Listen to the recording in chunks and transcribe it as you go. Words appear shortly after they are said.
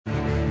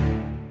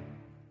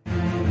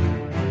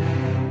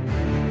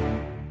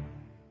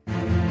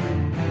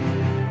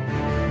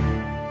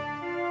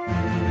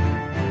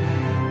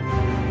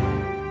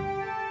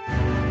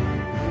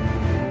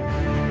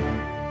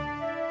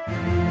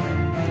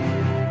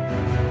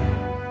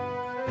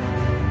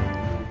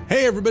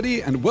Hey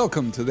everybody, and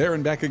welcome to There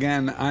and Back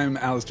Again. I'm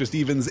Alistair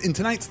Stevens. In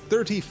tonight's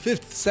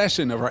 35th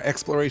session of our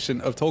exploration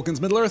of Tolkien's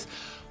Middle-earth,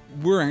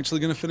 we're actually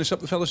going to finish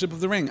up the Fellowship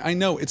of the Ring. I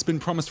know, it's been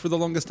promised for the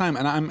longest time,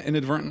 and I'm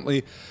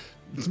inadvertently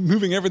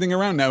moving everything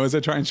around now as I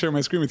try and share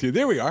my screen with you.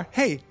 There we are.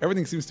 Hey,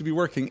 everything seems to be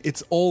working.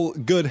 It's all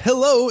good.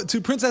 Hello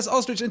to Princess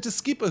Ostrich and to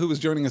Skipa, who is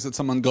joining us at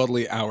some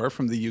ungodly hour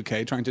from the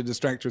UK, trying to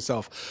distract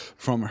herself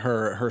from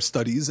her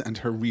studies and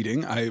her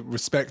reading. I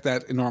respect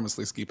that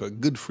enormously, Skipa.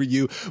 Good for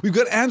you. We've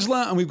got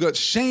Angela, and we've got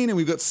Shane, and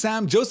we've got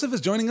Sam. Joseph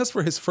is joining us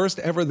for his first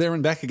ever There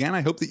and Back Again.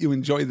 I hope that you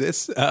enjoy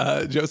this,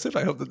 Joseph.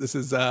 I hope that this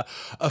is a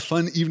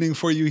fun evening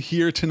for you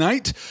here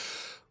tonight.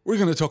 We're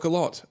going to talk a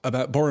lot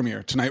about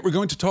Boromir tonight. We're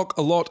going to talk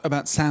a lot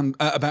about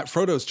about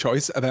Frodo's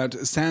choice, about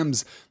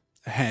Sam's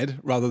head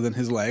rather than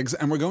his legs,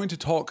 and we're going to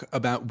talk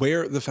about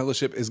where the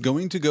Fellowship is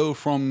going to go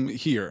from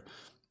here.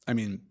 I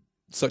mean,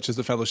 such as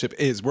the Fellowship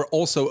is. We're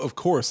also, of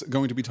course,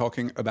 going to be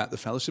talking about the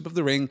Fellowship of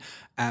the Ring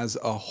as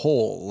a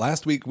whole.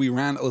 Last week, we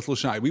ran a little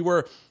shy. We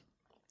were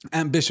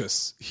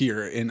ambitious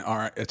here in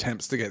our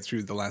attempts to get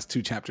through the last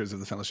two chapters of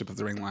the Fellowship of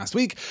the Ring last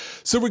week.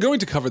 So we're going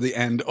to cover the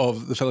end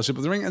of the Fellowship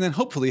of the Ring and then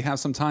hopefully have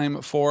some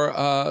time for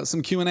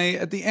some Q&A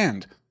at the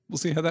end. We'll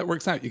see how that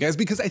works out, you guys,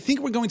 because I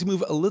think we're going to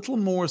move a little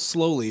more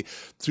slowly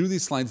through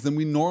these slides than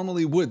we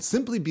normally would,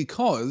 simply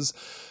because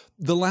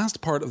the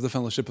last part of the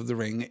Fellowship of the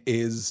Ring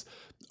is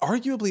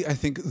arguably, I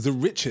think, the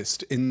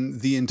richest in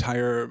the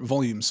entire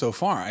volume so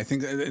far. I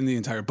think in the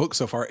entire book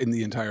so far, in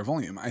the entire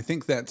volume. I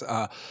think that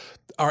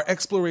our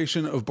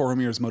exploration of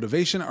Boromir's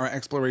motivation, our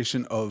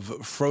exploration of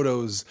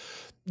Frodo's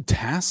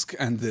task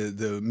and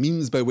the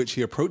means by which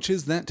he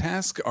approaches that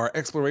task, our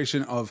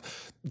exploration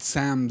of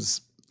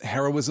Sam's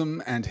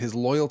heroism and his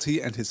loyalty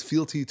and his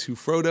fealty to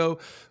Frodo.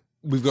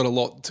 We've got a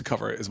lot to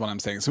cover, is what I'm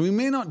saying. So we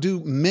may not do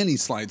many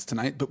slides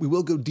tonight, but we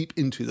will go deep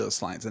into those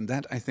slides, and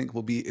that, I think,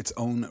 will be its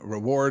own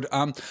reward.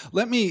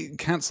 Let me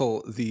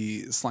cancel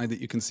the slide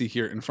that you can see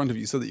here in front of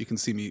you so that you can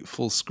see me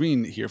full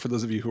screen here for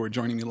those of you who are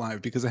joining me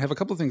live, because I have a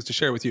couple of things to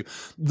share with you.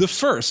 The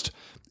first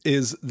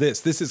is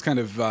this. This is kind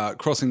of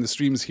crossing the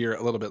streams here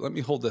a little bit. Let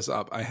me hold this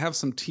up. I have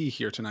some tea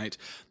here tonight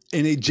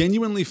in a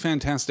genuinely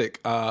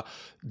fantastic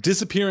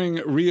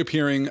disappearing,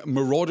 reappearing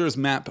Marauders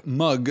map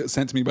mug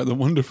sent to me by the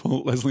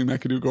wonderful Leslie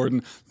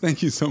McAdoo-Gordon.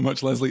 Thank you so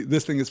much, Leslie.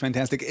 This thing is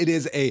fantastic. It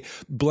is a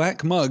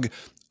black mug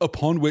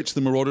upon which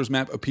the Marauders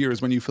map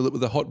appears when you fill it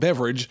with a hot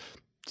beverage,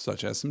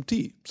 such as some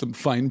tea, some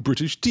fine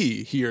British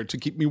tea here to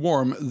keep me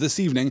warm this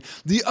evening.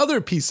 The other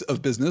piece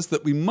of business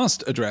that we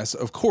must address,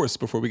 of course,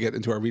 before we get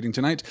into our reading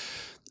tonight,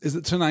 is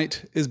that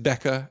tonight is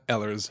Becca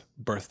Eller's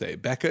birthday.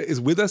 Becca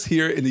is with us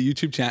here in the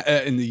YouTube chat,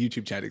 in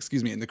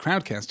the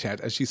Crowdcast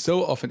chat, as she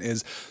so often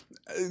is,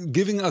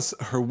 giving us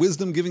her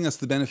wisdom, giving us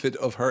the benefit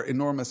of her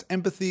enormous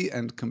empathy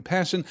and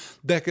compassion.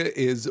 Becca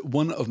is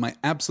one of my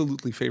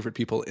absolutely favorite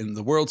people in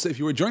the world. So if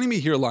you are joining me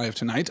here live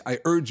tonight, I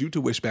urge you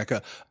to wish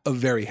Becca a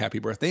very happy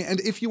birthday.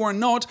 And if you are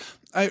not,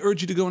 I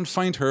urge you to go and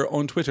find her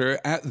on Twitter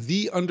at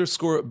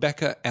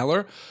 _Becca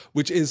Eller,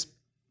 which is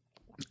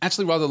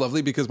actually rather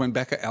lovely, because when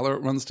Becca Eller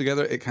runs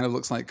together, it kind of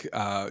looks like,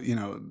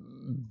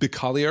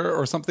 Bicalier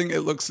or something.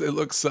 It looks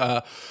lovely.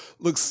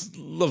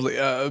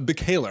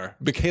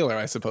 Becaler,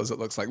 I suppose it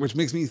looks like, which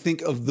makes me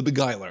think of The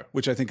Beguiler,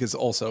 which I think is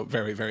also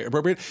very, very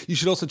appropriate. You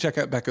should also check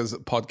out Becca's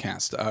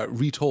podcast,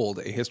 Retold,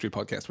 a history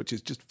podcast, which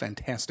is just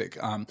fantastic.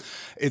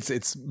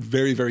 It's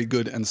very, very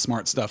good and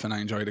smart stuff, and I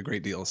enjoy it a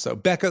great deal. So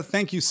Becca,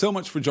 thank you so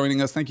much for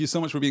joining us. Thank you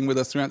so much for being with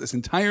us throughout this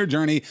entire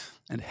journey,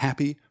 and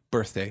happy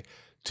birthday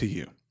to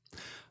you.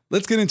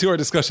 Let's get into our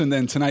discussion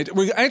then tonight.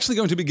 We're actually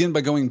going to begin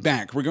by going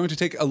back. We're going to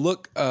take a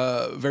look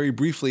very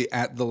briefly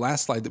at the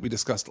last slide that we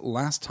discussed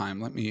last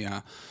time. Let me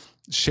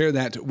share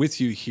that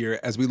with you here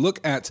as we look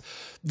at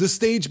the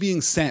stage being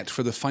set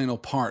for the final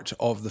part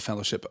of the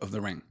Fellowship of the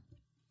Ring.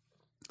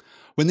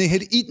 When they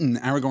had eaten,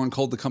 Aragorn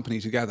called the company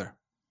together.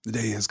 "The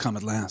day has come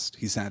at last,"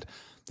 he said,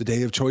 "the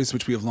day of choice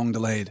which we have long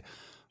delayed.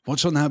 What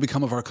shall now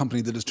become of our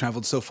company that has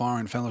travelled so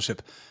far in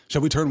fellowship?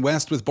 Shall we turn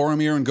west with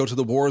Boromir and go to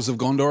the wars of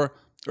Gondor?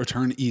 Or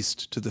turn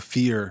east to the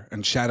fear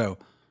and shadow?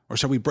 Or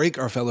shall we break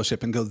our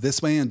fellowship and go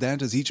this way and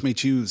that as each may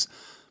choose?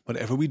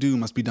 Whatever we do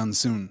must be done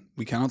soon.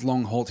 We cannot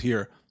long halt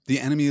here. The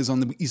enemy is on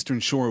the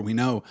eastern shore, we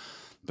know,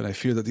 but I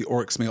fear that the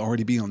orcs may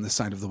already be on this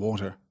side of the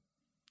water."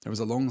 There was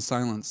a long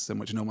silence in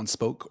which no one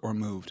spoke or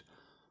moved.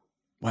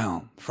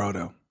 "Well,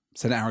 Frodo,"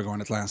 said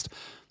Aragorn at last,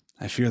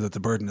 "I fear that the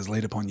burden is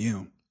laid upon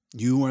you.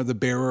 You are the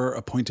bearer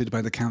appointed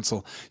by the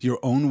council. Your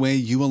own way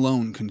you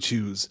alone can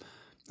choose.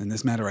 In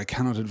this matter I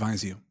cannot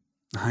advise you.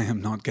 I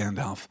am not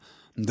Gandalf,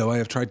 and though I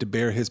have tried to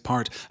bear his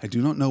part, I do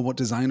not know what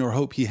design or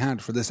hope he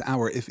had for this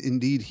hour, if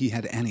indeed he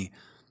had any.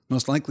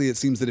 Most likely it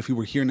seems that if he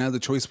were here now, the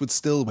choice would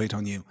still wait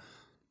on you.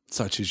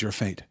 Such is your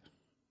fate."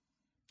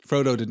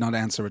 Frodo did not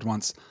answer at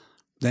once.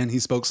 Then he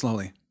spoke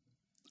slowly.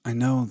 "I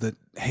know that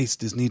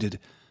haste is needed,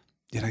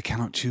 yet I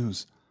cannot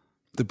choose.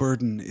 The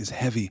burden is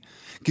heavy.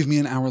 Give me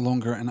an hour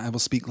longer, and I will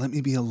speak. Let me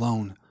be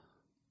alone."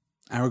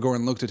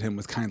 Aragorn looked at him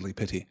with kindly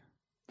pity.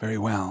 "Very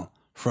well,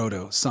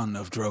 Frodo, son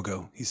of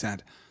Drogo," he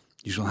said.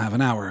 "You shall have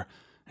an hour,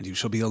 and you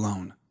shall be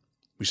alone.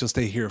 We shall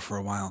stay here for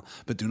a while,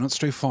 but do not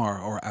stray far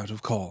or out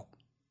of call."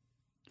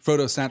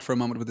 Frodo sat for a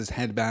moment with his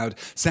head bowed.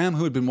 Sam,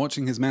 who had been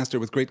watching his master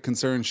with great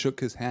concern,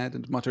 shook his head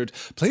and muttered,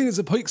 "Plain as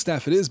a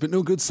pikestaff it is, but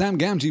no good Sam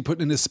Gamgee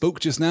putting in his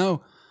spoke just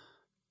now."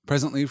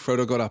 Presently,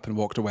 Frodo got up and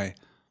walked away,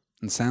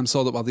 and Sam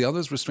saw that while the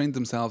others restrained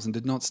themselves and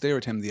did not stare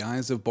at him, the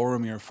eyes of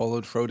Boromir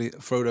followed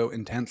Frodo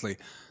intently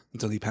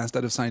until he passed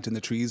out of sight in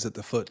the trees at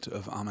the foot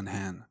of Amon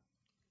Hen.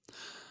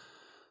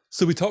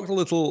 So we talked a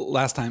little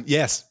last time.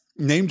 Yes,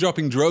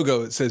 name-dropping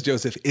Drogo, says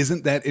Joseph.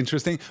 Isn't that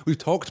interesting? We've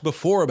talked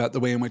before about the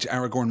way in which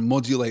Aragorn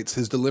modulates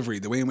his delivery,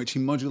 the way in which he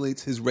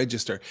modulates his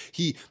register.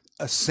 He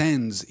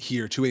ascends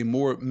here to a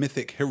more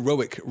mythic,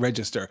 heroic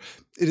register.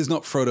 It is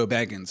not Frodo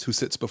Baggins who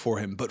sits before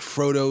him, but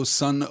Frodo,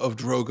 son of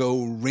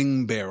Drogo,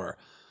 ring-bearer.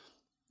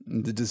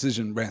 The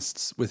decision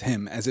rests with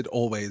him, as it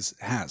always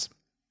has.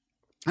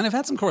 And I've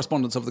had some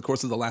correspondence over the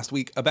course of the last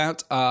week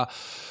about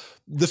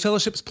the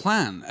Fellowship's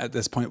plan at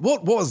this point.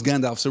 What was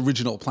Gandalf's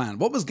original plan?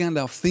 What was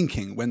Gandalf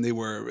thinking when they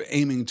were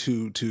aiming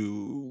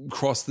to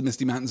cross the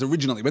Misty Mountains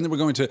originally? When they were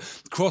going to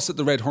cross at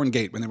the Red Horn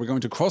Gate? When they were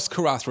going to cross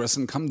Carathras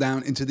and come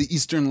down into the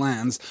eastern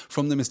lands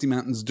from the Misty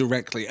Mountains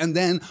directly? And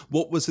then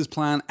what was his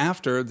plan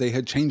after they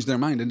had changed their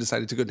mind and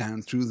decided to go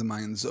down through the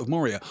mines of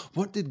Moria?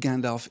 What did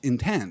Gandalf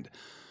intend?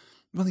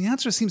 Well, the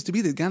answer seems to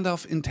be that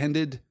Gandalf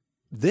intended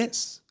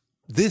this.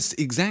 This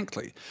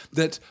exactly,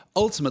 that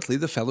ultimately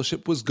the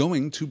Fellowship was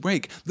going to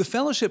break. The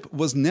Fellowship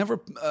was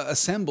never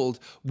assembled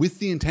with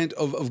the intent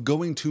of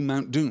going to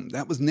Mount Doom.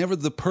 That was never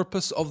the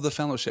purpose of the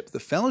Fellowship. The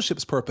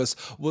Fellowship's purpose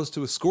was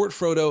to escort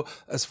Frodo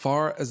as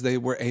far as they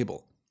were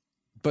able.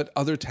 But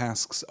other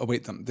tasks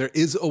await them. There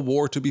is a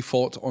war to be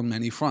fought on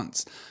many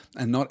fronts,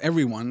 and not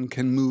everyone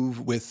can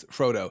move with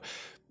Frodo.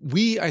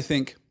 We, I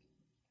think,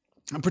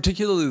 and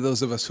particularly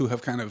those of us who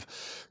have kind of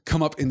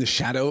come up in the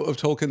shadow of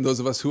Tolkien,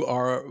 those of us who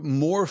are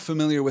more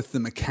familiar with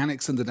the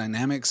mechanics and the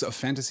dynamics of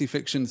fantasy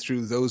fiction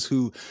through those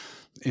who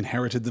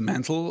inherited the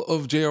mantle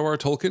of J.R.R.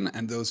 Tolkien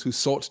and those who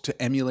sought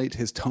to emulate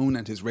his tone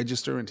and his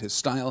register and his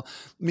style,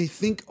 may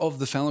think of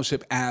the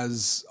Fellowship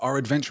as our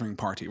adventuring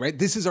party, right?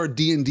 This is our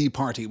D&D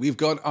party. We've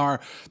got our,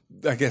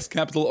 I guess,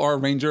 capital R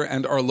Ranger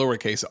and our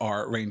lowercase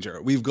r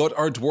Ranger. We've got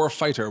our dwarf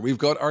fighter. We've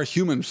got our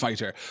human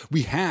fighter.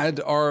 We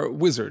had our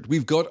wizard.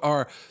 We've got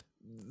our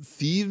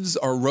thieves,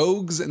 our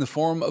rogues in the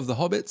form of the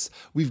hobbits.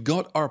 We've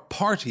got our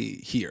party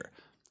here.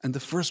 And the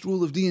first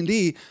rule of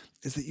D&D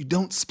is that you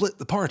don't split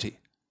the party.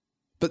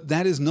 But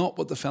that is not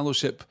what the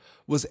Fellowship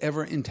was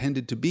ever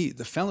intended to be.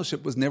 The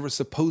Fellowship was never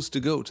supposed to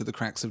go to the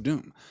Cracks of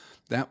Doom.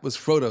 That was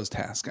Frodo's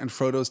task, and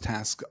Frodo's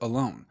task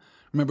alone.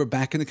 Remember,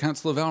 back in the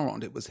Council of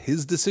Elrond, it was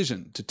his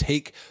decision to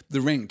take the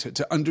ring,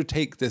 to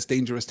undertake this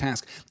dangerous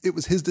task. It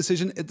was his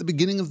decision at the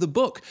beginning of the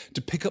book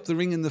to pick up the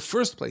ring in the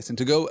first place and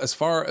to go as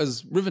far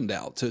as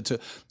Rivendell, to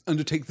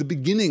undertake the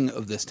beginning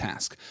of this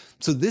task.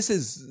 So this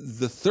is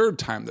the third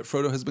time that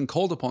Frodo has been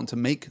called upon to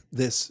make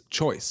this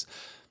choice.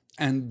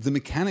 And the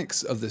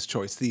mechanics of this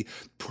choice, the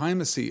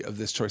primacy of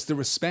this choice, the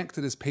respect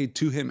that is paid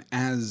to him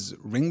as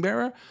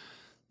ring-bearer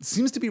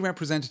seems to be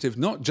representative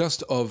not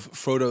just of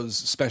Frodo's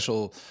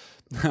special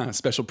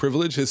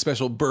privilege, his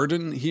special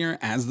burden here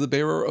as the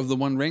bearer of the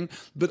One Ring,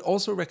 but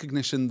also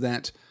recognition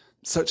that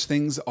such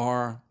things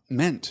are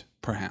meant,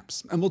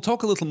 perhaps. And we'll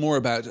talk a little more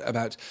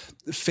about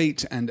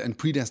fate and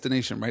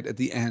predestination right at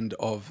the end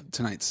of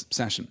tonight's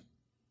session.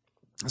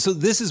 So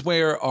this is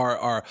where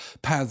our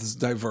paths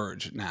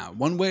diverge now.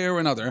 One way or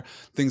another,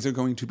 things are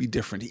going to be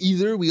different.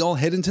 Either we all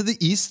head into the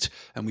east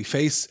and we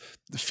face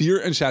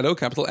fear and shadow,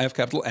 capital F,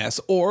 capital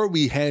S, or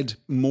we head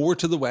more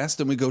to the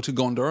west and we go to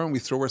Gondor and we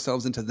throw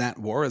ourselves into that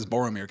war as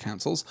Boromir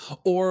counsels,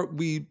 or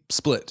we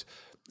split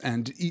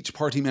and each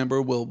party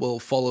member will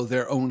follow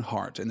their own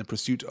heart in the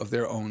pursuit of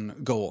their own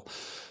goal.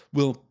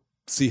 We'll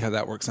see how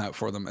that works out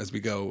for them as we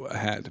go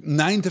ahead.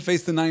 9 to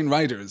face the 9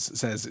 riders,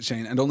 says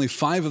Shane, and only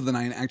 5 of the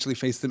 9 actually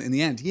face them in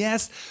the end.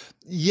 Yes.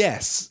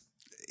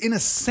 In a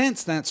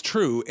sense, that's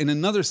true. In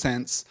another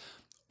sense,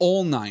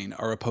 all 9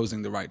 are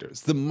opposing the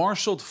riders. The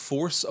marshaled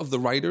force of the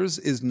riders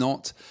is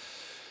not,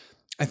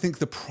 I think,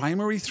 the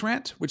primary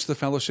threat which the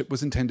Fellowship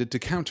was intended to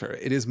counter.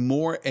 It is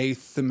more a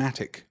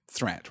thematic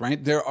threat,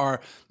 right? There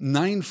are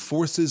 9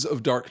 forces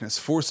of darkness,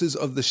 forces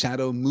of the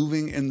shadow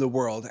moving in the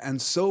world,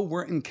 and so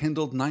were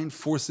enkindled 9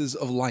 forces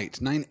of light,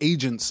 9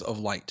 agents of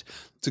light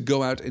to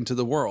go out into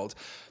the world.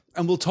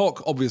 And we'll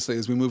talk, obviously,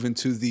 as we move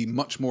into the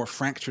much more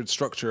fractured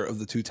structure of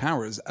the Two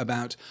Towers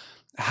about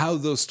how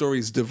those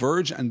stories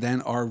diverge and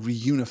then are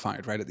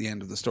reunified right at the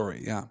end of the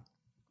story. Yeah.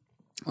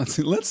 Let's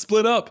see. Let's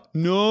split up.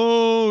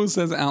 No,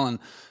 says Alan.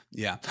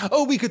 Yeah.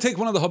 Oh, we could take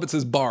one of the hobbits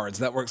as bards.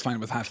 That works fine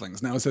with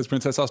halflings. Now, says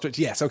Princess Ostrich.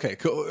 Yes. Okay.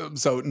 Cool.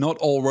 So not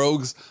all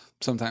rogues.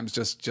 Sometimes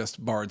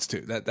just bards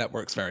too. That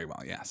works very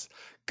well. Yes.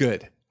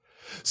 Good.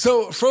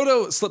 So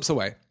Frodo slips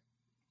away,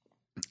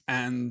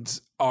 and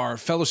our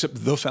Fellowship,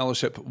 the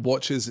Fellowship,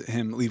 watches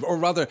him leave, or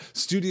rather,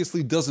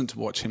 studiously doesn't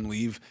watch him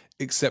leave,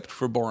 except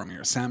for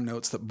Boromir. Sam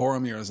notes that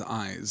Boromir's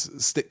eyes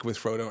stick with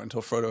Frodo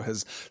until Frodo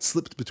has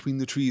slipped between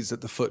the trees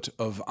at the foot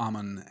of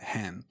Amon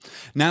Hen.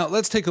 Now,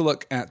 let's take a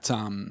look at,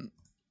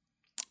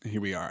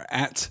 here we are,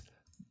 at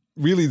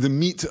really the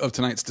meat of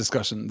tonight's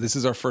discussion. This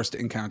is our first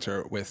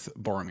encounter with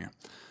Boromir.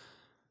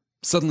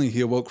 Suddenly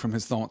he awoke from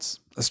his thoughts.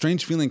 A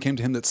strange feeling came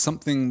to him that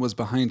something was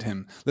behind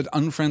him, that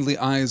unfriendly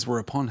eyes were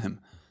upon him.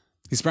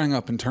 He sprang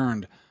up and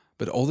turned,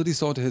 but all that he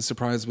saw to his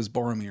surprise was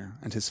Boromir,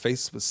 and his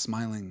face was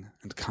smiling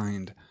and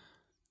kind.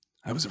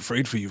 "I was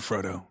afraid for you,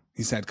 Frodo,"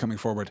 he said, coming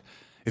forward.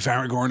 "If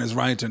Aragorn is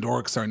right and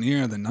orcs are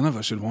near, then none of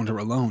us should wander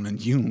alone, and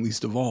you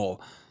least of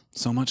all.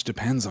 So much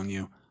depends on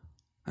you.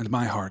 And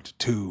my heart,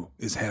 too,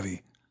 is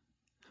heavy.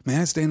 May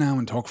I stay now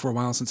and talk for a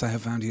while since I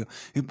have found you?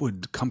 It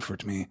would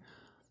comfort me.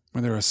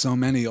 Where there are so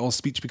many, all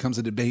speech becomes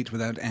a debate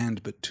without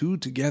end, but two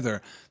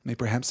together may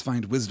perhaps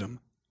find wisdom."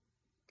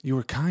 "You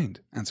are kind,"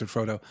 answered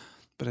Frodo,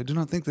 "but I do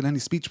not think that any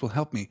speech will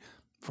help me,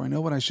 for I know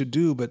what I should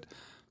do, but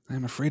I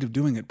am afraid of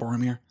doing it,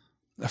 Boromir.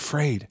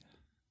 Afraid."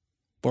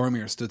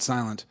 Boromir stood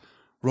silent.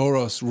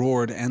 Rhoros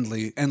roared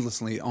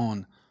endlessly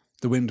on.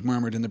 The wind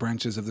murmured in the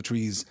branches of the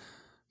trees.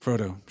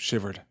 Frodo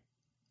shivered.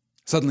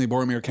 Suddenly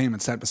Boromir came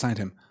and sat beside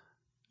him.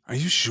 "Are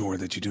you sure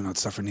that you do not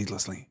suffer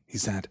needlessly?" he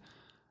said.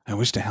 "I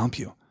wish to help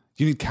you.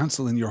 You need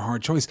counsel in your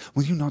hard choice.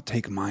 Will you not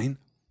take mine?"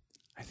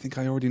 "I think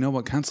I already know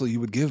what counsel you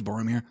would give,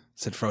 Boromir,"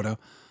 said Frodo,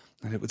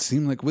 "and it would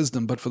seem like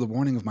wisdom but for the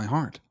warning of my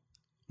heart."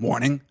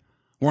 "Warning?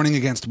 Warning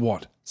against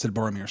what?" said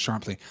Boromir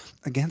sharply.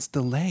 "Against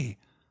delay.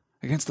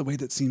 Against the way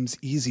that seems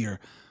easier.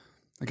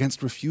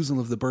 Against refusal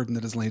of the burden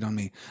that is laid on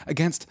me.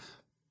 Against,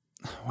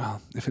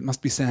 well, if it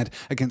must be said,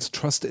 against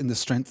trust in the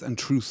strength and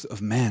truth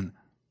of men.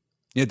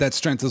 Yet that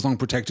strength has long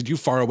protected you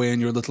far away in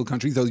your little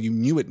country, though you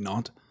knew it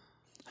not.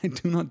 I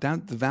do not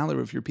doubt the valor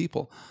of your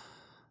people,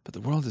 but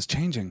the world is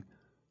changing.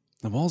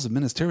 The walls of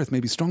Minas Tirith may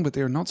be strong, but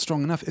they are not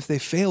strong enough. If they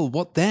fail,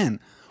 what then?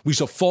 We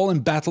shall fall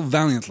in battle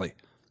valiantly.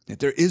 Yet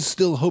there is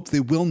still hope they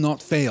will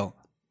not fail."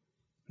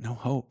 "No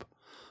hope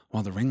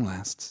while the ring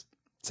lasts,"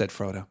 said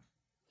Frodo.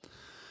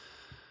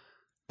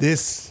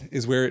 This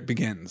is where it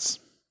begins.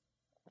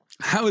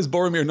 "How is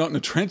Boromir not in a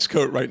trench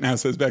coat right now?"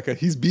 says Becca.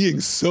 "He's being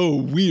so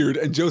weird."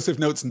 And Joseph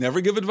notes, never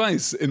give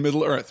advice in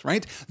Middle-earth,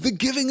 right? The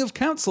giving of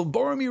counsel.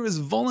 Boromir is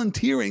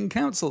volunteering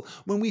counsel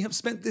when we have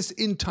spent this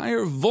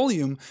entire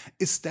volume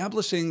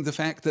establishing the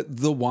fact that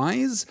the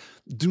wise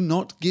do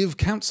not give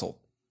counsel.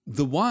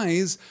 The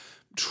wise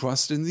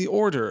trust in the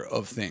order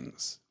of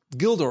things.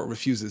 Gildor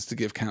refuses to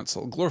give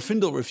counsel.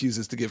 Glorfindel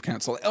refuses to give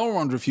counsel.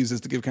 Elrond refuses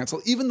to give counsel.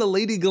 Even the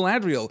Lady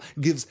Galadriel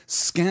gives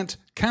scant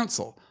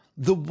counsel.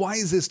 The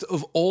wisest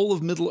of all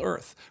of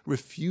Middle-earth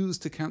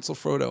refused to counsel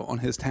Frodo on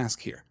his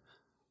task here.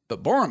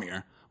 But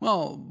Boromir,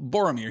 well,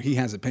 Boromir, he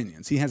has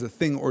opinions. He has a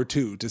thing or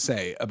two to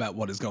say about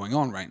what is going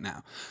on right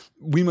now.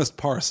 We must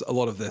parse a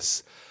lot of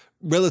this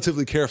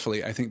relatively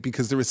carefully, I think,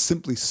 because there is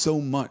simply so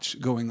much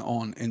going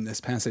on in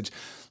this passage.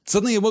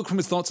 Suddenly he awoke from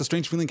his thoughts. A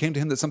strange feeling came to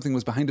him that something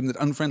was behind him, that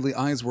unfriendly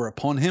eyes were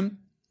upon him.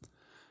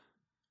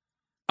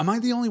 Am I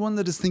the only one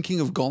that is thinking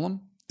of Gollum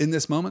in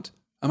this moment?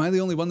 Am I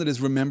the only one that is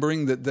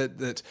remembering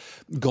that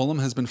Gollum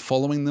has been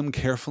following them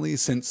carefully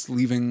since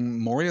leaving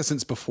Moria,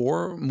 since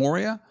before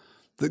Moria?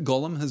 That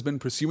Gollum has been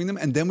pursuing them?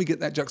 And then we get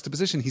that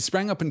juxtaposition. He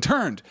sprang up and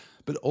turned,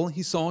 but all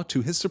he saw,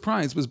 to his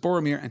surprise, was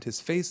Boromir, and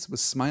his face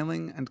was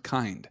smiling and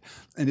kind.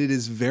 And it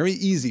is very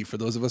easy for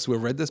those of us who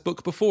have read this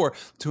book before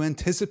to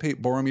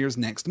anticipate Boromir's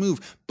next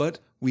move, but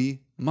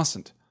we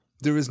mustn't.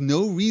 There is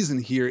no reason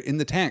here in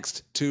the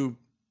text to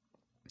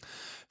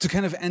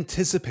kind of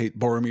anticipate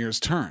Boromir's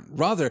turn.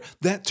 Rather,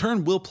 that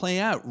turn will play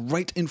out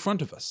right in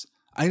front of us.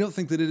 I don't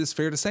think that it is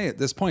fair to say at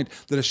this point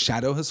that a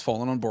shadow has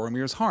fallen on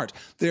Boromir's heart.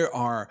 There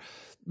are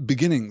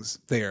beginnings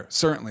there,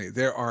 certainly.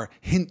 There are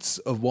hints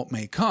of what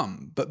may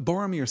come, but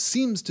Boromir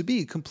seems to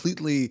be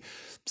completely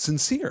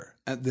sincere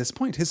at this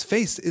point. His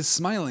face is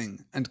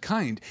smiling and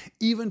kind,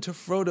 even to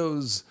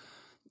Frodo's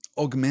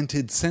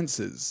augmented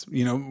senses.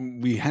 You know,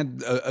 we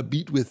had a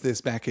beat with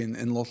this back in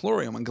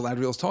Lothlorien when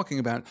Galadriel's talking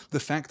about the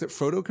fact that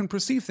Frodo can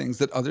perceive things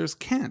that others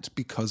can't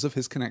because of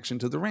his connection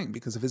to the ring,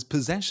 because of his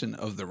possession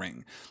of the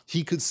ring.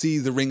 He could see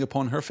the ring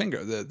upon her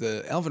finger,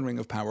 the elven ring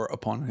of power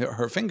upon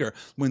her finger,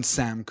 when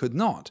Sam could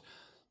not.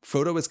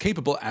 Frodo is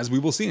capable, as we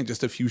will see in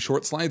just a few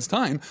short slides'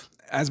 time,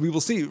 as we will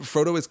see,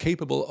 Frodo is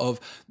capable of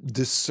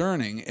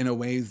discerning in a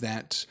way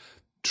that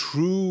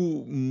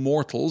true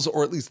mortals,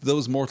 or at least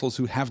those mortals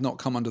who have not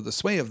come under the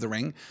sway of the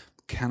ring,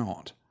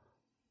 cannot.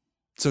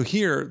 So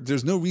here,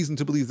 there's no reason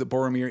to believe that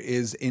Boromir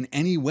is in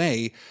any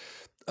way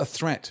a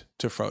threat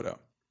to Frodo.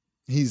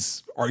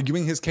 He's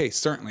arguing his case,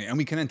 certainly, and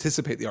we can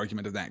anticipate the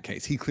argument of that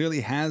case. He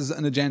clearly has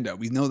an agenda.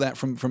 We know that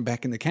from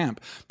back in the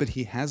camp, but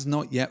he has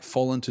not yet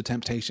fallen to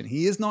temptation.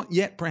 He is not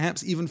yet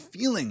perhaps even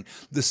feeling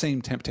the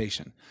same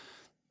temptation.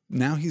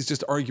 Now he's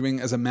just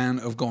arguing as a man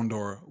of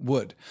Gondor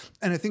would.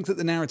 And I think that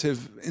the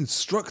narrative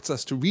instructs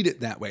us to read it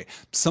that way.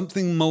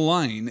 Something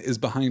malign is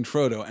behind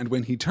Frodo, and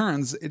when he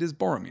turns, it is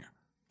Boromir,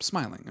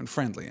 smiling and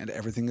friendly, and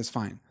everything is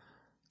fine.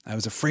 "I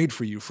was afraid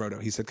for you,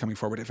 Frodo," he said, coming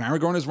forward. "If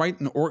Aragorn is right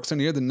and orcs are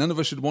near, then none of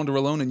us should wander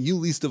alone, and you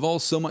least of all,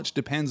 so much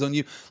depends on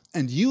you.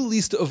 And you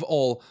least of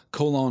all,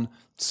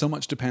 so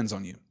much depends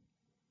on you."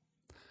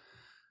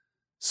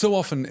 So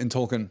often in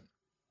Tolkien,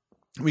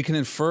 we can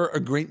infer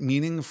a great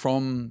meaning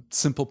from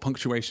simple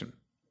punctuation.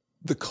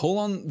 the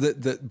colon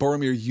that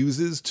Boromir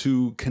uses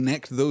to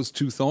connect those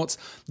two thoughts,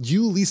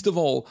 you least of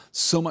all,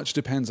 so much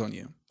depends on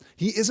you.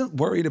 He isn't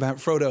worried about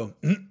Frodo,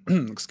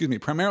 excuse me,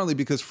 primarily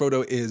because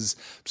Frodo is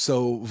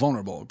so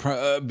vulnerable,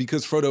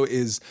 because Frodo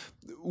is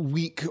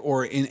weak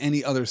or in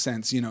any other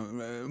sense,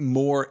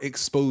 more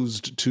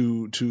exposed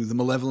to the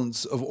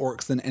malevolence of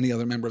orcs than any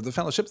other member of the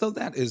Fellowship, though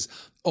that is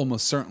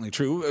almost certainly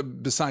true.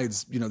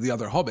 Besides, the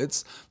other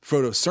hobbits,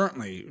 Frodo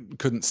certainly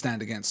couldn't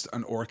stand against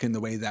an orc in the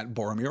way that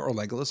Boromir or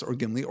Legolas or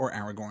Gimli or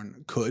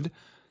Aragorn could.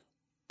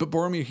 But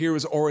Boromir here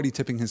is already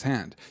tipping his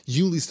hand.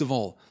 You least of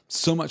all.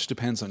 So much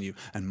depends on you.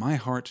 And my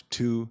heart,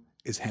 too,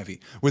 is heavy.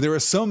 Where there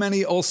are so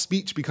many, all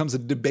speech becomes a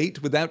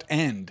debate without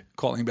end,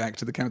 calling back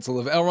to the Council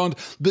of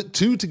Elrond. But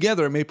two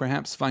together may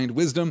perhaps find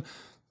wisdom.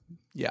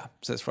 Yeah,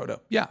 says Frodo.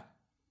 Yeah,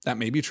 that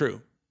may be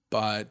true.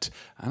 But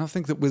I don't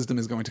think that wisdom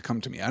is going to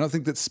come to me. I don't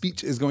think that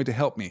speech is going to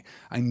help me.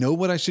 I know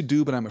what I should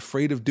do, but I'm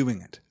afraid of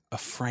doing it.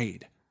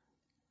 Afraid.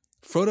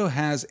 Frodo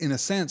has, in a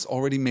sense,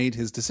 already made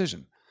his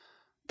decision.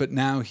 But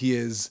now he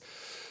is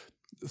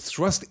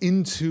thrust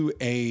into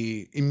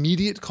a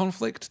immediate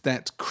conflict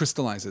that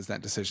crystallizes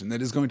that decision,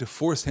 that is going to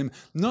force him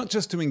not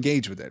just to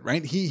engage with it,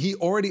 right? He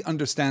already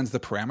understands the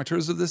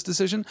parameters of this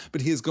decision,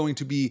 but he is going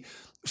to be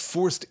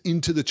forced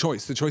into the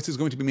choice. The choice is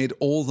going to be made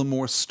all the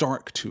more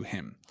stark to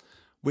him,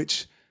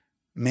 which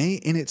may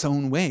in its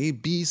own way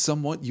be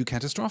somewhat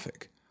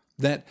catastrophic.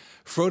 That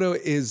Frodo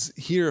is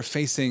here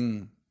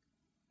facing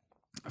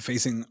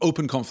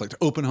open conflict,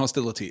 open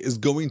hostility, is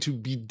going to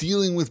be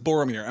dealing with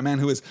Boromir, a man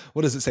who is,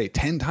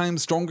 10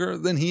 times stronger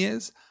than he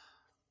is?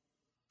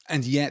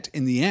 And yet,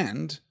 in the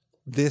end,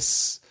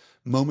 this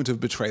moment of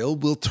betrayal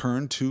will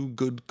turn to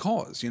good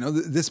cause.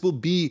 This will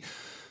be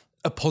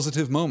a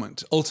positive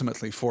moment,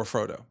 ultimately, for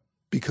Frodo,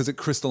 because it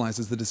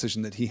crystallizes the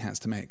decision that he has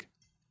to make.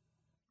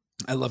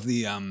 I love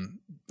the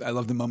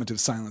moment of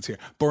silence here.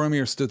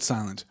 Boromir stood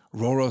silent.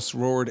 Rhoros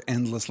roared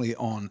endlessly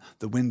on.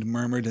 The wind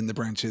murmured in the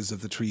branches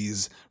of the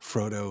trees.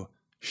 Frodo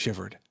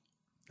shivered.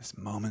 This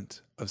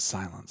moment of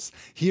silence.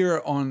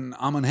 Here on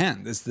Amon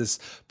Hen, this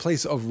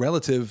place of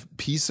relative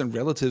peace and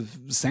relative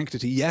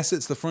sanctity. Yes,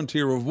 it's the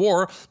frontier of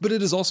war, but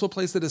it is also a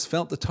place that has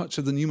felt the touch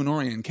of the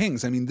Númenórean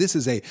kings. I mean, this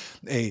is I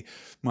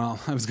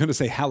was going to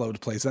say hallowed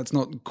place. That's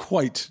not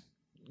quite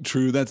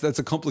true. That's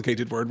a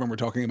complicated word when we're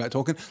talking about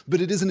Tolkien,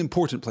 but it is an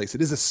important place.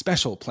 It is a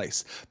special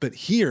place. But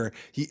here,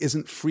 he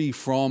isn't free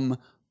from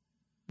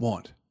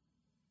what?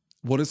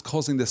 What is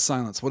causing this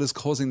silence? What is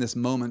causing this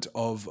moment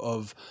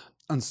of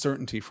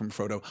uncertainty from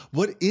Frodo?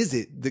 What is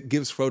it that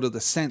gives Frodo the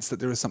sense that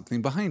there is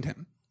something behind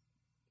him?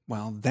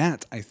 Well,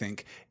 that, I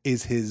think,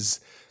 is his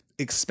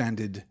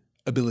expanded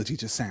ability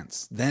to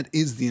sense. That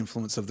is the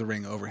influence of the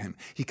ring over him.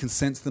 He can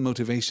sense the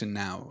motivation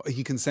now.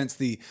 He can sense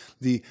the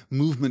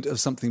movement of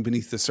something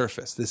beneath the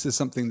surface. This is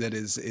something that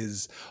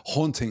is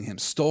haunting him,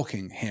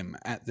 stalking him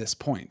at this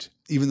point,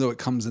 even though it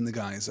comes in the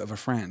guise of a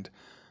friend.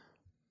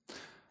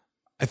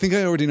 I think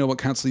I already know what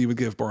counsel you would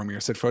give,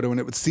 Boromir, said Frodo, and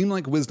it would seem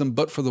like wisdom,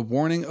 but for the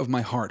warning of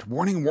my heart.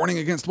 Warning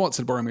against what?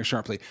 Said Boromir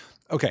sharply.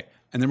 Okay,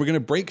 and then we're going to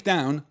break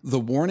down the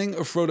warning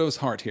of Frodo's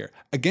heart here.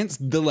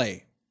 Against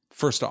delay,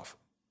 first off.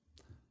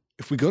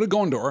 If we go to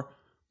Gondor,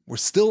 we're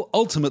still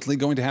ultimately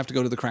going to have to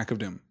go to the Crack of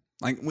Doom.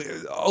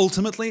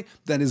 Ultimately,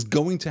 that is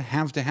going to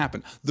have to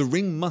happen. The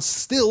ring must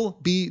still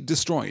be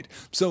destroyed.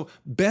 So,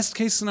 best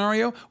case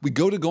scenario, we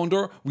go to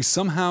Gondor, we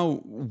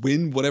somehow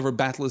win whatever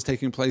battle is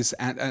taking place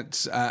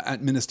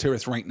at Minas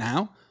Tirith right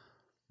now,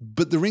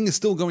 but the ring is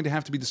still going to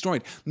have to be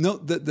destroyed.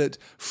 Note that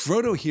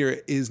Frodo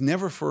here is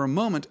never for a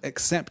moment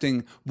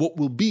accepting what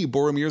will be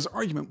Boromir's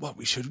argument. Well,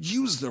 we should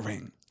use the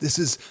ring. This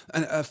is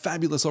a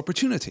fabulous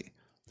opportunity.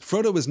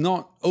 Frodo is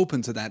not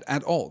open to that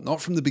at all,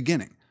 not from the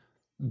beginning.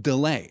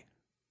 Delay.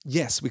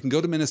 Yes, we can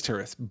go to Minas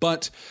Tirith,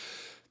 but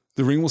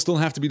the ring will still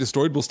have to be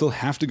destroyed. We'll still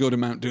have to go to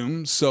Mount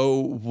Doom, so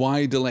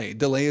why delay?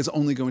 Delay is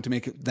only going to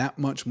make it that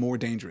much more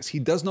dangerous. He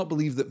does not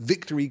believe that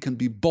victory can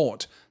be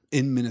bought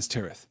in Minas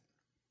Tirith.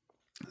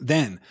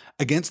 Then,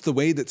 against the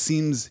way that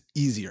seems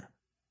easier.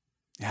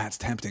 Yeah, it's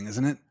tempting,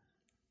 isn't it?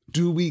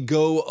 Do we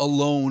go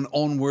alone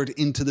onward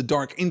into the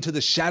dark, into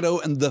the shadow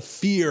and the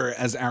fear,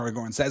 as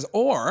Aragorn says,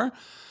 or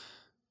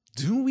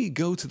do we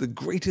go to the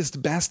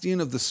greatest bastion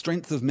of the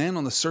strength of men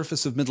on the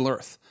surface of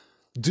Middle-earth?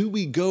 Do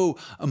we go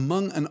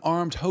among an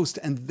armed host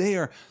and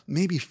there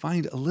maybe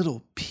find a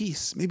little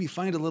peace, maybe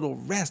find a little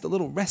rest, a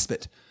little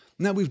respite?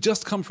 Now, we've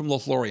just come from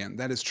Lothlorien,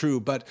 that is true,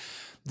 but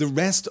the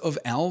rest of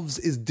elves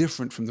is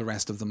different from the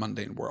rest of the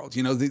mundane world.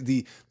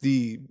 The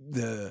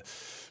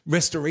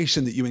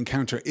restoration that you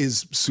encounter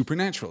is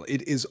supernatural.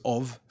 It is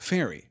of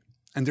fairy.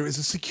 And there is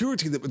a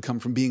security that would come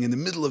from being in the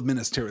middle of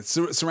Minas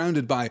Tirith,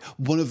 surrounded by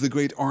one of the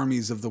great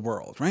armies of the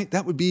world, right?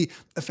 That would be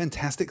a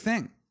fantastic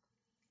thing.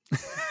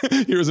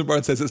 Heroes of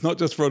Bard says, it's not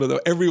just Frodo, though.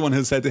 Everyone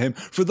has said to him,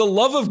 for the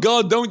love of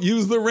God, don't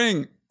use the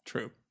ring.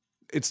 True.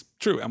 It's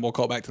true. And we'll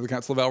call back to the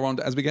Council of Elrond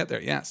as we get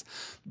there. Yes.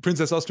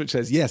 Princess Ostrich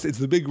says, yes, it's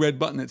the big red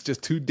button. It's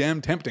just too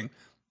damn tempting.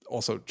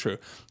 Also true.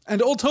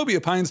 And old Toby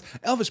opines,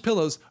 elvish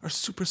pillows are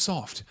super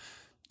soft.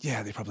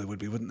 Yeah, they probably would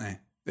be, wouldn't they?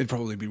 They'd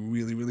probably be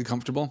really, really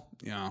comfortable.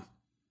 Yeah.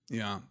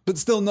 Yeah, but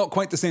still not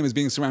quite the same as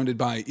being surrounded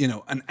by,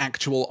 an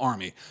actual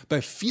army, by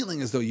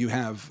feeling as though you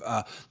have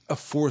a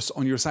force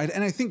on your side.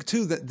 And I think,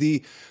 too, that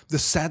the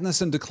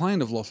sadness and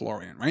decline of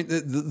Lothlorien, right?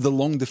 The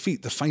long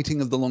defeat, the fighting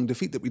of the long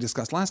defeat that we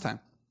discussed last time,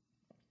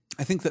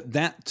 I think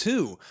that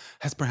too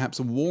has perhaps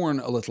worn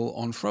a little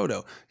on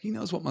Frodo. He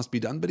knows what must be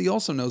done, but he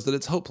also knows that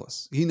it's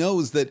hopeless. He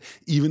knows that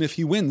even if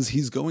he wins,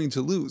 he's going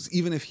to lose.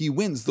 Even if he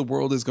wins, the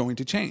world is going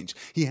to change.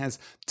 He has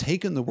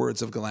taken the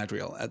words of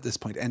Galadriel at this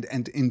point and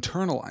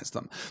internalized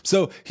them.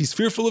 So he's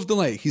fearful of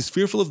delay. He's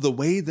fearful of the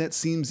way that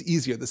seems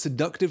easier, the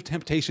seductive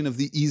temptation of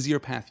the easier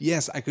path.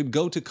 Yes, I could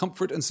go to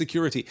comfort and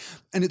security.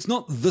 And it's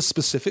not the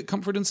specific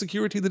comfort and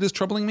security that is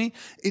troubling me.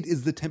 It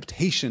is the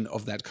temptation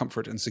of that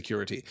comfort and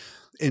security.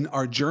 In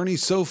our journey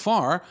so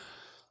far,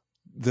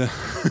 the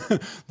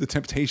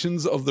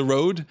temptations of the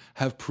road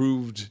have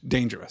proved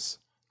dangerous.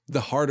 The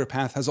harder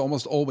path has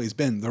almost always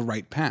been the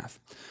right path.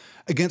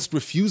 Against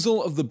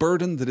refusal of the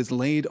burden that is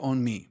laid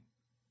on me.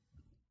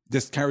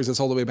 This carries us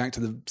all the way back to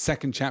the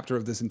second chapter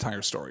of this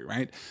entire story,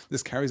 right?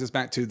 This carries us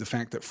back to the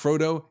fact that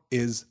Frodo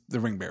is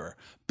the ring bearer.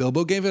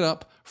 Bilbo gave it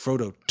up,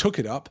 Frodo took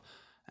it up,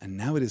 and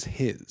now it is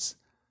his.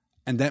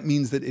 And that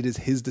means that it is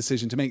his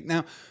decision to make.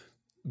 Now,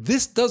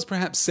 this does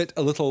perhaps sit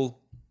a little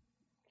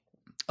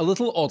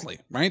oddly,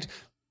 right?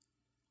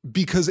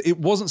 Because it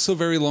wasn't so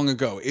very long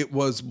ago. It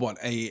was,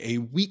 a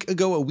week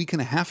ago, a week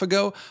and a half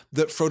ago,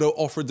 that Frodo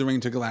offered the ring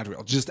to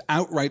Galadriel. Just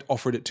outright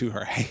offered it to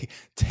her. Hey,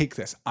 take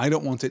this. I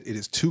don't want it. It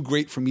is too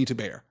great for me to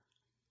bear.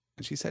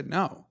 And she said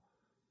no.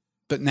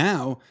 But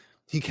now,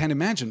 he can't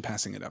imagine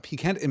passing it up. He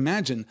can't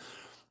imagine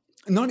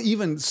not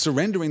even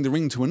surrendering the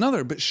ring to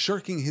another, but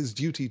shirking his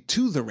duty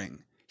to the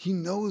ring. He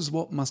knows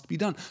what must be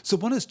done. So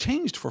what has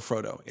changed for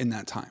Frodo in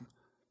that time?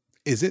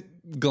 Is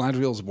it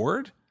Galadriel's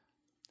word?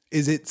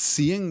 Is it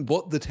seeing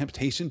what the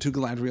temptation to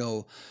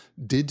Galadriel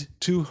did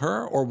to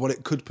her, or what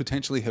it could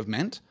potentially have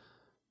meant?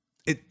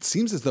 It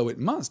seems as though it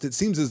must. It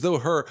seems as though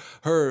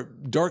her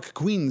Dark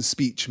Queen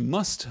speech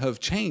must have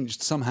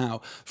changed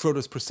somehow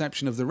Frodo's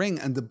perception of the ring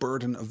and the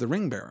burden of the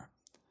ring bearer.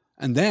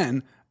 And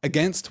then,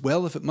 against,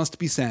 well, if it must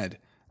be said,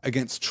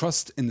 against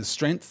trust in the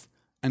strength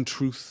and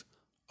truth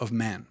of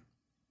man.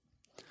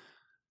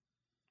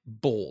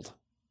 Bold,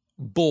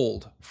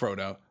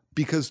 Frodo,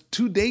 because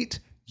to date,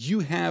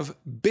 you have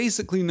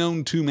basically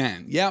known two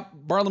men. Yeah,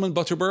 Barlaam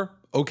Butterbur,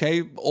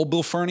 okay, old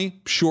Bill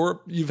Ferny,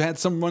 sure, you've had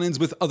some run-ins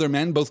with other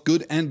men, both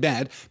good and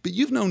bad, but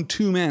you've known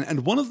two men,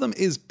 and one of them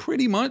is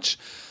pretty much,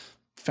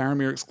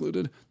 Faramir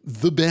excluded,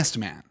 the best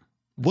man.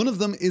 One of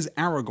them is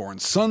Aragorn,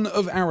 son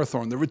of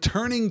Arathorn, the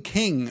returning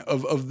king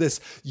of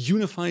this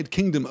unified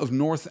kingdom of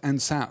North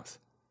and South.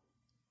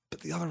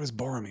 But the other is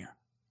Boromir.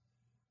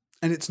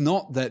 And it's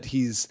not that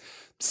he's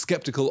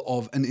skeptical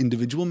of an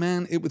individual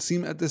man, it would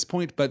seem at this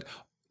point, but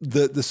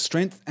the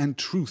strength and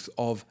truth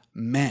of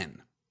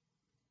men.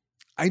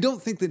 I don't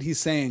think that he's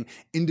saying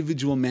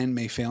individual men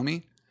may fail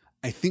me.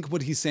 I think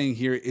what he's saying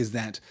here is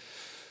that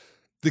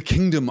the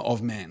kingdom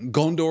of men,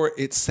 Gondor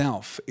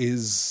itself,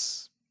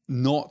 is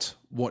not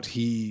what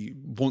he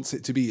wants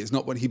it to be, is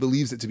not what he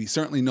believes it to be,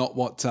 certainly not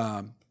what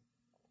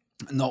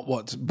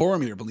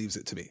Boromir believes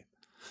it to be.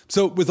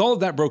 So with all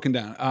of that broken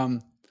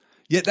down,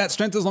 yet that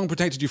strength has long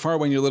protected you far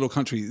away in your little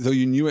country, though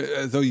you knew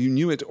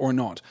it or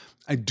not.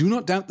 I do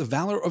not doubt the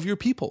valor of your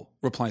people,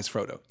 replies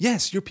Frodo.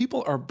 Yes, your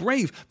people are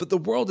brave, but the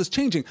world is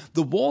changing.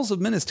 The walls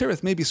of Minas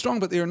Tirith may be strong,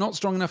 but they are not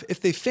strong enough.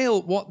 If they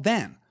fail, what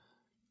then?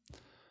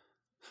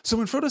 So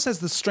when Frodo says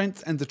the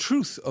strength and the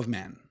truth of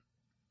men,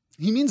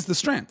 he means the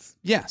strength,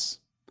 yes.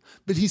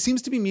 But he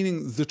seems to be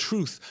meaning the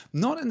truth,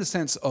 not in the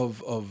sense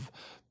of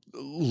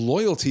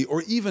loyalty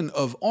or even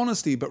of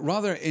honesty, but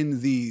rather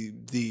in the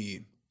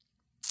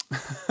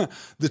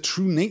the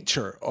true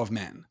nature of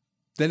men.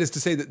 That is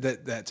to say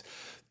that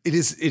it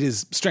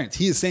is strength.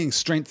 He is saying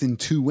strength in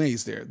two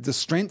ways there. The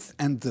strength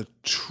and the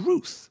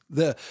truth,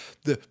 the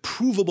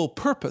provable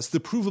purpose, the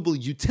provable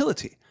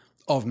utility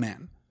of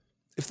men.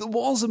 If the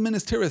walls of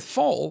Minas Tirith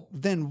fall,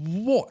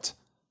 then what?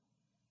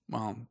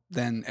 Well,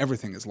 then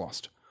everything is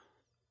lost.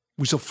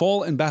 We shall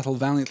fall in battle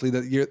valiantly,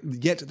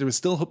 yet there is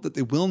still hope that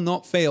they will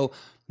not fail.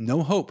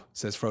 No hope,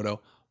 says Frodo,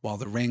 while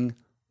the ring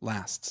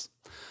lasts.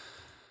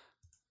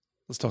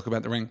 Let's talk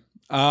about the ring.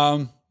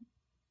 Let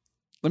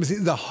me see.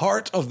 The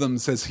heart of them,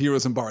 says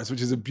Heroes and Bards,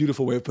 which is a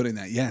beautiful way of putting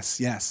that.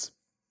 Yes.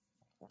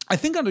 I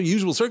think under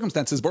usual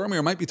circumstances,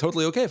 Boromir might be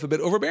totally okay if a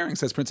bit overbearing,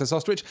 says Princess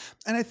Ostrich.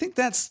 And I think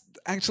that's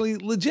actually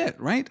legit,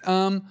 right?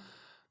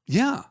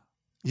 Yeah.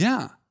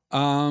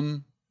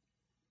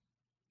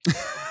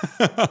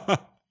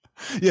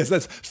 Yes,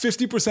 that's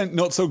 50%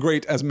 not so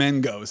great as men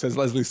go, says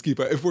Leslie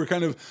Skipa.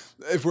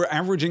 If we're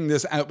averaging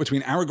this out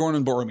between Aragorn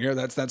and Boromir,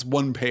 that's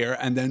one pair,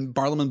 and then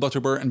Barlaam and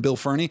Butterbur and Bill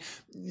Ferny,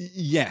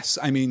 yes,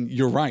 I mean,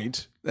 you're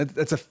right.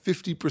 That's a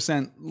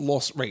 50%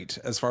 loss rate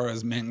as far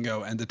as men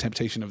go and the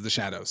temptation of the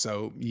shadow.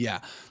 So yeah,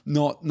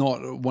 not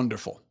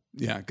wonderful.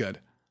 Yeah, good.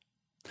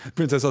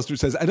 Princess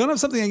Ostrich says, I don't have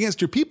something against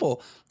your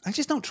people. I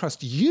just don't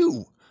trust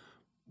you,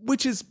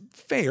 which is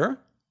fair,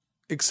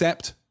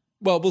 except...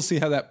 Well, we'll see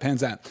how that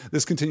pans out.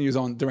 This continues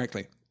on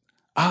directly.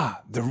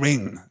 "Ah, the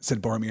ring,"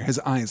 said Boromir, his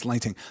eyes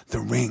lighting. "The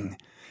ring.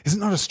 Is it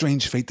not a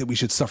strange fate that we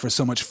should suffer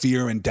so much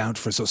fear and doubt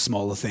for so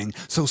small a thing?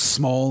 So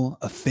small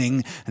a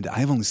thing, and I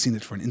have only seen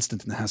it for an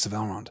instant in the House of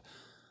Elrond.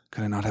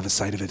 Could I not have a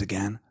sight of it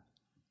again?"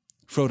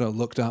 Frodo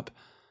looked up.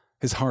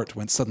 His heart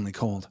went suddenly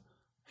cold.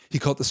 He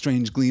caught the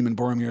strange gleam in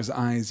Boromir's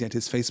eyes, yet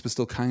his face was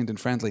still kind and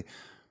friendly.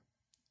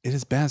 "It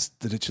is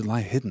best that it should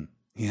lie hidden,"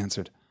 he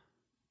answered.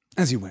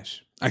 "As you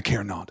wish. I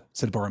care not,"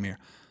 said Boromir.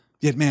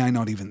 "Yet may I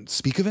not even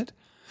speak of it?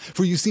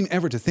 For you seem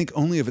ever to think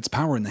only of its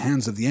power in the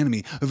hands of the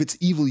enemy, of its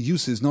evil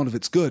uses, not of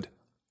its good.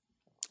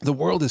 The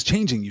world is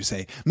changing, you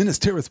say. Minas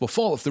Tirith will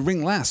fall if the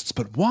ring lasts,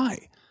 but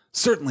why?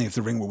 Certainly if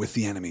the ring were with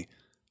the enemy.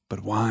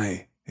 But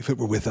why, if it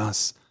were with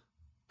us?"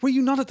 "Were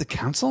you not at the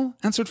council?"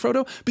 answered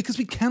Frodo. "Because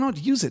we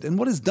cannot use it, and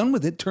what is done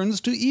with it turns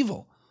to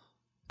evil."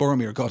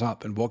 Boromir got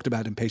up and walked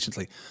about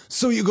impatiently.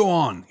 "So you go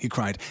on," he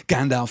cried.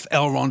 "Gandalf,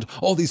 Elrond,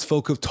 all these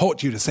folk have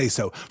taught you to say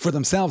so. For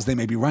themselves they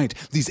may be right.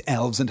 These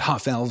elves and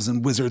half-elves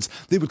and wizards,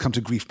 they would come to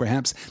grief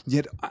perhaps.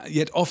 Yet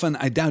often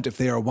I doubt if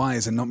they are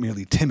wise and not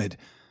merely timid.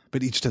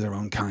 But each to their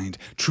own kind.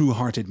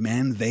 True-hearted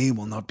men, they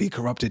will not be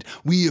corrupted.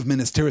 We of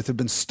Minas Tirith have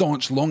been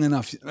staunch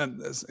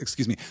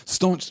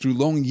through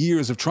long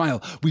years of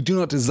trial. We do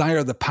not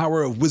desire the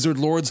power of wizard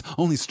lords,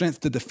 only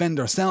strength to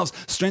defend ourselves,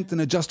 strength in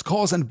a just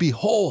cause, and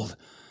behold,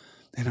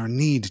 in our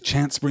need,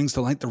 chance brings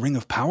to light the ring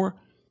of power.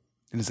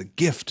 It is a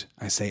gift,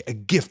 I say, a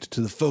gift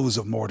to the foes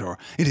of Mordor.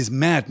 It is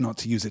mad not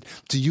to use it,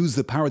 to use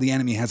the power the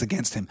enemy has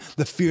against him.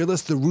 The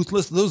fearless, the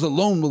ruthless, those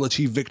alone will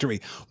achieve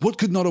victory. What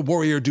could not a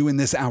warrior do in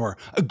this hour?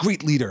 A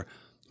great leader.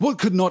 What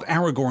could not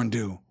Aragorn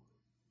do?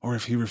 Or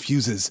if he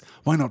refuses,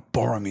 why not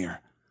Boromir?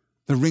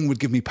 The ring would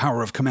give me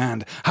power of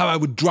command. How I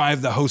would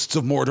drive the hosts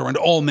of Mordor, and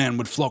all men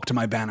would flock to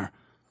my banner."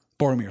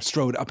 Boromir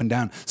strode up and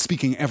down,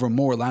 speaking ever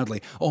more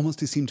loudly.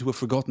 Almost he seemed to have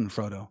forgotten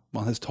Frodo,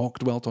 while his talk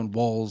dwelt on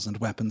walls and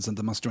weapons and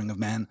the mustering of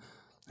men.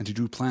 And he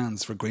drew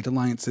plans for great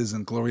alliances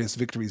and glorious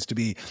victories to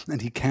be,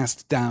 and he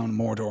cast down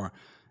Mordor,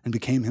 and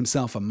became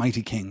himself a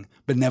mighty king,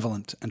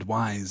 benevolent and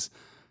wise.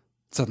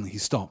 Suddenly he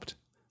stopped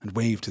and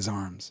waved his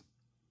arms.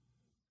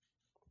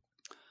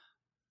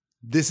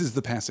 This is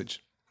the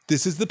passage.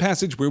 This is the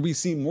passage where we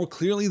see more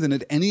clearly than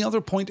at any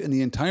other point in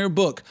the entire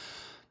book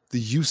the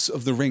use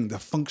of the ring, the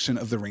function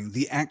of the ring,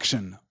 the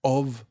action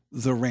of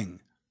the ring.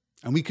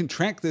 And we can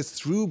track this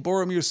through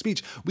Boromir's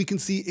speech. We can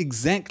see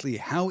exactly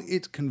how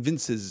it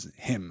convinces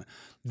him.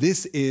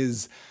 This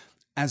is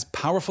as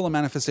powerful a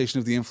manifestation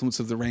of the influence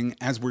of the ring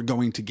as we're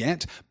going to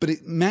get, but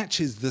it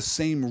matches the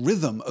same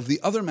rhythm of the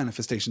other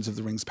manifestations of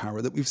the ring's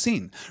power that we've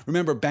seen.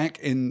 Remember back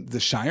in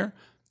the Shire,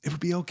 it would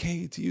be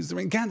okay to use the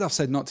ring. Gandalf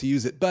said not to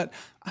use it, but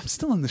I'm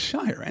still in the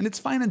Shire, and it's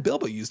fine, and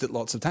Bilbo used it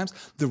lots of times.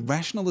 The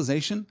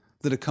rationalization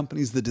that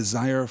accompanies the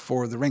desire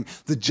for the ring,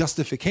 the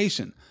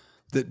justification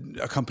that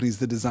accompanies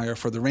the desire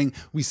for the ring,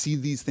 we see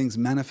these things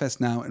manifest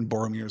now in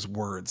Boromir's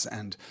words,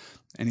 and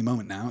any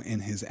moment now in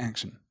his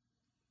action.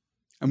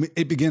 And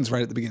it begins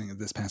right at the beginning of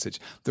this passage.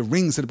 "The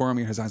ring," said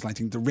Boromir, his eyes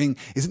lighting, "the ring,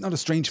 is it not a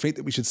strange fate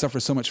that we should suffer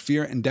so much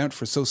fear and doubt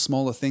for so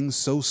small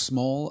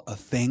a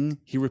thing,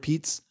 he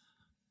repeats.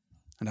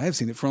 "And I have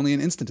seen it for only an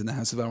instant in the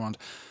House of Elrond.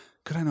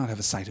 Could I not have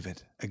a sight of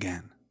it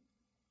again?"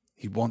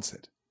 He wants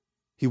it.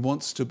 He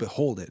wants to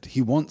behold it.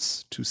 He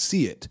wants to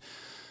see it,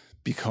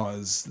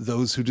 because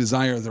those who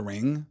desire the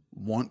ring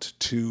want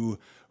to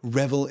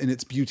revel in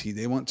its beauty.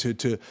 They want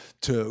to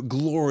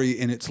glory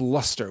in its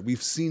luster.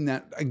 We've seen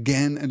that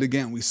again and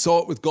again. We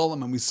saw it with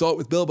Gollum and we saw it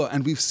with Bilbo,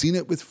 and we've seen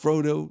it with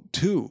Frodo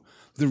too.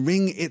 The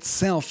ring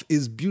itself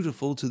is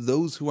beautiful to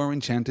those who are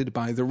enchanted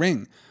by the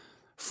ring.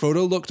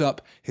 Frodo looked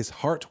up. His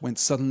heart went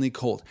suddenly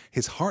cold.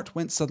 His heart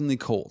went suddenly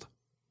cold.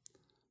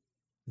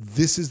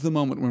 This is the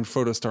moment when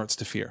Frodo starts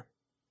to fear.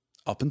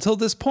 Up until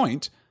this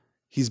point,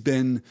 he's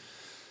been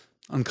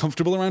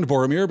uncomfortable around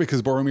Boromir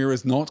because Boromir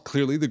is not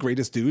clearly the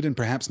greatest dude and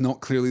perhaps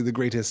not clearly the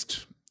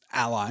greatest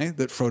ally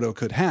that Frodo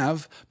could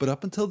have. But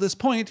up until this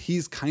point,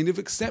 he's kind of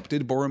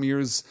accepted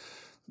Boromir's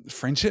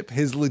friendship,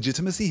 his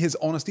legitimacy, his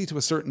honesty to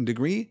a certain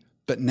degree.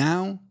 But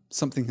now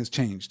something has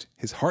changed.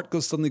 His heart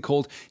goes suddenly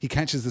cold. He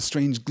catches the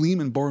strange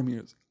gleam in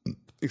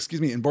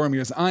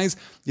Boromir's eyes,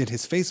 yet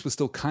his face was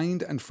still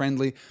kind and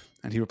friendly,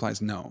 and he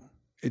replies, "No,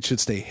 it should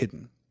stay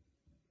hidden."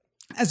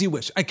 "As you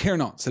wish, I care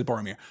not," said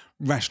Boromir,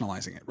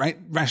 rationalizing it, right?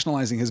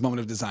 Rationalizing his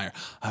moment of desire.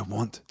 "I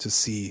want to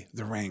see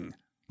the ring."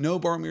 "No,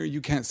 Boromir, you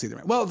can't see the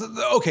ring." "Well,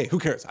 okay, who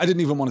cares? I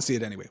didn't even want to see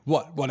it anyway.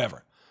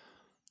 Whatever.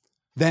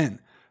 Then,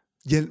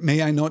 yet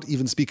may I not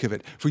even speak of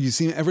it, for you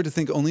seem ever to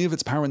think only of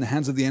its power in the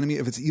hands of the enemy,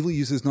 of its evil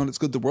uses, not its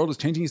good. The world is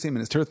changing, you say,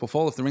 Minas Tirith will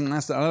fall if the ring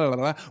lasts.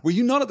 Were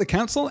you not at the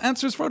council?"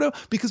 answers Frodo.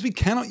 "Because we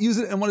cannot use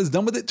it, and what is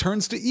done with it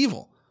turns to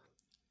evil."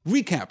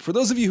 Recap, for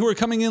those of you who are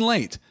coming in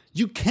late,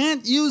 you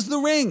can't use the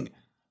ring.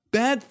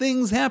 Bad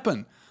things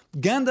happen.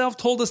 Gandalf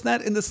told us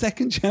that in the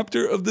second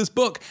chapter of this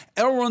book.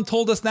 Elrond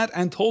told us that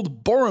and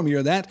told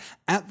Boromir that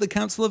at the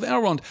Council of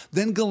Elrond.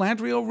 Then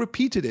Galadriel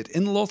repeated it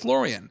in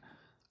Lothlorien.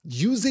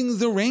 Using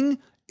the ring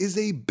is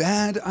a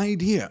bad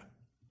idea.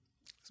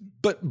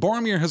 But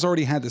Boromir has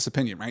already had this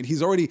opinion, right?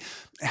 He's already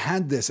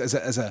had this as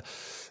a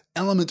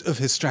element of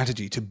his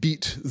strategy to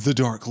beat the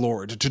Dark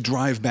Lord, to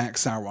drive back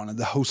Sauron and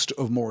the host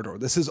of Mordor.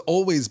 This has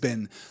always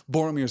been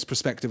Boromir's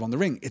perspective on the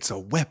ring. It's a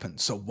weapon,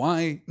 so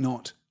why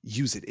not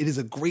use it? It is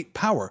a great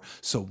power,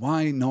 so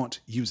why not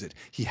use it?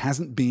 He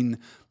hasn't been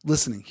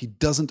listening. He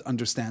doesn't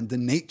understand the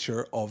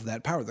nature of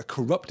that power, the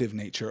corruptive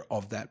nature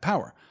of that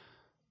power.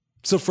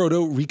 So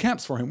Frodo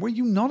recaps for him, were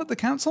you not at the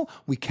council?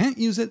 We can't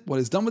use it. What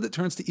is done with it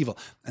turns to evil.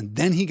 And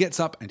then he gets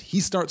up and he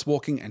starts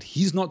walking and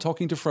he's not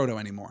talking to Frodo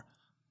anymore.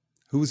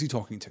 Who is he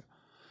talking to?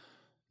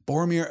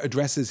 Boromir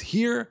addresses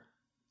here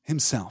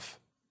himself.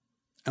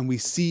 And we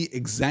see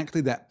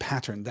exactly that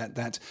pattern,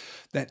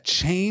 that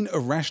chain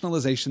of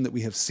rationalization that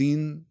we have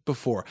seen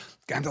before.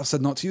 Gandalf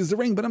said not to use the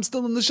ring, but I'm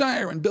still in the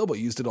Shire, and Bilbo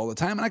used it all the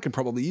time, and I can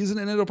probably use it,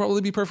 and it'll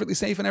probably be perfectly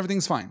safe, and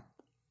everything's fine.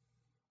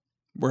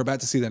 We're about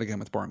to see that again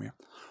with Boromir.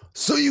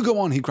 So you go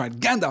on, he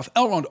cried. Gandalf,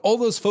 Elrond, all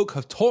those folk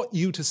have taught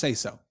you to say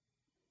so.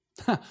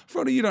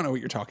 Frodo, you don't know what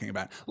you're talking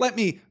about. Let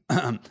me,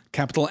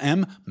 capital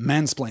M,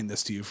 mansplain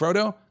this to you,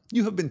 Frodo.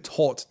 You have been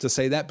taught to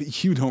say that,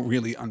 but you don't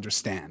really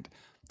understand.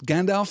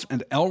 Gandalf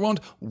and Elrond,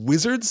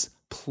 wizards,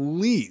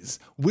 please.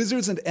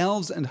 Wizards and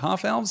elves and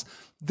half-elves,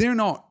 they're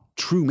not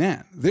true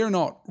men. They're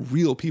not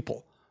real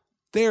people.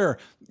 They're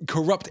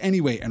corrupt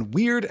anyway, and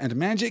weird and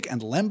magic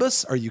and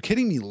lembas. Are you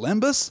kidding me?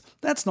 Lembas?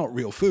 That's not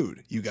real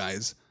food, you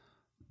guys.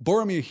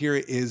 Boromir here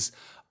is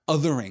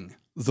othering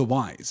the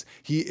wise.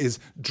 He is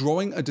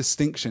drawing a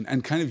distinction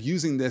and kind of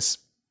using this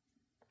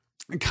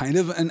kind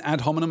of an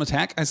ad hominem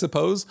attack, I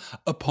suppose,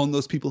 upon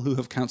those people who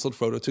have counseled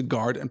Frodo to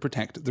guard and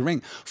protect the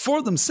ring.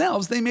 For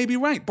themselves, they may be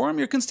right.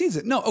 Boromir concedes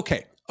it. No,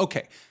 okay.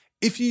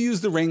 If you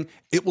use the ring,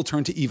 it will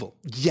turn to evil.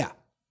 Yeah.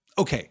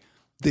 Okay.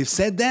 They've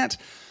said that.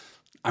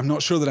 I'm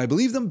not sure that I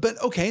believe them,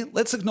 but okay,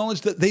 let's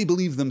acknowledge that they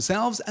believe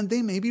themselves and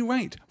they may be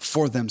right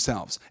for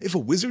themselves. If a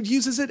wizard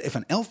uses it, if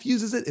an elf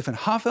uses it, if a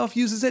half-elf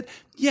uses it,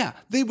 yeah,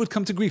 they would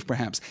come to grief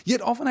perhaps.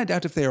 Yet often I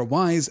doubt if they are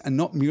wise and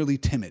not merely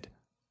timid.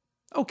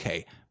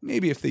 Okay,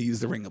 maybe if they use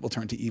the ring, it will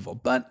turn to evil.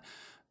 But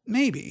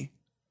maybe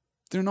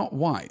they're not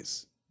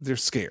wise. They're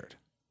scared.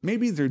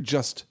 Maybe they're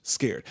just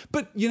scared.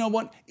 But you know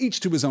what? Each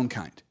to his own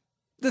kind.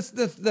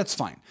 That's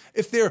fine.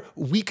 If they're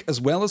weak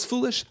as well as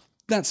foolish,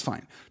 that's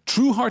fine.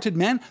 True-hearted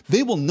men,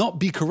 they will not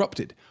be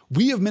corrupted.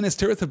 We of Minas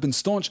Tirith have been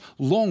staunch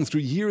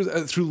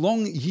through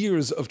long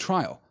years of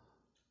trial.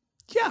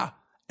 Yeah,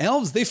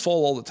 elves, they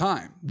fall all the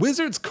time.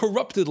 Wizards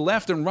corrupted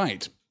left and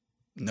right.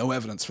 No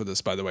evidence for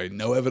this, by the way.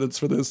 No evidence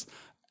for this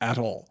at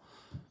all.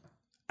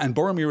 And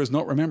Boromir is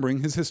not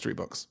remembering his history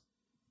books.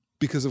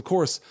 Because, of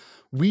course,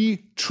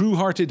 we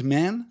true-hearted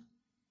men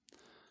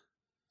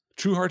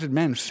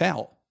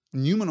fell.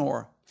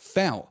 Numenor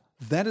fell.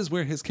 That is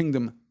where his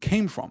kingdom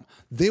came from.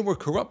 They were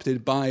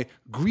corrupted by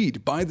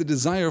greed, by the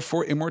desire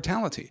for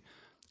immortality.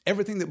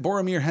 Everything that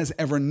Boromir has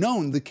ever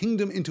known, the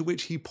kingdom into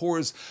which he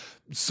pours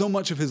so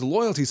much of his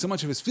loyalty, so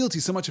much of his fealty,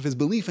 so much of his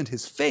belief and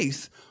his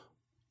faith,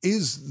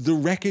 is the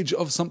wreckage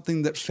of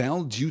something that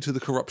fell due to the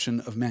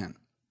corruption of man.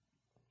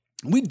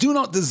 We do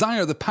not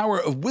desire the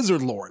power of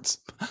wizard lords.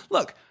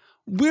 Look,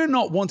 we're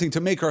not wanting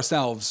to make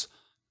ourselves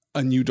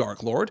a new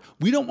Dark Lord.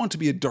 We don't want to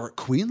be a Dark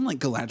Queen like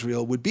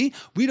Galadriel would be.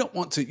 We don't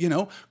want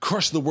to,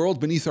 crush the world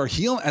beneath our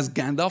heel as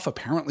Gandalf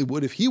apparently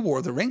would if he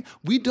wore the ring.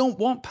 We don't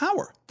want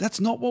power. That's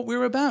not what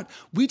we're about.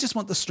 We just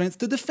want the strength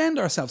to defend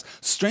ourselves.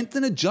 Strength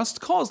in a just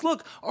cause.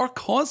 Look, our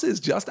cause is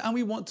just and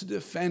we want to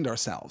defend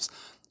ourselves.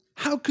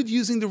 How could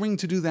using the ring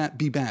to do that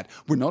be bad?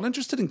 We're not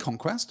interested in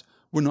conquest.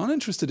 We're not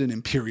interested in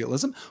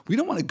imperialism. We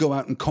don't want to go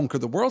out and conquer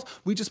the world.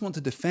 We just want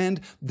to defend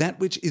that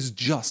which is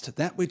just,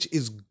 that which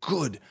is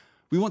good.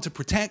 We want to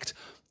protect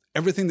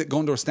everything that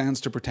Gondor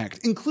stands to protect,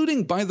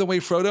 including, by the way,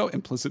 Frodo,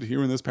 implicit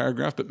here in this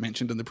paragraph, but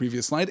mentioned in the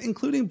previous slide,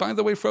 including, by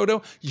the way,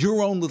 Frodo,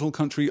 your own little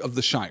country of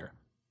the Shire.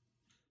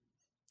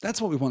 That's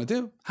what we want to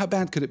do. How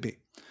bad could it be?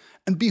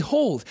 And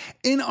behold,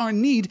 in our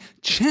need,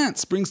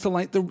 chance brings to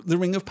light the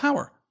ring of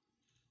power.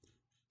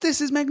 This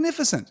is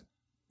magnificent.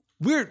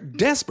 We're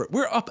desperate.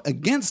 We're up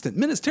against it.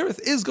 Minas Tirith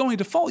is going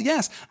to fall,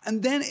 yes.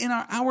 And then in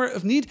our hour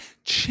of need,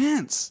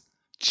 chance,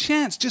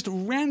 just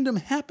random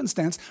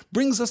happenstance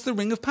brings us the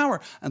ring of power.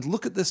 And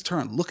look at this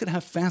turn. Look at how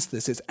fast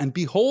this is. And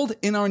behold,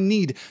 in our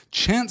need,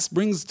 chance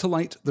brings to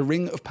light the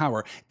ring of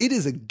power. It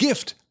is a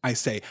gift, I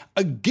say,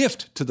 a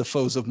gift to the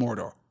foes of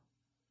Mordor.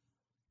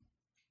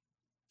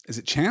 Is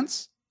it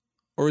chance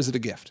or is it a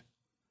gift?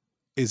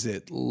 Is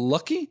it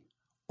lucky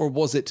or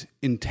was it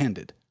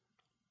intended?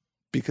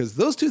 Because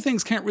those two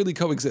things can't really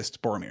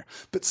coexist, Boromir.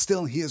 But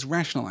still, he is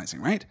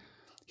rationalizing, right?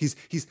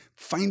 He's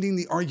finding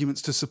the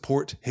arguments to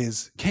support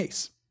his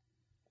case.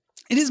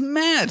 It is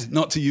mad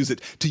not to use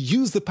it, to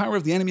use the power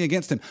of the enemy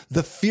against him.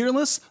 The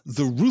fearless,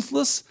 the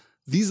ruthless,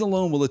 these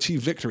alone will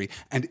achieve victory.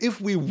 And if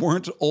we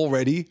weren't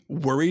already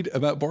worried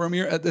about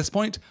Boromir at this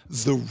point,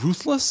 the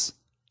ruthless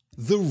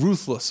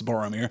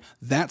Boromir,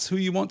 that's who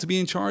you want to be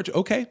in charge?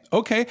 Okay,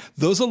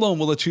 those alone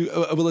will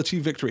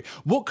achieve victory.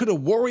 What could a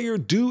warrior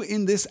do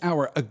in this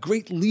hour? A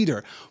great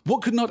leader.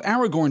 What could not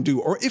Aragorn do?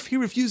 Or if he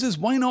refuses,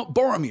 why not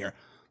Boromir?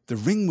 The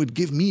ring would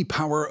give me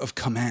power of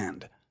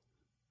command.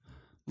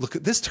 Look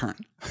at this turn.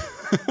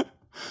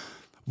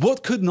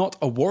 What could not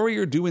a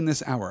warrior do in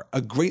this hour?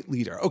 A great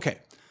leader. Okay,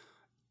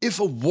 if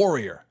a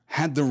warrior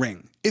had the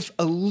ring, if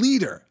a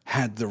leader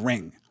had the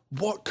ring,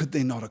 what could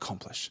they not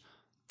accomplish?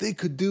 They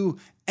could do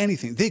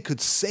anything. They could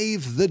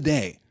save the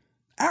day.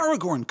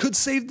 Aragorn could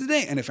save the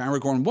day. And if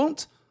Aragorn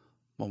won't,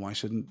 well, why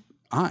shouldn't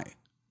I?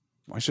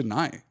 Why shouldn't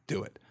I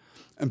do it?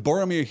 And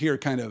Boromir here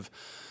kind of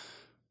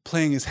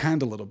playing his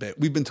hand a little bit.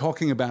 We've been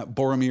talking about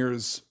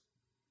Boromir's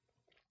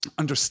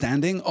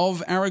understanding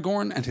of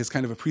Aragorn and his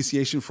kind of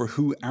appreciation for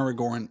who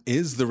Aragorn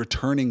is, the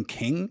returning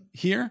king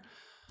here.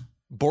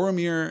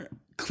 Boromir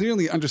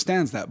clearly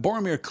understands that.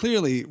 Boromir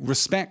clearly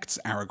respects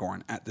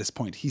Aragorn at this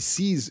point. He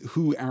sees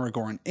who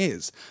Aragorn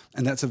is,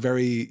 and that's a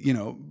very,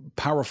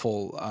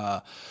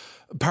 powerful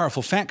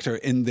factor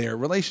in their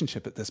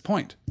relationship at this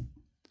point.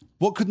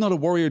 What could not a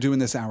warrior do in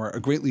this hour?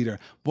 A great leader.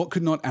 What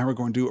could not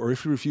Aragorn do? Or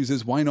if he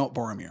refuses, why not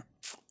Boromir?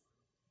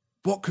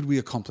 What could we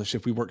accomplish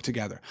if we work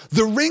together?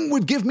 The ring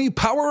would give me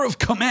power of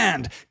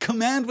command.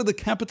 Command with a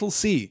capital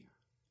C.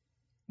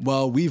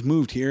 Well, we've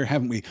moved here,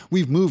 haven't we?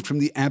 We've moved from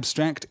the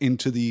abstract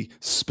into the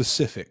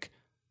specific.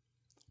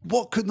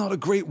 What could not a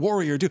great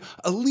warrior do?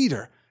 A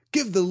leader.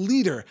 Give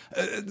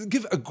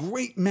a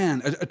great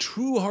man, a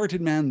true-hearted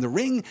man the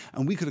ring,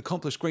 and we could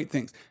accomplish great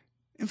things.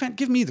 In fact,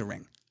 give me the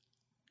ring.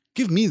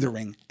 Give me the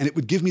ring, and it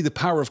would give me the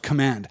power of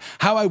command.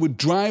 How I would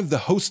drive the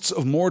hosts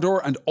of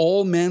Mordor, and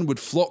all men would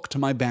flock to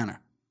my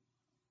banner.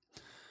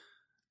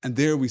 And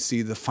there we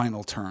see the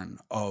final turn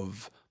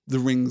of the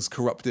ring's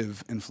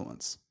corruptive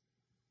influence.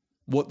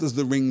 What does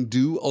the ring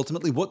do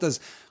ultimately? What does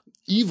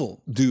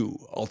evil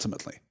do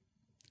ultimately?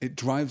 It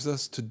drives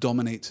us to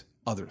dominate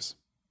others.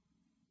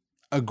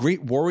 A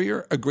great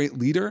warrior, a great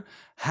leader,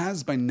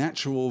 has by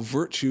natural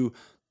virtue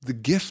the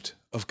gift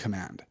of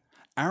command.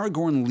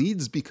 Aragorn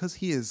leads because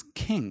he is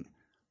king.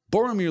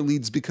 Boromir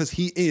leads because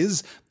he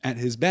is, at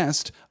his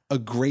best, a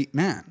great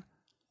man.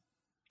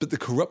 But the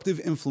corruptive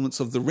influence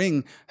of the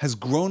ring has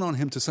grown on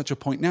him to such a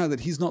point now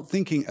that he's not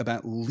thinking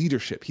about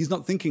leadership. He's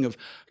not thinking of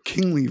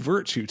kingly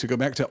virtue, to go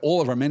back to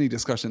all of our many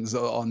discussions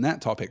on that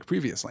topic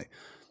previously.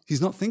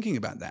 He's not thinking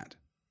about that.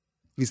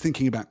 He's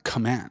thinking about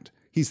command.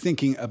 He's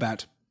thinking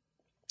about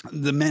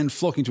the men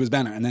flocking to his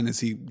banner. And then as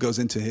he goes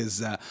into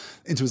his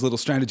little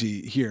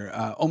strategy here,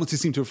 almost he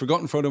seemed to have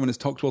forgotten Frodo in his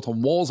talk dwelt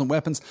on walls and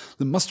weapons,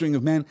 the mustering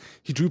of men.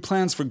 He drew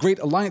plans for great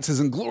alliances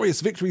and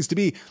glorious victories to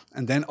be.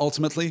 And then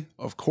ultimately,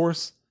 of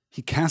course,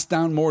 he cast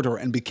down Mordor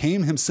and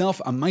became himself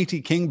a mighty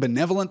king,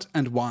 benevolent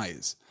and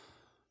wise.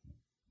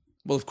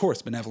 Well, of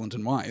course, benevolent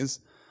and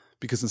wise,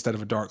 because instead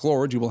of a dark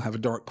lord, you will have a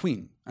dark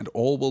queen, and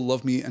all will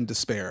love me and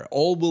despair.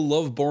 All will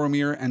love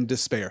Boromir and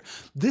despair.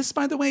 This,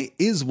 by the way,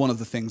 is one of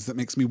the things that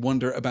makes me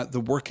wonder about the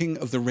working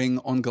of the ring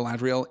on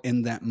Galadriel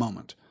in that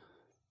moment.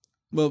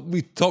 Well,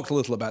 we talked a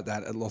little about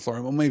that at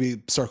Lothlorien. We'll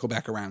maybe circle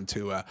back around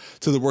to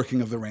the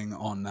working of the ring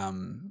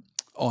on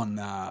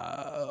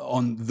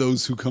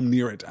those who come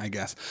near it, I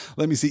guess.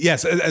 Let me see.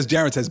 Yes, as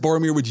Jared says,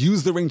 Boromir would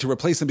use the ring to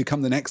replace and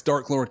become the next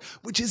Dark Lord,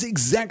 which is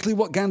exactly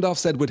what Gandalf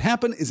said would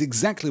happen, is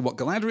exactly what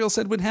Galadriel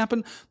said would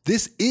happen.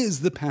 This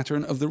is the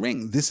pattern of the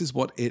ring. This is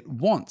what it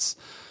wants.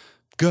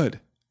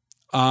 Good.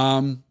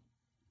 Let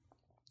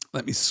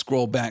me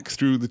scroll back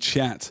through the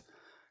chat.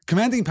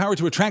 Commanding power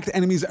to attract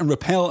enemies and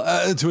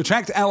to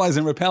attract allies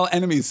and repel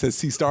enemies, says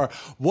Seastar.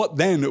 What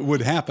then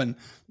would happen?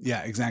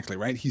 Yeah, exactly,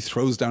 right? He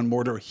throws down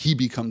Mordor. He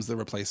becomes the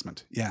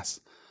replacement. Yes.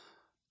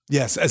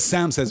 Yes, as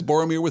Sam says,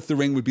 Boromir with the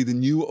ring would be the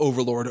new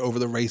overlord over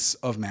the race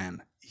of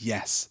man.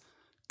 Yes.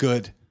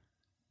 Good.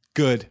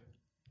 Good.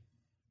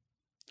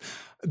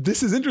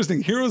 This is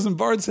interesting. Heroes and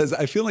Bard says,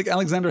 I feel like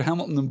Alexander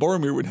Hamilton and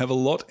Boromir would have a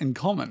lot in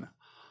common.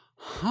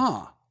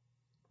 Huh.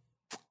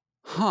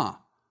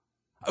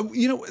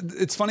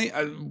 It's funny.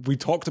 We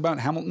talked about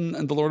Hamilton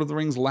and the Lord of the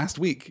Rings last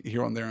week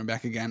here on There and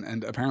Back Again,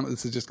 and apparently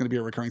this is just going to be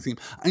a recurring theme.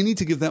 I need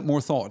to give that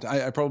more thought.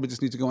 I probably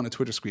just need to go on a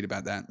Twitter screed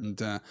about that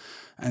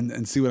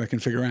and see what I can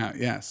figure out.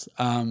 Yes.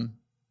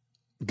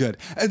 Good.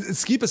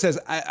 Skipa says,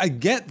 I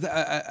get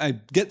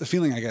the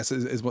feeling, I guess,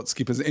 is what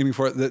Skipa is aiming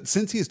for, that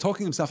since he is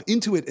talking himself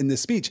into it in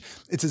this speech,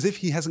 it's as if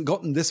he hasn't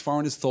gotten this far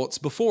in his thoughts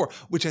before,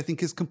 which I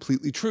think is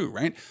completely true,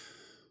 right?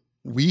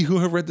 We who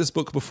have read this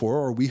book before,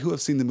 or we who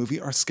have seen the movie,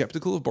 are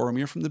skeptical of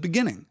Boromir from the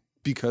beginning,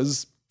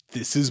 because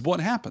this is what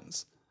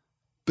happens.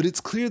 But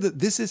it's clear that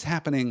this is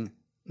happening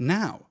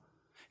now.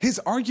 His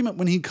argument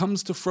when he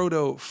comes to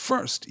Frodo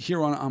first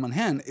here on Amon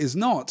Hen is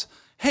not,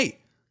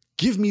 hey,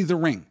 give me the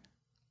ring.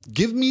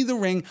 Give me the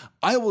ring.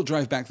 I will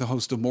drive back the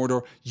host of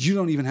Mordor. You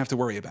don't even have to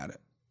worry about it.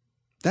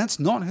 That's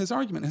not his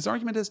argument. His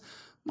argument is,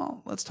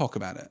 well, let's talk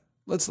about it.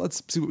 Let's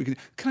see what we can do.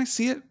 Can I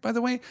see it, by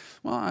the way?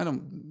 Well, I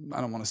don't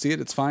want to see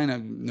it. It's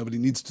fine. Nobody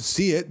needs to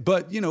see it.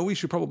 But, we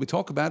should probably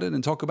talk about it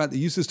and talk about the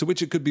uses to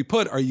which it could be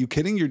put. Are you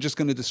kidding? You're just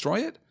going to destroy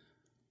it?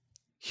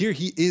 Here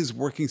he is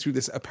working through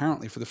this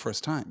apparently for the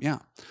first time. Yeah.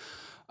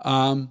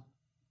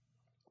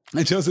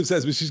 And Joseph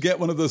says we should get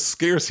one of those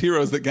scarce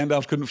heroes that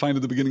Gandalf couldn't find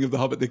at the beginning of The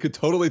Hobbit. They could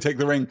totally take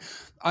the ring.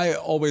 I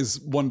always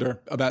wonder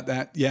about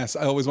that. Yes,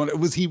 I always wonder.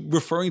 Was he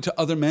referring to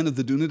other men of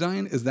the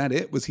Dunedain? Is that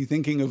it? Was he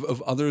thinking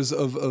of others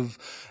of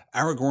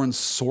Aragorn's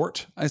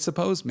sort, I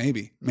suppose?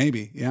 Maybe,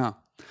 yeah.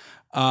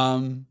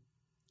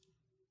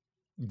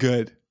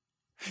 Good.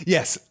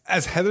 Yes,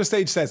 as Heather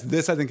Stage says,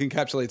 this I think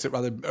encapsulates it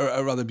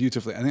rather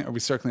beautifully. I think, are we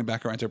circling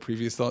back around to our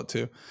previous thought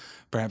too?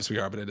 Perhaps we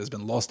are, but it has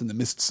been lost in the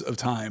mists of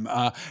time.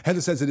 Heather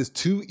says it is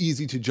too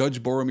easy to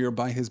judge Boromir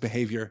by his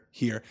behavior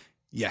here.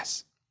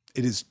 Yes,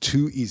 it is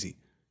too easy.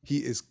 He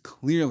is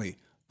clearly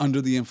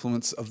under the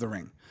influence of the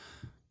ring.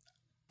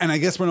 And I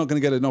guess we're not going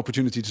to get an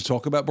opportunity to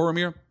talk about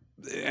Boromir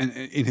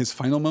in his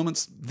final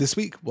moments this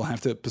week. We'll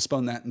have to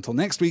postpone that until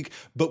next week.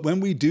 But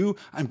when we do,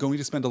 I'm going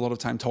to spend a lot of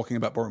time talking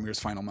about Boromir's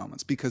final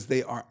moments because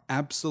they are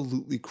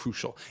absolutely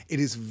crucial. It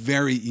is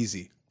very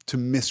easy to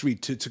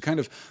misread, to kind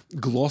of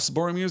gloss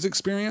Boromir's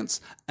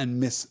experience and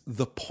miss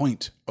the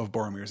point of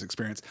Boromir's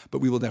experience. But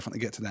we will definitely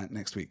get to that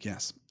next week,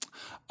 yes.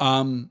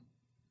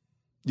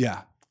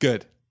 Yeah,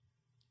 good.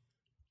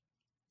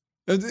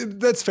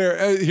 That's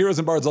fair. Heroes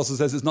and Bards also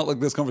says it's not like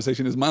this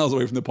conversation is miles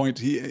away from the point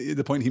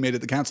he made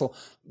at the council.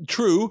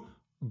 True,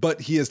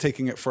 but he is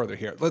taking it further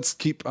here. Let's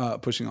keep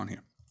pushing on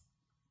here.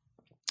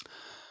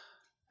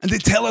 And they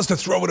tell us to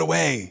throw it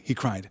away, he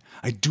cried.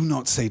 I do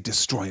not say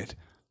destroy it.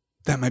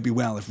 That might be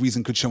well if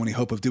reason could show any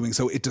hope of doing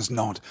so. It does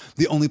not.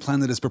 The only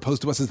plan that is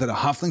proposed to us is that a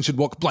halfling should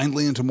walk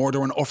blindly into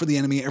Mordor and offer the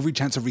enemy every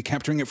chance of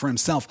recapturing it for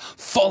himself.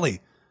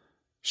 Folly!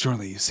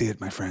 Surely you see it,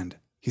 my friend,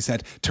 he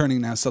said,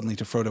 turning now suddenly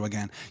to Frodo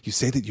again. You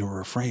say that you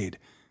are afraid.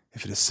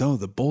 If it is so,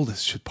 the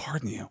boldest should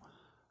pardon you.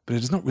 But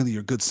it is not really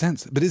your good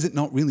sense. But is it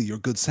not really your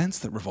good sense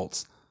that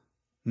revolts?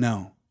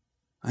 No,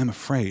 I am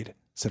afraid,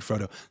 said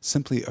Frodo,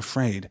 simply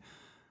afraid.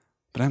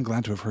 But I am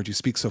glad to have heard you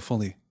speak so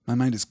fully. My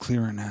mind is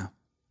clearer now.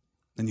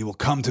 Then you will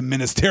come to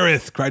Minas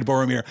Tirith, cried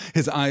Boromir.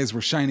 His eyes were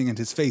shining and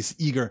his face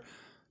eager.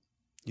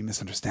 You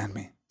misunderstand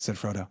me, said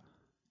Frodo.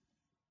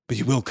 But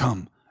you will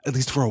come. At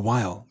least for a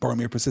while,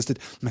 Boromir persisted.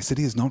 My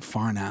city is not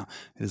far now.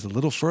 It is a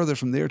little further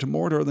from there to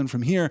Mordor than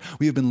from here.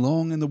 We have been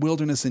long in the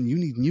wilderness, and you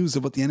need news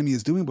of what the enemy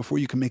is doing before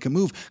you can make a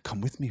move.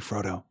 Come with me,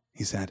 Frodo,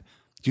 he said.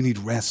 You need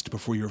rest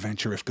before your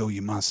venture, if go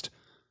you must.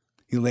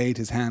 He laid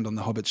his hand on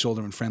the hobbit's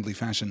shoulder in friendly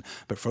fashion,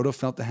 but Frodo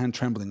felt the hand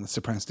trembling with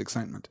suppressed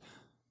excitement.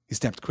 He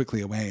stepped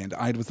quickly away and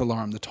eyed with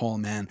alarm the tall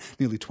man,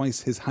 nearly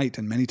twice his height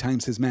and many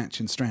times his match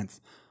in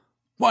strength.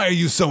 Why are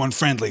you so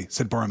unfriendly?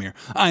 Said Boromir.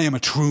 I am a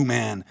true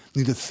man,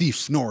 neither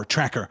thief nor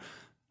tracker.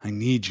 I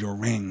need your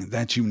ring,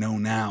 that you know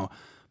now,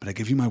 but I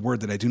give you my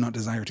word that I do not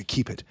desire to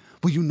keep it.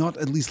 Will you not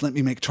at least let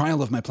me make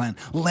trial of my plan?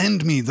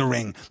 Lend me the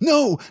ring.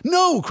 No,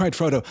 no, cried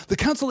Frodo. The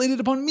council laid it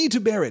upon me to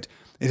bear it.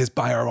 It is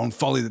by our own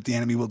folly that the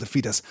enemy will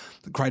defeat us,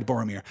 cried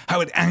Boromir.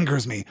 How it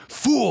angers me!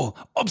 Fool!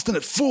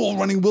 Obstinate fool,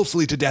 running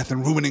wilfully to death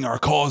and ruining our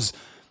cause!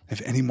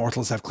 If any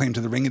mortals have claim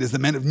to the ring, it is the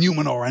men of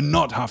Numenor and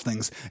not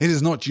halflings. It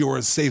is not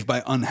yours, save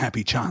by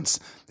unhappy chance.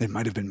 It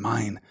might have been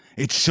mine.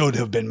 It should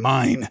have been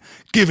mine.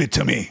 Give it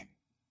to me!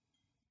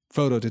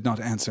 Frodo did not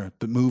answer,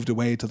 but moved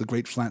away till the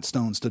great flat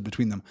stone stood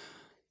between them.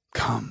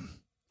 Come,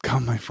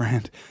 my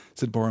friend,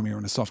 said Boromir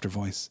in a softer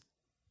voice.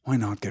 Why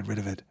not get rid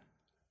of it?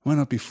 Why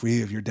not be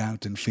free of your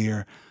doubt and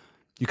fear?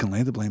 You can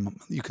lay the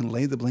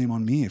blame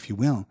on me if you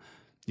will.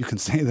 You can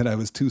say that I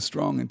was too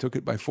strong and took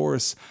it by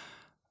force.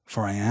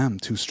 For I am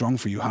too strong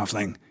for you,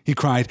 halfling, he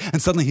cried, and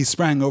suddenly he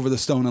sprang over the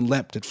stone and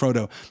leapt at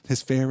Frodo.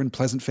 His fair and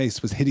pleasant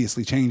face was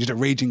hideously changed. A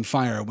raging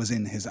fire was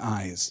in his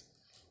eyes.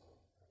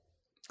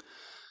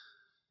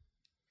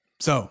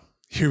 So,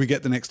 here we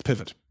get the next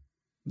pivot.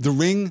 The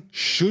ring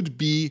should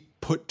be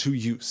put to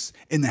use.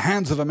 In the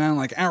hands of a man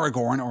like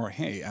Aragorn, or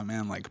hey, a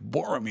man like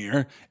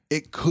Boromir,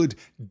 it could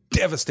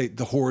devastate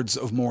the hordes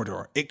of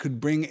Mordor. It could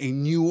bring a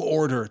new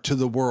order to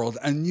the world,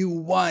 a new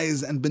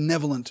wise and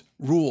benevolent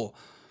rule.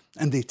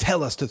 And they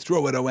tell us to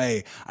throw it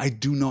away. I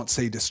do not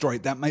say destroy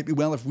it. That might be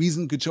well if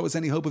reason could show us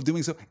any hope of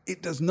doing so.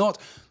 It does not.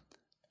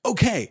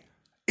 Okay.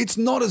 It's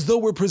not as though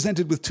we're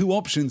presented with two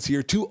options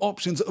here, two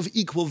options of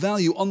equal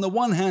value. On the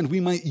one hand, we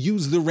might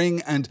use the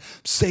ring and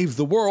save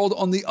the world.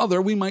 On the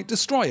other, we might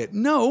destroy it.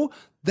 No,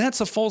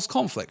 that's a false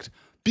conflict.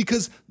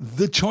 Because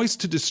the choice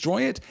to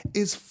destroy it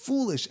is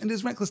foolish and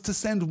is reckless. To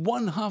send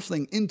one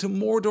halfling into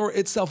Mordor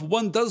itself,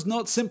 one does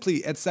not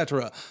simply,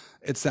 etc.,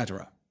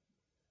 etc.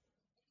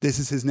 This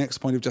is his next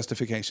point of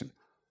justification.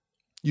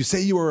 You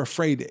say you are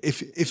afraid.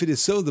 If it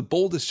is so, the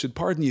boldest should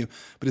pardon you.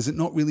 But is it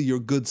not really your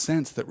good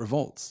sense that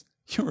revolts?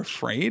 You're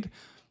afraid?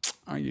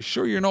 Are you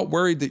sure you're not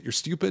worried that you're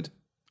stupid?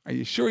 Are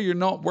you sure you're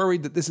not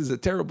worried that this is a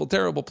terrible,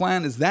 terrible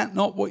plan? Is that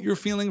not what you're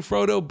feeling,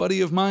 Frodo,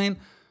 buddy of mine?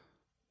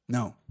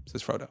 No,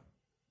 says Frodo.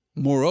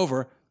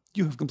 Moreover,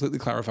 you have completely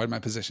clarified my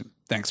position.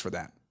 Thanks for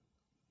that.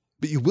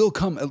 But you will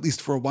come, at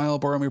least for a while,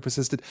 Boromir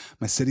persisted.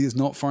 My city is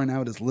not far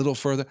now. It is little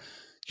further.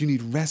 You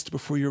need rest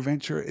before your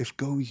venture. If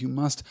go, you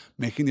must.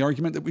 Making the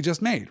argument that we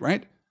just made,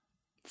 right?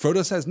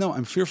 Frodo says, no,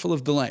 I'm fearful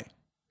of delay.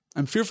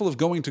 I'm fearful of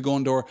going to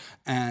Gondor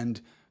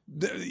and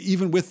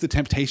even with the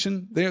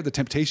temptation there, the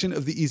temptation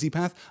of the easy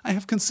path, I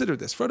have considered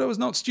this. Frodo is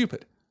not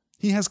stupid.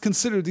 He has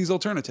considered these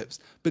alternatives,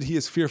 but he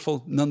is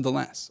fearful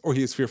nonetheless. Or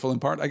he is fearful in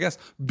part, I guess,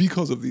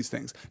 because of these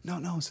things.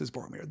 No, says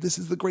Boromir. This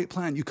is the great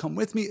plan. You come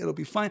with me, it'll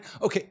be fine.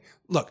 Okay,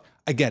 look,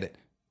 I get it.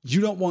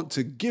 You don't want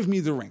to give me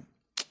the ring.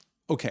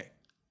 Okay,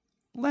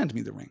 lend me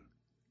the ring.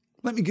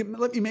 Let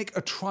me make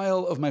a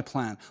trial of my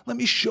plan. Let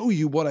me show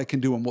you what I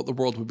can do and what the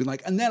world would be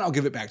like, and then I'll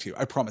give it back to you.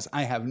 I promise.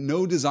 I have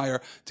no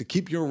desire to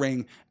keep your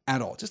ring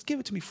at all. Just give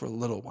it to me for a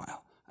little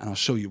while, and I'll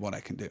show you what I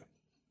can do.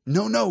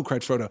 No,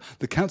 cried Frodo.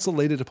 The council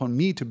laid it upon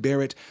me to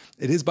bear it.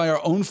 It is by our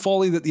own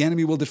folly that the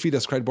enemy will defeat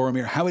us, cried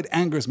Boromir. How it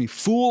angers me.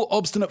 Fool,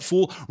 obstinate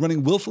fool,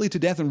 running willfully to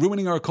death and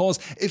ruining our cause.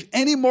 If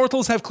any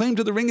mortals have claim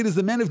to the ring, it is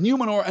the men of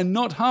Numenor and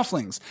not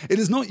halflings. It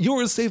is not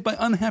yours, save by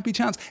unhappy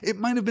chance. It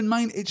might have been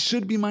mine. It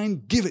should be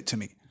mine. Give it to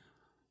me.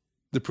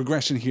 The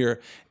progression here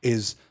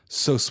is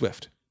so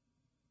swift.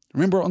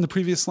 Remember on the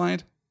previous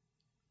slide?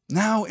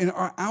 Now, in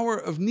our hour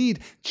of need,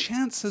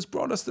 chance has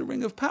brought us the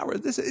Ring of Power.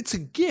 It's a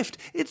gift.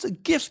 It's a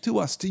gift to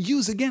us to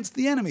use against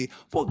the enemy.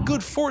 What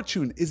good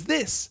fortune is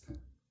this?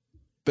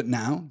 But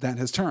now that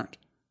has turned.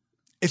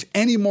 If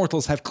any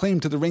mortals have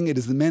claim to the ring, it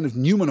is the men of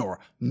Numenor,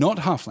 not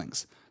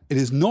halflings. It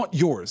is not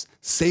yours,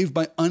 save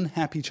by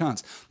unhappy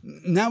chance.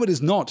 Now it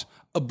is not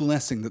a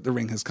blessing that the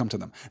ring has come to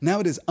them. Now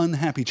it is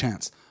unhappy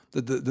chance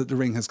that the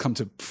ring has come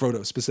to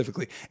Frodo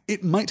specifically.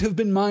 It might have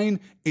been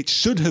mine. It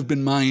should have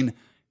been mine.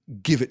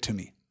 Give it to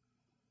me.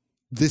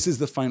 This is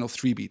the final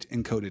 3-beat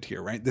encoded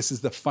here, right? This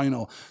is the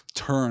final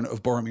turn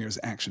of Boromir's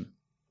action.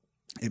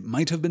 It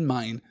might have been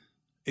mine.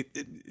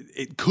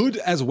 It could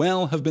as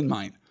well have been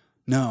mine.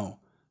 No,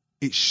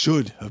 it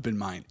should have been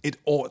mine. It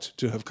ought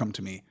to have come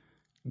to me.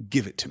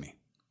 Give it to me.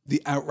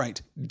 The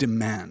outright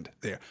demand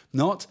there.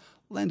 Not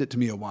lend it to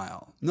me a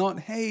while.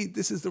 Not, hey,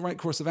 this is the right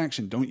course of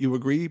action. Don't you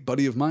agree,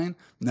 buddy of mine?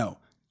 No,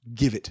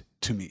 give it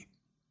to me.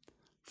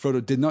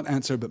 Frodo did not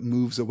answer but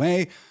moves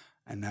away.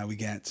 And now we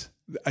get,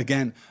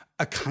 again,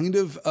 a kind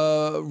of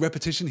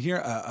repetition here,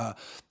 a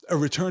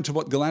return to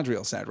what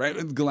Galadriel said, right?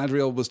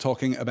 Galadriel was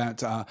talking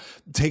about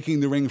taking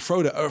the ring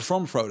from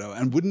Frodo,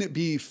 and wouldn't it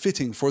be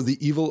fitting for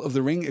the evil of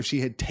the ring if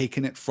she had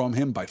taken it from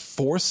him by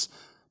force?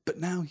 But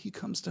now he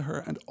comes to her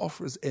and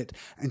offers it,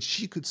 and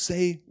she could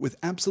say with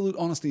absolute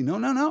honesty,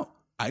 no,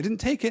 I didn't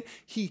take it.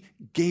 He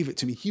gave it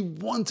to me. He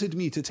wanted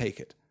me to take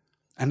it.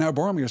 And now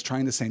Boromir is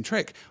trying the same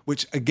trick,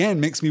 which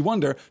again makes me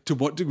wonder to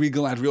what degree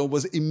Galadriel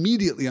was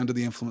immediately under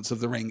the influence of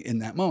the ring in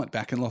that moment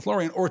back in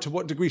Lothlorien, or to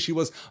what degree she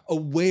was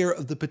aware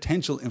of the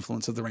potential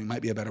influence of the ring,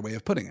 might be a better way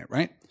of putting it,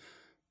 right?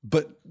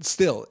 But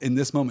still, in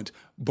this moment,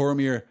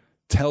 Boromir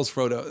tells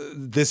Frodo,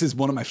 this is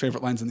one of my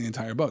favorite lines in the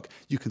entire book,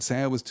 you can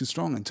say I was too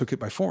strong and took it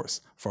by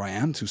force, for I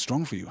am too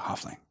strong for you,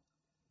 halfling.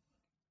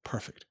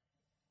 Perfect.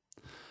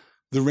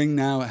 The ring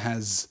now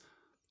has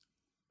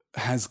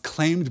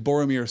claimed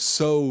Boromir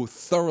so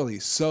thoroughly,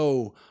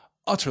 so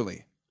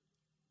utterly,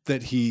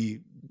 that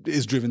he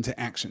is driven to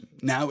action.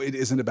 Now it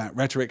isn't about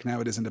rhetoric. Now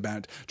it isn't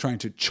about trying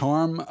to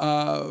charm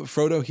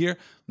Frodo here.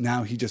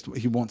 Now he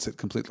wants it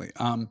completely.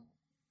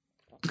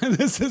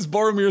 This is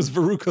Boromir's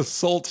Veruca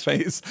Salt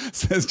face,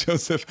 says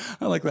Joseph.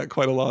 I like that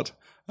quite a lot.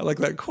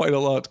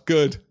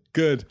 Good.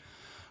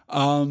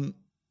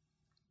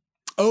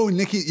 Oh,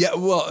 Nikki. Yeah,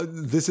 well,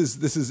 this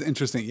is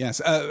interesting. Yes.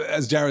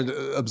 As Jared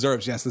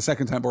observes, yes, the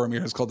second time Boromir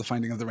has called the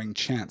finding of the ring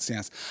chance.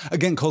 Yes.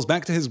 Again, calls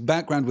back to his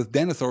background with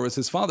Denethor as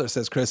his father,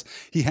 says Chris.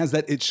 He has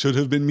that it should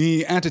have been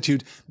me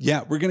attitude.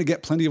 Yeah, we're going to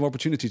get plenty of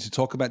opportunity to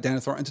talk about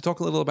Denethor and to talk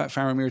a little about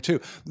Faramir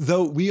too.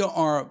 Though we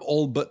are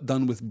all but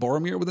done with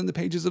Boromir within the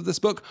pages of this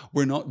book,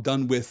 we're not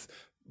done with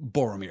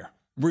Boromir.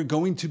 We're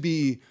going to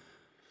be...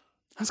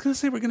 I was going to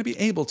say we're going to be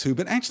able to,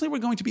 but actually we're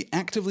going to be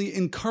actively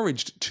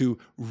encouraged to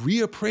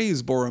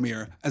reappraise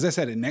Boromir. As I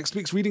said, in next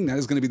week's reading, that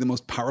is going to be the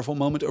most powerful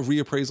moment of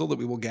reappraisal that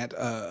we will get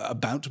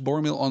about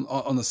Boromir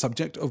on the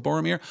subject of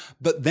Boromir.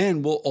 But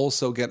then we'll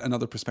also get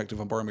another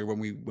perspective on Boromir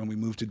when we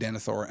move to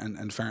Denethor and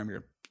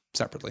Faramir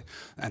separately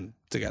and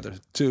together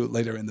too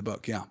later in the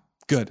book. Yeah,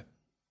 good.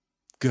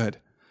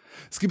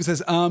 Skippy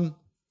says,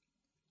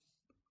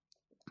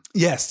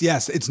 Yes,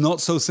 it's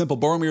not so simple.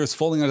 Boromir is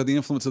falling under the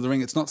influence of the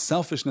ring. It's not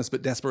selfishness,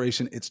 but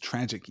desperation. It's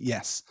tragic.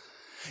 Yes,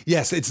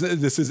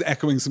 this is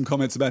echoing some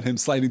comments about him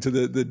sliding to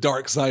the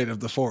dark side of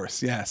the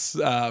Force. Yes,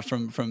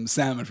 from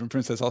Sam and from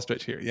Princess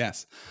Ostrich here.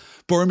 Yes,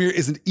 Boromir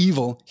isn't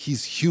evil.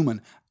 He's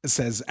human,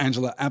 says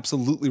Angela.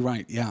 Absolutely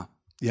right. Yeah.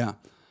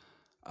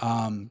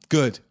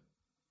 Good.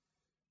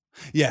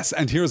 Yes,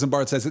 and Heroes and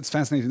Bard says, it's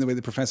fascinating the way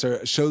the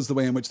professor shows the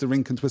way in which the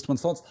ring can twist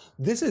one's thoughts.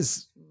 This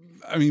is...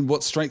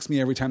 what strikes me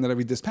every time that I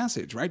read this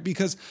passage, right?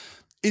 Because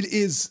it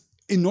is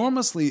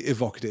enormously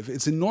evocative,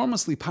 it's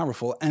enormously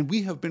powerful, and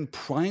we have been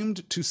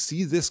primed to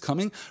see this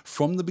coming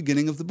from the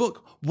beginning of the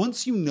book.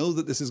 Once you know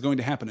that this is going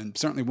to happen, and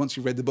certainly once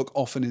you've read the book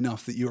often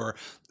enough that you're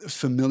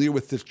familiar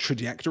with the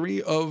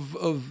trajectory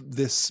of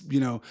this,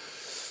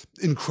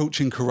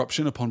 encroaching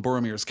corruption upon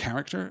Boromir's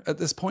character at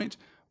this point,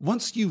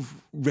 once you've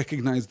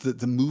recognized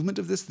the movement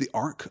of this, the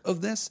arc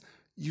of this,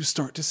 you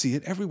start to see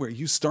it everywhere.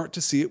 You start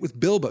to see it with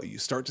Bilbo. You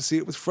start to see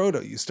it with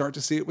Frodo. You start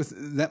to see it with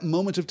that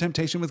moment of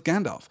temptation with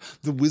Gandalf,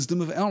 the wisdom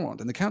of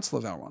Elrond and the Council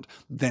of Elrond,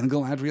 then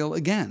Galadriel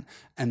again,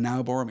 and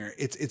now Boromir.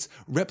 It's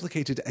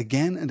replicated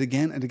again and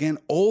again and again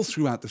all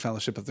throughout the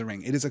Fellowship of the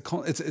Ring. It is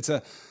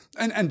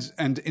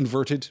and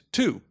inverted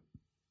too,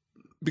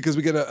 because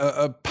we get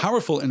a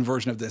powerful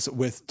inversion of this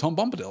with Tom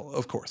Bombadil,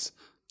 of course,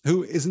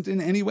 who isn't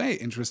in any way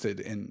interested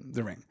in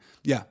the ring.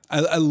 Yeah,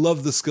 I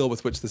love the skill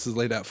with which this is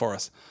laid out for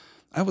us.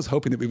 I was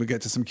hoping that we would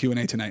get to some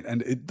Q&A tonight,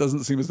 and it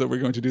doesn't seem as though we're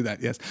going to do that,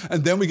 yes.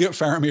 And then we get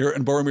Faramir,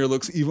 and Boromir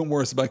looks even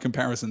worse by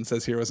comparison,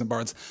 says Heroes and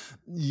Bards.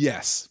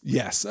 Yes,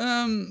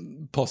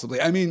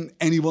 possibly. I mean,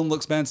 anyone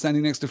looks bad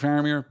standing next to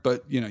Faramir,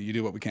 but, you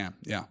do what we can.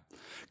 Yeah.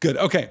 Good,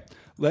 okay.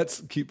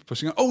 Let's keep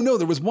pushing on. Oh, no,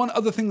 there was one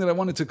other thing that I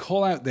wanted to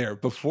call out there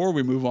before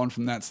we move on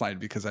from that slide,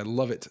 because I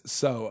love it.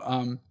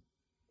 So,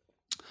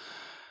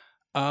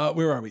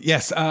 where are we?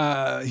 Yes,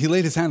 he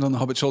laid his hand on the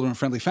hobbit's shoulder in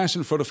friendly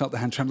fashion. Frodo felt the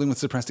hand trembling with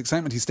suppressed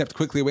excitement. He stepped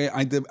quickly away,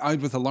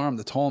 eyed with alarm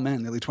the tall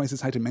man, nearly twice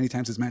his height and many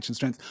times his match in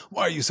strength.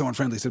 Why are you so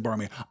unfriendly, said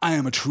Boromir. I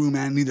am a true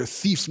man, neither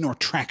thief nor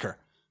tracker.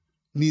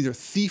 Neither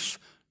thief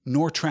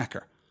nor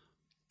tracker.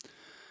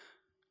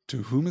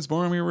 To whom is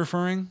Boromir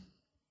referring?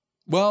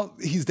 Well,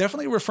 he's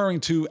definitely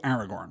referring to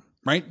Aragorn,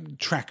 right?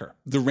 Tracker,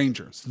 the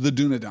Rangers, the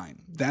Dunedain.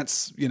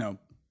 That's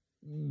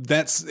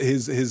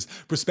his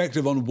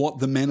perspective on what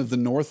the men of the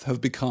North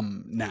have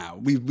become now.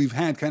 We've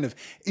had kind of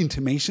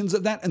intimations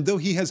of that, and though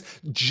he has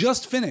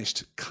just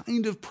finished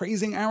kind of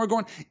praising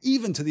Aragorn,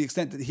 even to the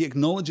extent that he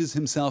acknowledges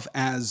himself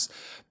as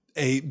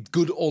a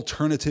good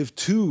alternative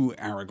to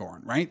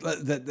Aragorn, right?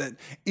 That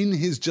in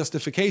his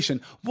justification,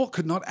 what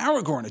could not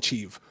Aragorn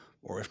achieve?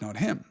 Or if not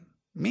him,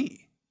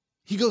 me.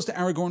 He goes to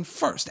Aragorn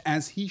first,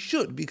 as he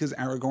should, because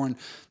Aragorn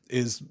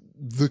is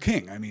the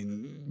king. I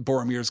mean,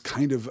 Boromir's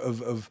kind of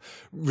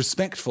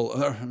respectful.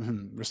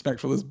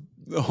 Respectful is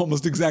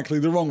almost exactly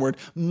the wrong word.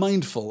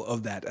 Mindful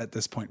of that at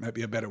this point might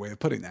be a better way of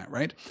putting that,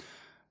 right?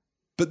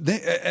 But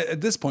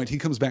at this point, he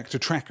comes back to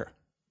tracker.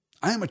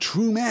 I am a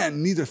true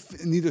man, neither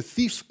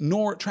thief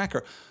nor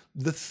tracker.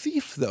 The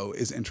thief, though,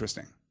 is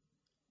interesting.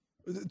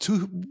 To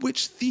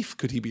which thief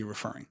could he be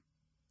referring?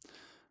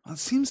 Well, it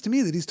seems to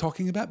me that he's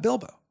talking about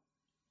Bilbo.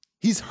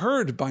 He's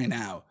heard by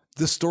now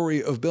the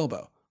story of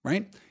Bilbo,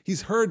 right?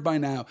 He's heard by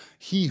now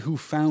he who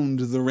found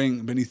the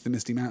ring beneath the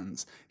misty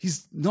mountains.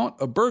 He's not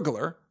a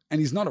burglar and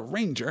he's not a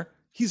ranger.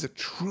 He's a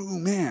true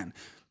man.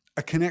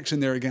 A connection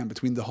there again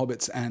between the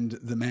hobbits and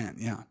the man,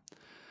 yeah.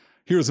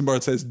 Heroes and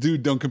Bard says,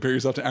 dude, don't compare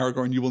yourself to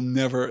Aragorn. You will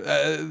never,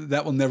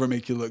 that will never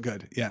make you look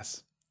good.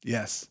 Yes.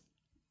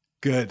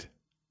 Good.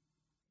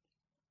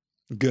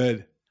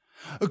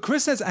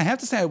 Chris says, I have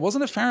to say I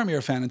wasn't a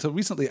Faramir fan until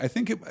recently. I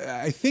think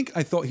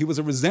I thought he was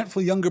a resentful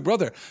younger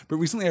brother, but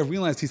recently I've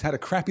realized he's had a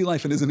crappy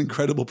life and is an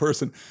incredible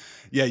person.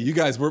 Yeah, you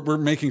guys, we're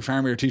making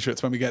Faramir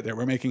t-shirts when we get there.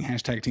 We're making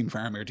 #Team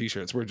Faramir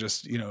t-shirts. We're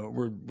just,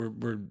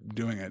 we're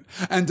doing it.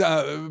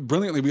 And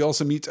brilliantly, we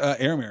also meet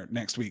Éomer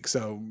next week.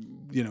 So,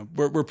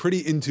 we're pretty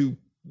into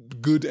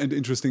good and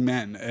interesting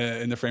men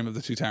in the frame of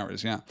the Two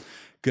Towers. Yeah,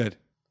 good.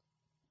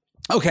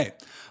 Okay,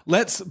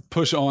 let's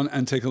push on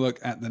and take a look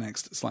at the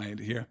next slide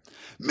here.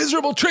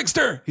 Miserable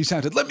trickster, he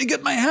shouted. Let me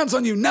get my hands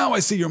on you. Now I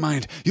see your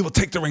mind. You will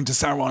take the ring to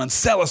Sauron and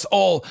sell us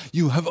all.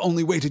 You have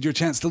only waited your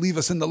chance to leave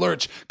us in the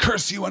lurch.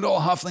 Curse you and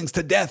all halflings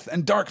to death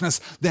and darkness.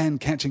 Then,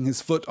 catching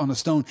his foot on a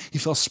stone, he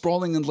fell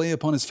sprawling and lay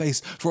upon his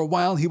face. For a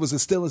while he was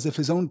as still as if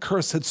his own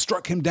curse had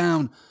struck him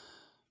down.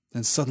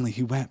 Then suddenly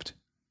he wept.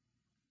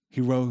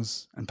 He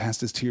rose and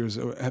passed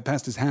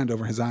his hand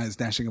over his eyes,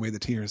 dashing away the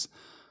tears.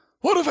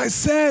 What have I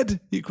said?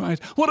 He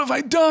cried. What have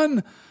I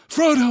done?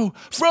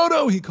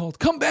 Frodo, he called.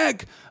 Come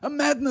back. A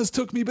madness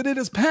took me, but it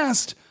has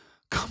passed.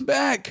 Come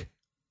back.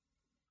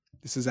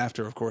 This is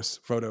after, of course,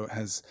 Frodo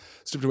has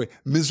stripped away.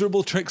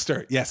 Miserable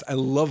trickster. Yes, I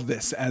love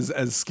this, as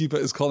Skipa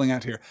is calling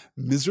out here.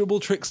 Miserable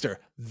trickster.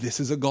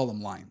 This is a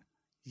Gollum line.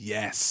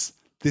 Yes.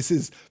 This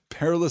is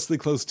perilously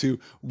close to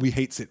we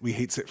hates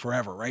it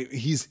forever, right?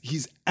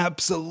 He's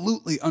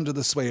absolutely under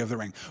the sway of the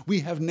ring. We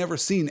have never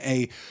seen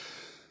a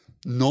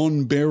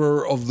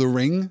non-bearer of the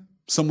ring,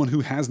 someone who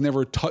has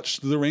never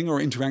touched the ring or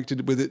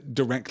interacted with it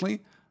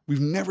directly.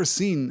 We've never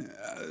seen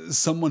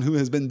someone who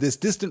has been this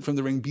distant from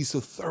the ring be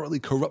so thoroughly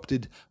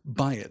corrupted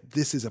by it.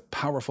 This is a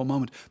powerful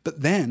moment.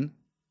 But then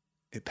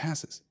it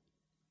passes.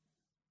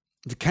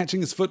 Catching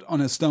his foot on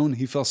a stone,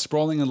 he fell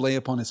sprawling and lay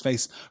upon his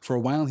face. For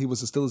a while he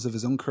was as still as if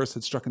his own curse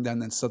had struck him down.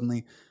 Then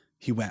suddenly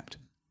he wept.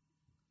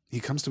 He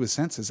comes to his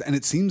senses, and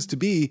it seems to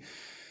be,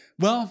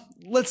 well,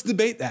 let's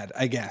debate that,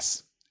 I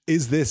guess.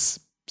 Is this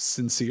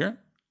sincere?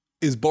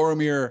 Is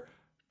Boromir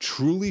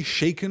truly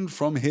shaken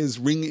from his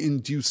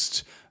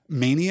ring-induced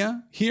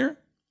mania here?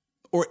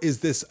 Or is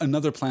this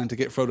another plan to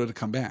get Frodo to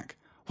come back?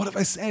 What have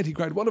I said? He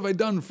cried. What have I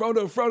done?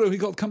 Frodo, he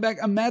called, come back.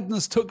 A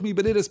madness took me,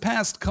 but it has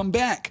passed. Come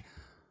back.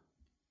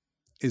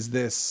 Is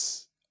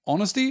this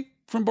honesty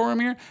from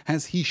Boromir?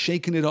 Has he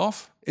shaken it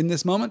off in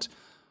this moment?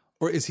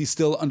 Or is he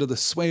still under the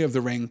sway of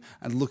the ring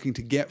and looking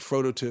to get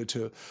Frodo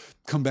to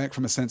come back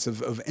from a sense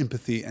of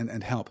empathy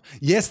and help?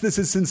 Yes, this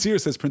is sincere,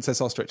 says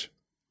Princess Ostrich.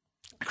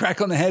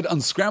 Crack on the head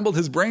unscrambled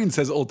his brain,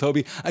 says old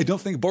Toby. I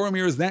don't think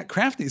Boromir is that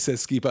crafty,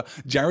 says Skipa.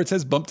 Jared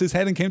says bumped his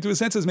head and came to his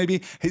senses.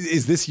 Maybe,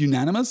 is this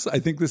unanimous? I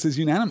think this is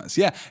unanimous.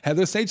 Yeah,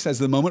 Heather Sage says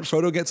the moment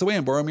Frodo gets away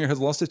and Boromir has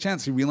lost his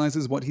chance, he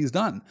realizes what he's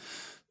done.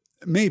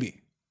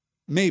 Maybe.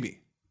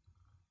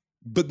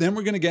 But then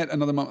we're going to get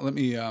another moment. Let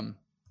me...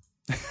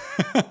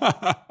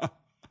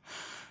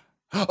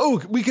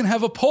 Oh, we can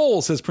have a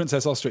poll, says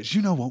Princess Ostrich.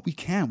 You know what? We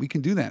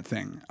can do that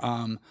thing.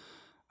 I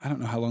don't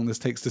know how long this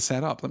takes to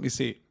set up. Let me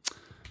see.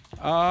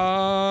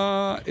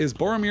 Is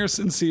Boromir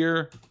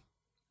sincere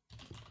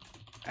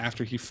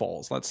after he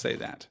falls? Let's say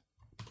that.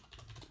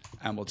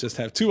 And we'll just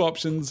have two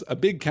options, a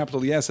big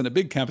capital yes and a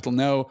big capital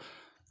no.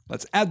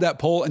 Let's add that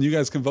poll, and you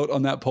guys can vote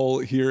on that poll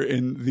here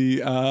in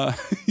the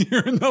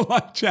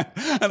live chat,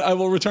 and I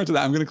will return to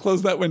that. I'm going to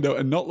close that window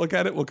and not look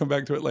at it. We'll come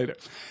back to it later.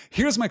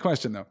 Here's my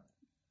question, though.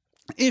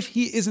 If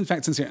he is in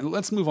fact sincere, and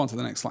let's move on to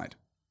the next slide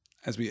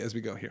as we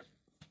go here.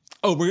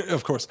 Oh,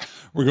 of course,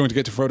 we're going to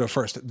get to Frodo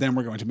first. Then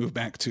we're going to move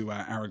back to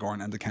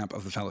Aragorn and the camp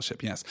of the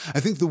Fellowship. Yes.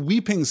 I think the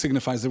weeping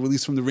signifies the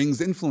release from the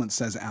ring's influence,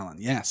 says Alan.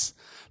 Yes.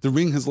 The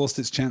ring has lost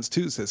its chance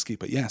too, says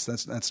Skipa. Yes,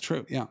 that's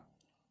true. Yeah.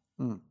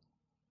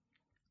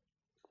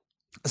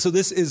 So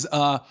this is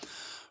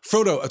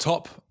Frodo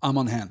atop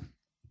Amon Hen.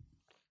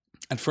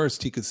 At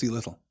first, he could see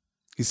little.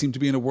 He seemed to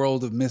be in a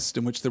world of mist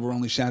in which there were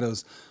only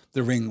shadows.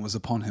 The ring was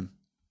upon him.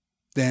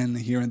 Then,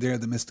 here and there,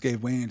 the mist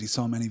gave way, and he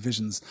saw many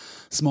visions,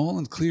 small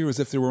and clear as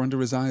if they were under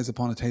his eyes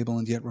upon a table,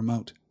 and yet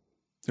remote.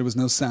 There was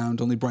no sound,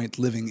 only bright,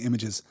 living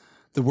images.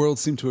 The world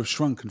seemed to have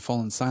shrunk and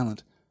fallen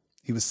silent.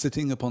 He was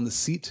sitting upon the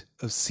seat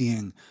of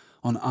seeing,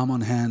 on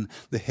Amon Hen,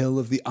 the hill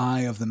of the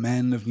eye of the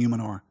men of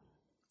Númenor.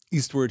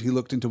 Eastward he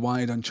looked into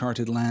wide,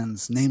 uncharted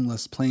lands,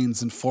 nameless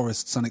plains and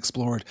forests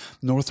unexplored.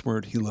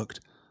 Northward he looked,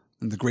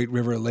 and the great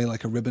river lay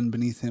like a ribbon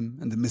beneath him,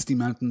 and the misty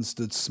mountains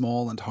stood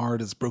small and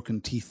hard as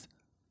broken teeth.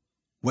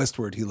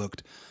 Westward he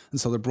looked, and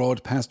saw the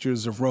broad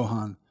pastures of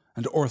Rohan,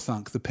 and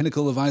Orthanc, the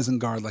pinnacle of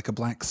Isengard, like a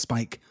black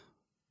spike.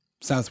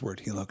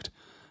 Southward he looked,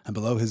 and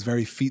below his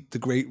very feet the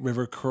great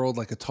river curled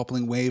like a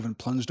toppling wave and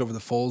plunged over the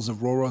falls of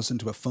Rhoros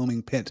into a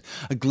foaming pit.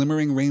 A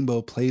glimmering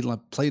rainbow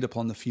played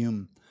upon the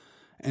fume.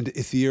 And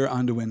Ithir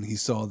Anduin he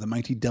saw, the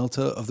mighty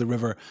delta of the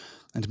river,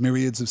 and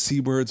myriads of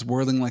seabirds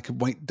whirling like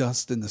white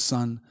dust in the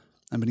sun,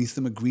 and beneath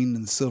them a green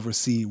and silver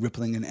sea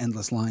rippling in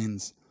endless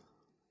lines.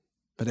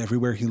 But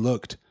everywhere he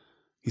looked,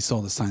 he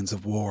saw the signs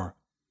of war.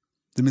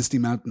 The misty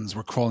mountains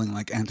were crawling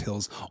like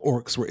anthills.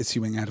 Orcs were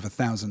issuing out of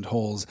 1,000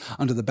 holes.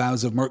 Under the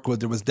boughs of Mirkwood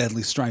there was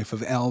deadly strife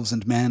of elves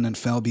and men and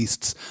fell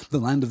beasts. The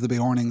land of the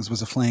Beornings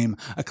was aflame.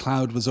 A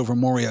cloud was over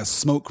Moria.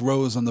 Smoke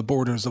rose on the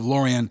borders of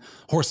Lorien.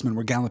 Horsemen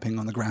were galloping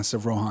on the grass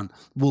of Rohan.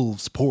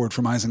 Wolves poured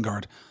from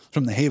Isengard.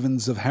 From the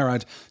havens of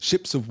Harad,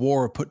 ships of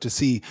war put to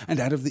sea, and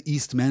out of the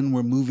east men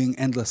were moving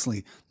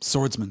endlessly.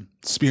 Swordsmen,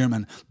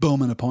 spearmen,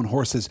 bowmen upon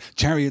horses,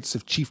 chariots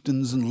of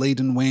chieftains and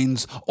laden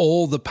wains.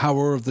 All the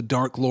power of the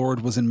Dark Lord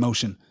was in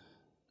motion.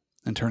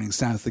 And turning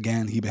south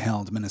again, he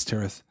beheld Minas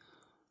Tirith.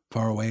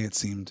 Far away it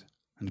seemed,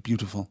 and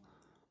beautiful.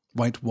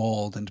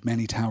 White-walled and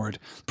many-towered,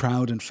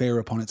 proud and fair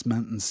upon its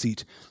mountain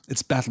seat.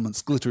 Its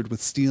battlements glittered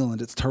with steel,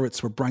 and its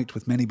turrets were bright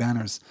with many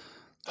banners.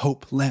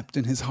 Hope leapt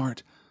in his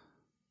heart.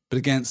 But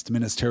against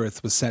Minas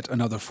Tirith was set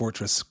another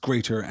fortress,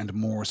 greater and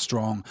more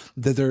strong.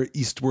 Thither,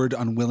 eastward,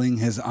 unwilling,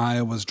 his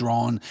eye was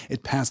drawn.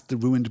 It passed the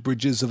ruined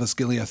bridges of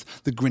Osgiliath,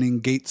 the grinning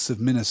gates of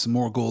Minas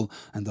Morgul,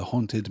 and the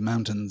haunted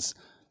mountains.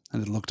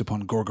 And it looked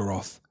upon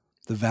Gorgoroth,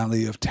 the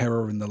valley of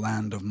terror in the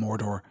land of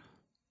Mordor.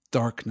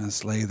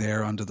 Darkness lay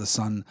there under the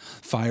sun.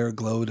 Fire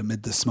glowed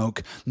amid the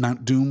smoke.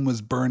 Mount Doom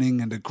was burning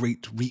and a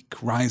great reek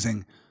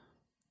rising.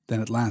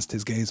 Then at last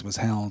his gaze was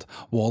held,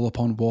 wall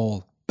upon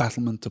wall,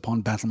 battlement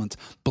upon battlement,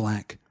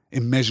 black,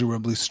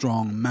 immeasurably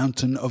strong,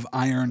 mountain of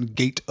iron,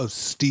 gate of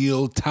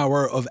steel,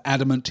 tower of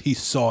adamant, he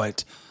saw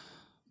it.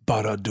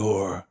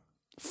 Barad-dûr,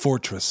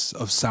 fortress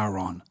of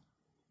Sauron.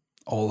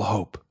 All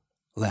hope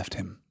left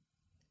him.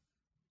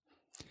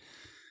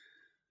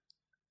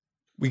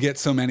 We get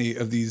so many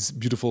of these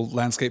beautiful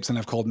landscapes, and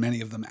I've called many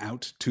of them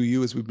out to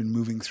you as we've been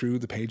moving through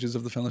the pages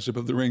of the Fellowship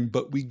of the Ring,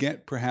 but we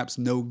get perhaps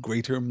no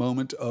greater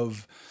moment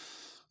of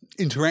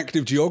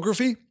interactive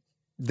geography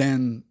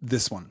than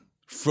this one.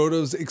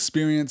 Frodo's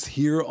experience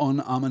here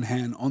on Amon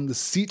Hen, on the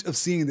seat of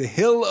seeing, the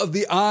hill of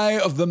the eye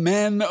of the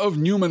men of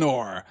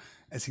Númenor,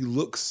 as he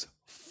looks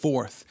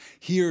forth,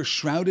 here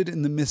shrouded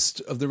in the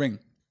mist of the ring.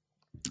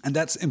 And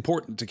that's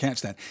important to catch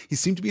that. He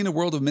seemed to be in a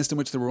world of mist in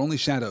which there were only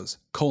shadows. :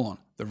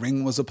 the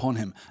ring was upon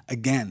him.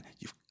 Again,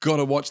 you've got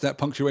to watch that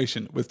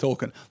punctuation with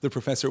Tolkien. The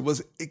professor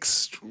was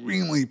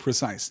extremely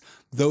precise.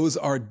 Those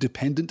are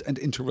dependent and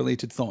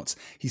interrelated thoughts.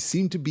 He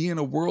seemed to be in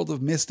a world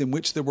of mist in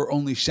which there were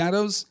only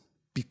shadows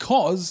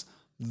because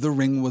the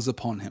ring was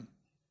upon him.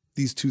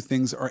 These two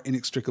things are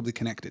inextricably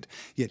connected.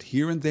 Yet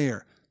here and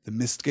there, the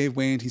mist gave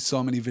way and he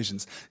saw many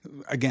visions.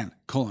 Again, :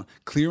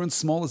 clear and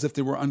small as if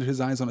they were under his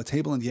eyes on a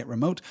table and yet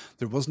remote.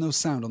 There was no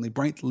sound, only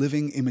bright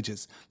living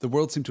images. The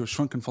world seemed to have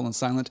shrunk and fallen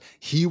silent.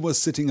 He was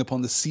sitting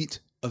upon the seat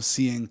of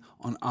seeing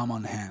on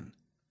Amon Hen.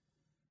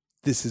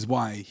 This is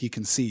why he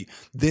can see.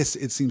 This,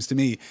 it seems to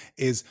me,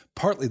 is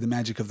partly the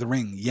magic of the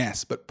ring,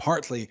 yes, but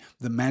partly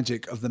the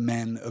magic of the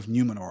men of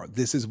Numenor.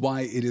 This is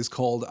why it is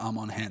called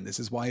Amon Hen. This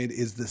is why it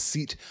is the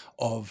seat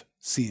of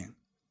seeing.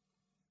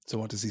 So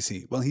what does he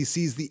see? Well, he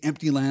sees the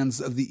empty lands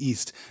of the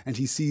east, and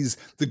he sees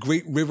the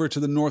great river to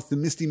the north. The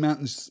misty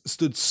mountains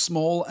stood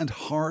small and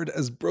hard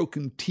as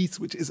broken teeth,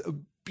 which is a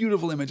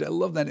beautiful image. I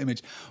love that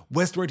image.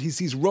 Westward, he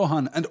sees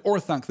Rohan and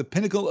Orthanc, the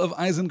pinnacle of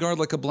Isengard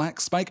like a black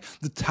spike.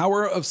 The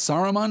tower of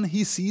Saruman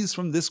he sees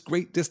from this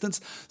great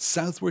distance.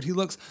 Southward he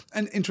looks,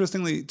 and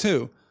interestingly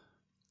too,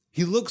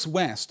 he looks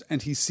west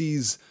and he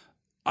sees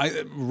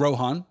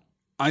Rohan,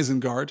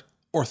 Isengard,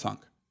 Orthanc.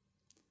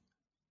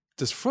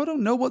 Does Frodo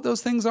know what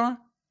those things are?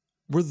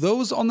 Were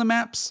those on the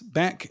maps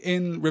back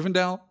in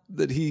Rivendell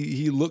that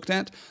he looked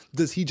at?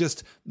 Does he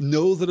just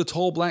know that a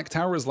tall black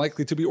tower is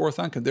likely to be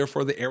Orthanc and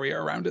therefore the area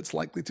around it's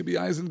likely to be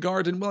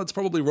Isengard? And well, it's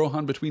probably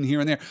Rohan between here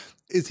and there.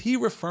 Is he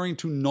referring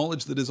to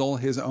knowledge that is all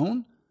his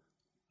own?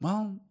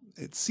 Well,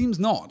 it seems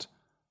not.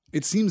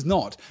 It seems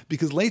not,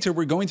 because later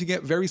we're going to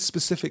get very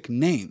specific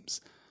names.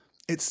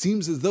 It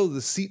seems as though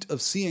the seat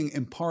of seeing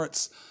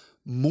imparts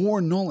more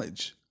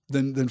knowledge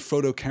than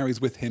Frodo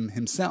carries with him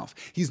himself.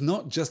 He's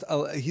not just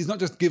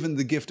given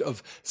the gift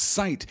of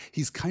sight,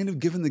 he's kind of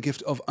given the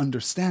gift of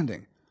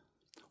understanding.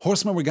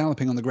 Horsemen were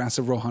galloping on the grass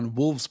of Rohan.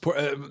 Wolves.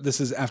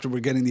 This is after we're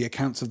getting the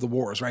accounts of the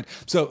wars, right?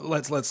 So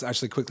let's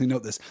actually quickly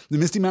note this. The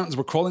misty mountains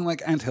were crawling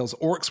like anthills.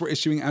 Orcs were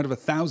issuing out of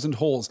 1,000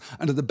 holes.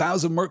 Under the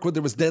boughs of Mirkwood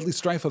there was deadly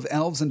strife of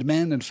elves and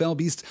men and fell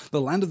beasts. The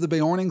land of the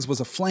Beornings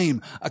was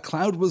aflame. A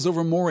cloud was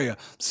over Moria.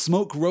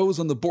 Smoke rose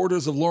on the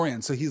borders of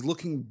Lorien. So he's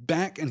looking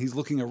back and he's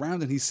looking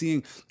around and he's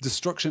seeing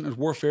destruction and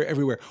warfare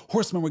everywhere.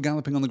 Horsemen were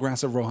galloping on the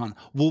grass of Rohan.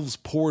 Wolves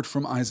poured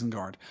from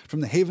Isengard.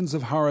 From the havens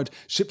of Harad,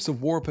 ships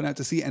of war put out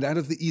to sea, and out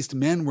of the east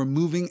men were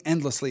moving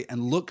endlessly.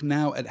 And look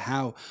now at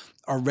how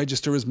our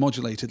register is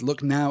modulated.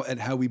 Look now at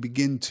how we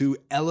begin to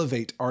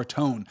elevate our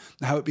tone,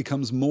 how it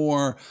becomes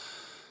more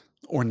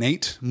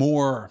ornate,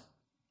 more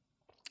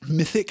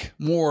mythic,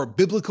 more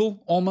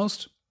biblical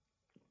almost.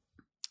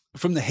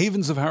 From the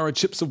havens of Harad,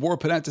 ships of war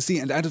put out to sea,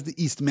 and out of the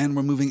east men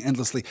were moving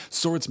endlessly.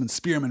 Swordsmen,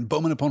 spearmen,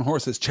 bowmen upon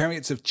horses,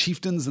 chariots of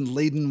chieftains and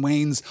laden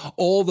wains.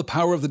 All the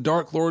power of the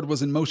Dark Lord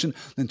was in motion.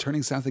 Then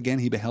turning south again,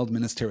 he beheld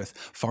Minas Tirith.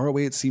 Far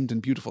away it seemed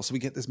and beautiful. So we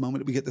get this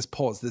moment, we get this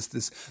pause,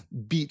 this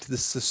beat,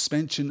 this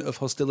suspension of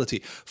hostility.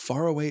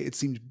 Far away it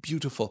seemed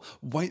beautiful.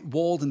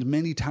 White-walled and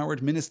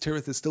many-towered Minas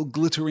Tirith is still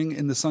glittering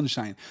in the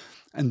sunshine.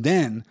 And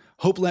then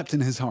hope leapt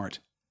in his heart.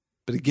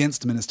 But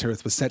against Minas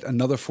Tirith was set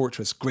another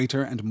fortress,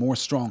 greater and more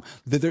strong.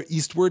 Thither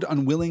eastward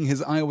unwilling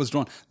his eye was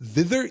drawn.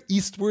 Thither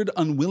eastward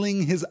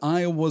unwilling his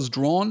eye was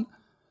drawn.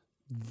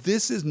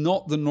 This is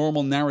not the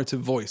normal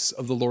narrative voice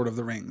of the Lord of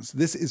the Rings.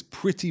 This is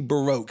pretty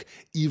Baroque,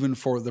 even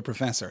for the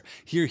professor.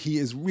 Here he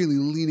is really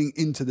leaning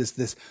into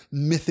this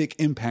mythic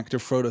impact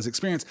of Frodo's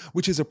experience,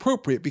 which is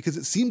appropriate because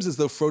it seems as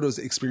though Frodo's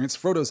experience,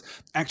 Frodo's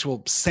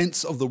actual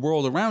sense of the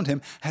world around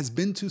him, has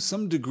been to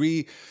some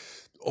degree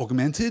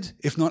augmented,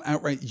 if not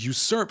outright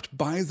usurped,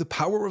 by the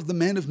power of the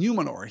men of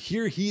Numenor.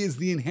 Here he is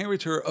the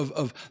inheritor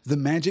of the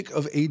magic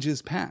of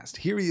ages past.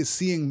 Here he is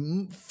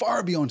seeing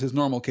far beyond his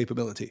normal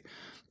capability.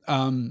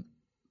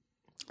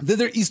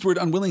 Thither eastward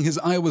unwilling his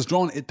eye was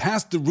drawn. It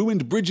passed the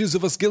ruined bridges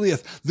of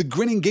Osgiliath, the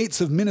grinning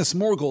gates of Minas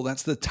Morgul.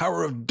 That's the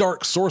tower of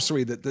dark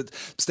sorcery that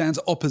stands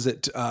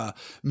opposite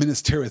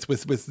Minas Tirith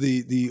with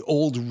the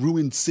old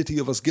ruined city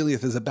of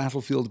Osgiliath as a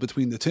battlefield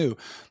between the two.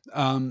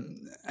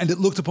 And it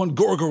looked upon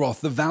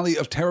Gorgoroth, the valley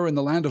of terror in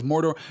the land of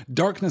Mordor.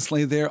 Darkness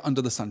lay there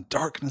under the sun.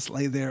 Darkness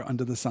lay there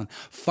under the sun.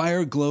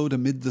 Fire glowed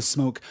amid the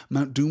smoke.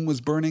 Mount Doom was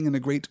burning and a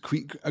great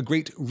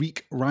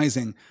reek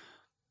rising.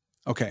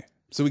 Okay.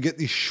 So we get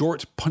these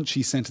short,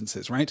 punchy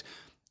sentences, right?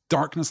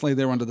 Darkness lay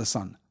there under the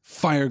sun.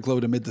 Fire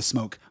glowed amid the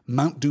smoke.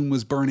 Mount Doom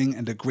was burning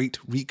and a great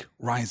reek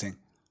rising.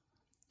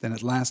 Then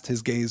at last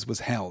his gaze was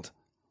held.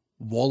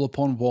 Wall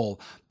upon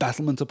wall,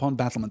 battlement upon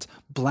battlement,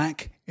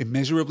 black,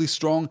 immeasurably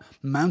strong,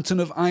 mountain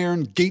of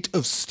iron, gate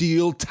of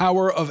steel,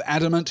 tower of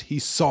adamant, he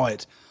saw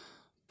it.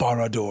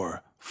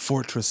 Barad-dûr,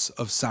 fortress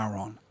of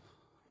Sauron.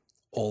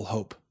 All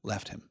hope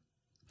left him.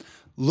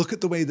 Look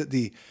at the way that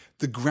the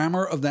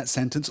grammar of that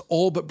sentence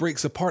all but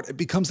breaks apart. It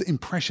becomes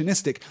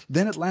impressionistic.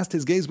 Then at last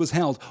his gaze was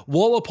held.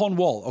 Wall upon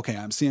wall. Okay,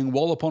 I'm seeing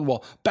wall upon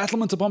wall.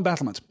 Battlement upon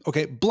battlement.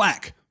 Okay,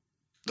 black.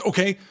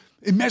 Okay,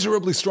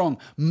 immeasurably strong.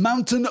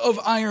 Mountain of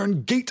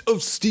iron, gate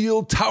of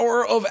steel,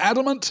 tower of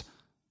adamant.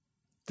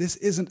 This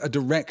isn't a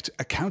direct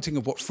accounting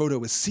of what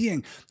Frodo is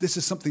seeing. This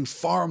is something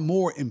far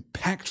more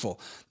impactful.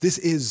 This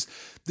is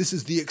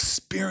the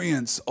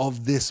experience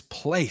of this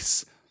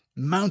place.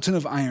 Mountain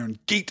of iron,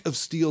 gate of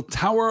steel,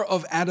 tower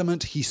of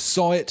adamant, he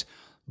saw it.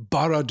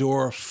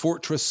 Barad-dûr,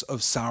 fortress of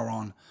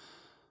Sauron.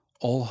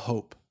 All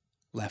hope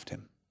left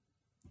him.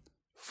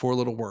 4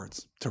 little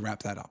words to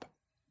wrap that up.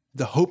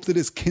 The hope that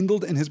is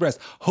kindled in his breast.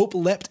 Hope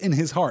leapt in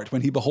his heart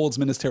when he beholds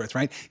Minas Tirith,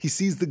 right? He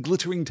sees the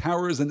glittering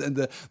towers and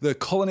the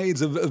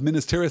colonnades of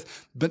Minas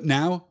Tirith, but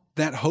now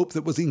that hope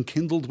that was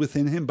enkindled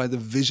within him by the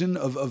vision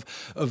of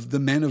the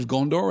men of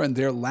Gondor and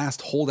their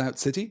last holdout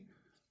city,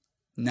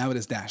 Now it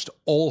is dashed.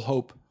 All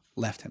hope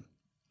left him.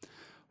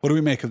 What do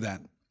we make of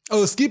that?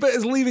 Oh, Skipa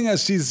is leaving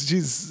us.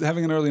 She's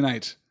having an early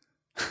night.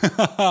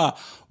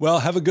 Well,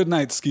 have a good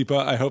night,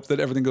 Skipa. I hope that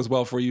everything goes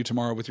well for you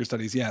tomorrow with your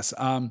studies. Yes.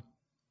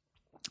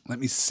 Let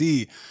me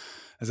see.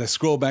 As I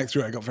scroll back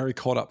through, I got very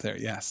caught up there.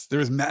 Yes.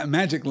 There is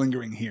magic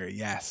lingering here.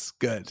 Yes.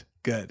 Good.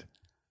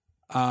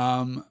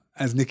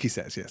 As Nikki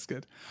says, yes,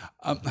 good.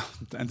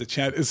 And the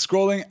chat is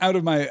scrolling out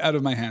of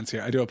my hands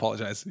here. I do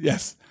apologize.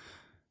 Yes.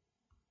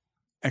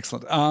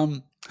 Excellent.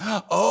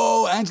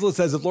 Angela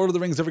says, if Lord of the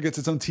Rings ever gets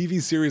its own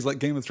TV series like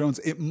Game of Thrones,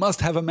 it must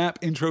have a map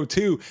intro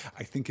too.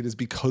 I think it is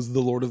because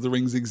the Lord of the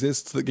Rings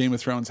exists that Game of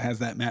Thrones has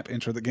that map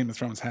intro, that Game of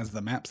Thrones has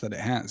the maps that it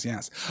has.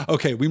 Yes.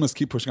 Okay, we must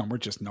keep pushing on. We're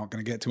just not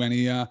going to get to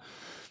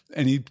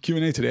any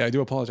Q&A today. I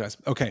do apologize.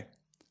 Okay.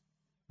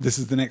 This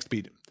is the next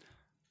beat.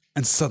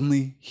 And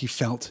suddenly he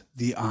felt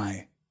the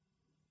eye.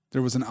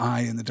 There was an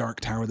eye in the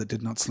dark tower that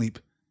did not sleep.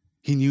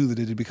 He knew that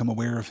it had become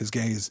aware of his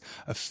gaze.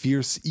 A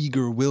fierce,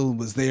 eager will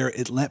was there.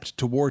 It leapt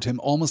toward him,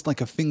 almost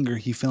like a finger.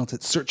 He felt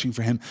it searching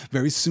for him.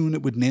 Very soon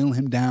it would nail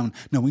him down,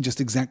 knowing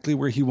just exactly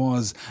where he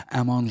was.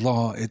 Amon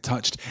Law it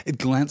touched. It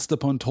glanced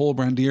upon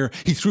Tolbrandir.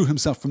 He threw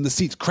himself from the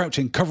seat,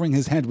 crouching, covering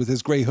his head with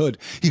his grey hood.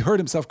 He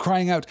heard himself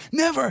crying out,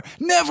 "Never,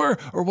 never!"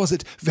 Or was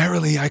it,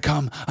 "Verily I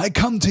come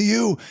to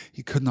you"?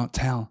 He could not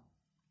tell.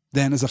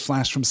 Then, as a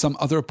flash from some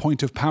other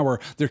point of power,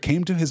 there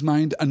came to his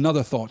mind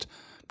another thought.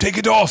 Take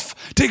it off,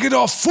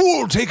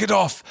 fool, take it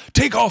off.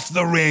 Take off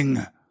the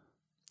ring.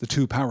 The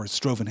two powers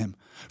strove in him.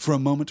 For a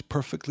moment,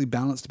 perfectly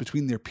balanced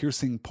between their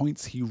piercing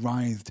points, he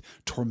writhed,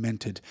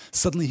 tormented.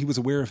 Suddenly he was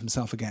aware of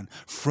himself again.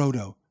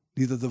 Frodo,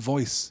 neither the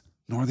voice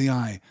nor the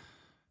eye.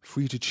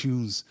 Free to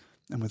choose,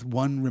 and with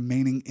one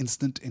remaining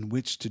instant in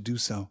which to do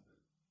so.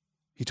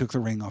 He took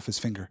the ring off his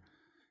finger.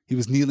 He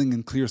was kneeling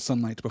in clear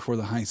sunlight before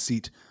the high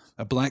seat.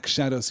 A black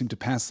shadow seemed to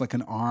pass like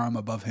an arm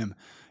above him.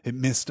 It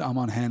missed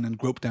Amon Hen and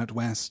groped out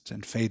west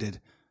and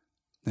faded.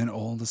 Then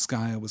all the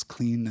sky was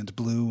clean and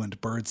blue, and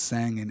birds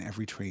sang in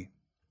every tree.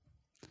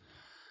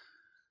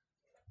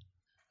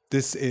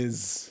 This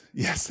is,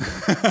 yes.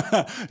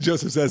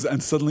 Joseph says,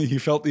 and suddenly he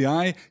felt the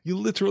eye. You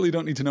literally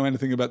don't need to know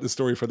anything about the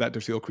story for that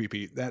to feel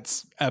creepy.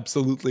 That's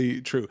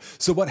absolutely true.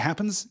 So what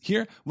happens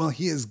here? Well,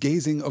 he is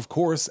gazing, of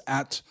course,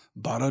 at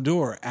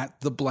Barad-dûr, at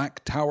the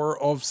Black Tower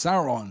of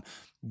Sauron,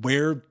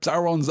 where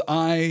Sauron's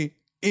eye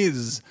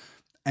is,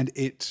 and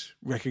it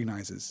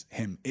recognizes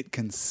him. It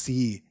can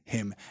see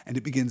him, and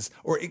it begins,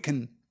 or it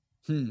can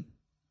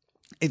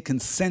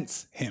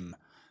sense him,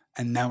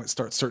 and now it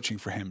starts searching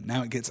for him.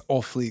 Now it gets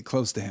awfully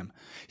close to him.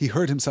 He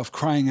heard himself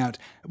crying out.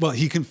 Well,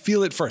 he can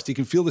feel it first. He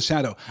can feel the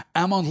shadow.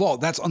 Amon Law,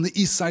 that's on the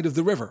east side of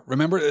the river.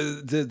 Remember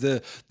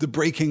the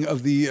breaking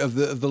of the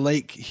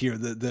lake here.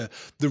 The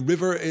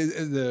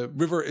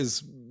river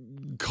is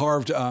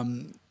carved.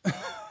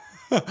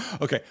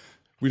 Okay.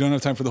 We don't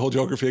have time for the whole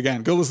geography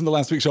again. Go listen to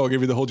last week's show. I'll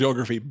give you the whole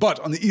geography. But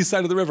on the east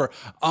side of the river,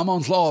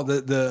 Amon's Law,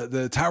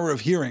 the Tower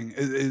of Hearing,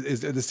 is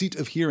the seat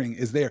of hearing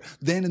is there.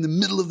 Then in the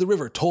middle of the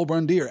river,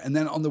 Tolbrandir. And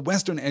then on the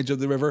western edge of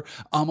the river,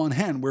 Amon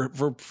Hen, where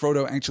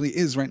Frodo actually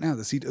is right now,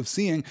 the seat of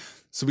seeing.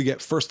 So we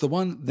get first the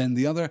one, then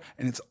the other,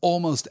 and it's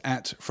almost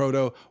at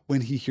Frodo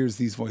when he hears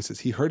these voices.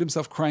 He heard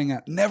himself crying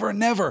out, "Never,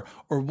 never!"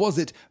 Or was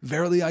it,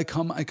 "Verily I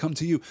come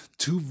to you"?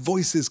 Two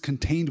voices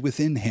contained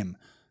within him.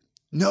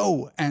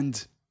 No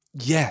and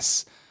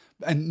yes.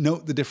 And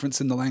note the difference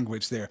in the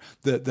language there.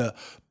 The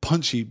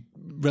punchy,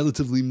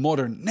 relatively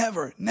modern,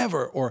 "Never,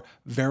 never," or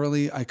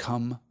 "Verily I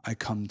come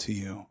to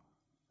you."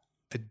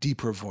 A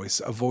deeper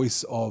voice, a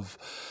voice of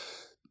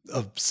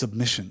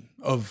submission,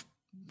 of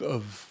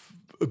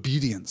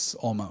obedience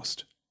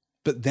almost.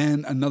 But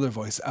then another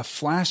voice, a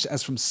flash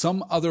as from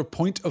some other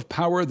point of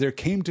power, there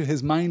came to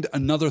his mind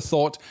another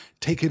thought.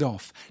 Take it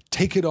off,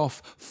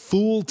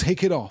 fool,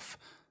 take it off.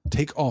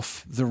 Take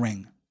off the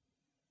ring.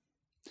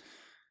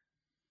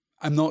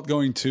 I'm not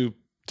going to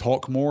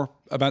talk more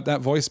about that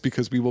voice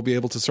because we will be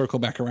able to circle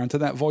back around to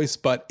that voice.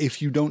 But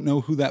if you don't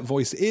know who that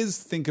voice is,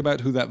 think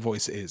about who that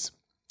voice is.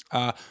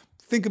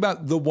 Think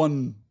about the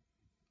one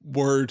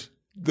word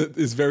that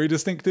is very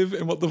distinctive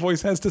in what the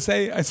voice has to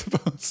say, I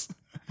suppose.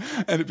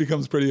 And it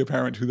becomes pretty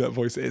apparent who that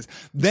voice is.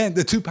 Then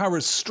the two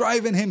powers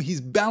strive in him.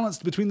 He's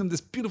balanced between them. This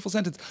beautiful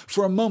sentence.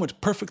 For a moment,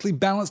 perfectly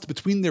balanced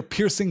between their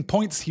piercing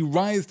points, he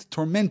writhed,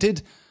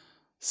 tormented.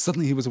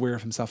 Suddenly he was aware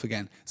of himself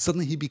again.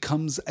 Suddenly he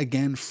becomes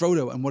again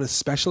Frodo. And what is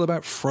special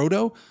about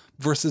Frodo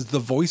versus the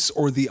voice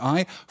or the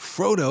eye?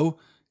 Frodo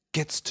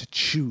gets to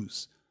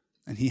choose.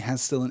 And he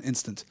has still an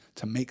instant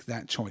to make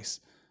that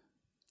choice.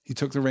 He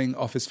took the ring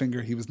off his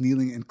finger. He was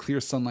kneeling in clear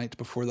sunlight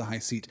before the high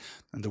seat.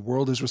 And the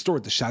world is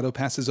restored. The shadow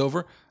passes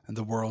over and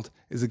the world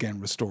is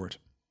again restored.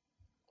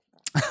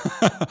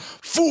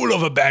 Fool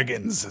of a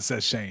Baggins,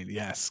 says Shane.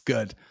 Yes,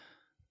 good.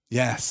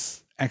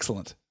 Yes,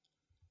 excellent.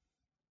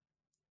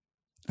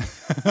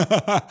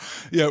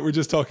 Yeah, we're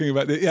just talking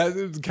about it.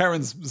 Yeah,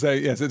 Karen's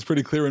saying, yes, it's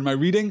pretty clear in my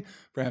reading.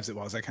 Perhaps it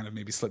was. I kind of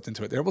maybe slipped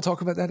into it there. We'll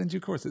talk about that in due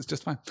course. It's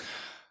just fine.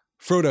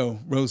 Frodo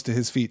rose to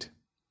his feet.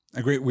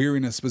 A great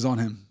weariness was on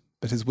him,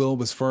 but his will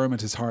was firm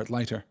and his heart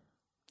lighter.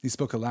 He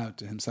spoke aloud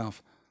to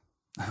himself.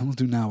 I will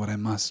do now what I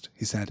must,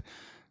 he said.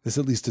 This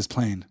at least is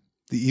plain.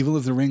 The evil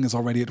of the ring is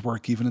already at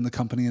work, even in the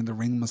company, and the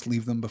ring must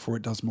leave them before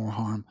it does more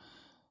harm.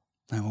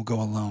 I will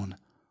go alone.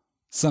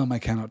 Some I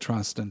cannot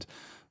trust, and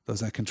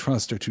those I can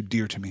trust are too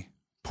dear to me.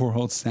 Poor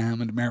old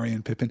Sam and Mary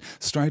and Pippin.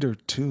 Strider,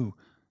 too.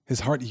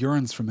 His heart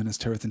yearns for Minas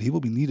Tirith, and he will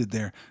be needed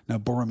there, now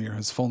Boromir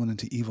has fallen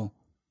into evil.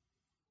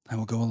 I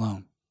will go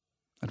alone.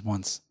 At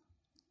once.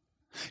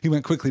 He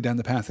went quickly down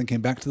the path and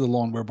came back to the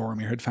lawn where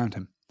Boromir had found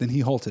him. Then he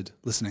halted,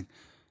 listening.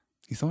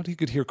 He thought he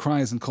could hear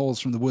cries and calls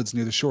from the woods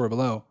near the shore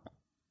below.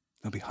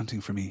 They'll be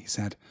hunting for me, he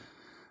said.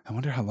 I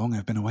wonder how long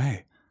I've been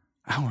away.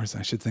 Hours,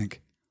 I should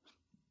think.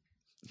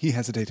 He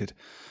hesitated.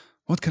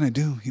 What can I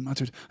do? He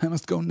muttered. I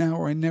must go now,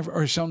 or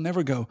I shall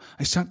never go.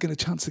 I shan't get a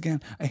chance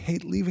again. I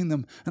hate leaving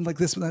them, and like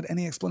this without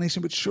any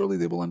explanation, but surely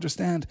they will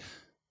understand.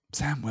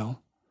 Sam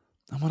will.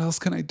 And what else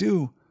can I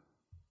do?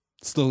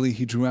 Slowly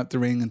he drew out the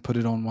ring and put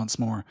it on once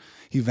more.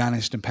 He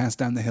vanished and passed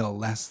down the hill,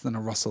 less than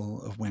a rustle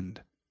of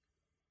wind.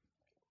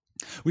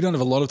 We don't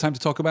have a lot of time to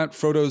talk about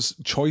Frodo's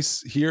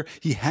choice here.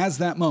 He has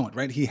that moment,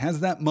 right? He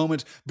has that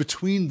moment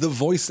between the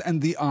voice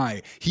and the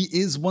eye. He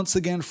is once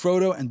again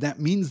Frodo, and that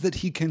means that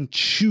he can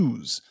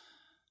choose.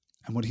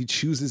 And what he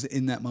chooses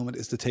in that moment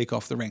is to take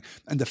off the ring.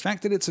 And the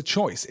fact that it's a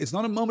choice, it's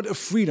not a moment of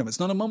freedom, it's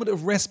not a moment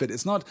of respite,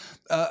 it's not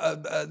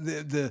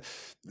the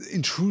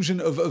intrusion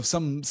of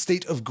some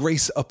state of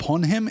grace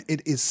upon him.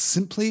 It is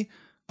simply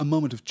a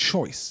moment of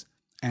choice,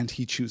 and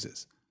he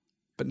chooses.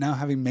 But now,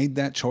 having made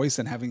that choice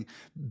and having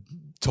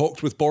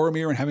talked with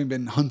Boromir and having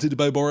been hunted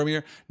by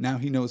Boromir, now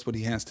he knows what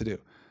he has to do.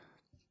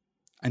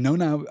 I know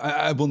now,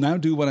 I will now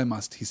do what I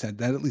must, he said.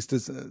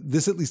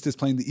 This at least is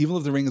plain. The evil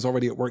of the ring is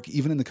already at work.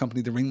 Even in the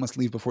company, the ring must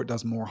leave before it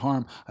does more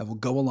harm. I will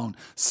go alone.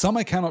 Some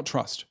I cannot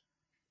trust.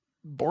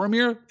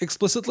 Boromir,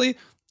 explicitly.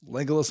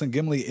 Legolas and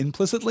Gimli,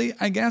 implicitly,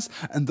 I guess.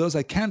 And those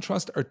I can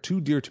trust are too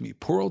dear to me.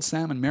 Poor old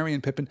Sam and Merry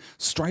and Pippin.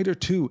 Strider,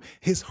 too.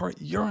 His heart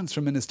yearns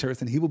for Minas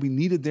Tirith, and he will be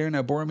needed there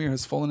now Boromir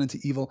has fallen into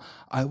evil.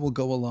 I will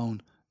go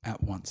alone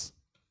at once.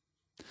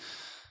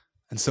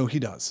 And so he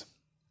does.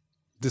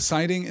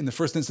 Deciding in the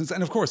first instance,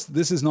 and of course,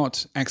 this is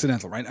not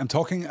accidental, right? I'm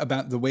talking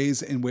about the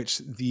ways in which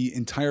the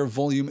entire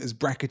volume is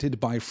bracketed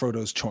by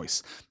Frodo's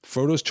choice.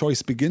 Frodo's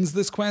choice begins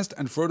this quest,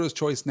 and Frodo's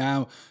choice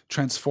now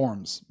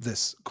transforms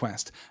this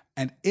quest.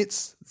 And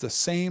it's the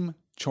same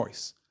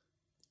choice.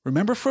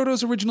 Remember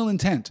Frodo's original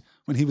intent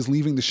when he was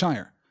leaving the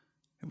Shire?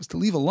 It was to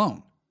leave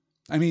alone.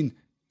 I mean,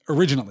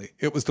 originally,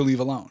 it was to leave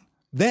alone.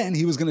 Then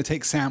he was going to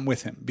take Sam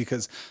with him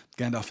because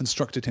Gandalf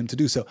instructed him to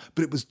do so.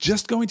 But it was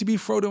just going to be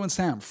Frodo and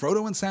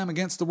Sam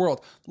against the world.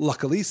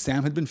 Luckily,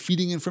 Sam had been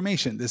feeding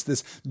information,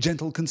 this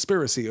gentle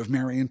conspiracy of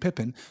Merry and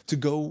Pippin to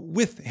go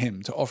with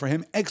him, to offer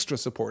him extra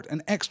support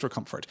and extra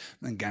comfort.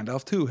 And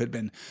Gandalf, too, had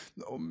been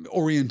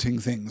orienting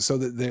things so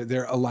that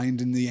they're aligned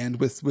in the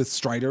end with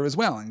Strider as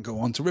well and go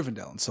on to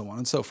Rivendell and so on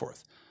and so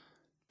forth.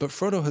 But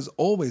Frodo has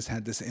always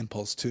had this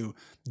impulse to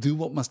do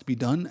what must be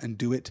done and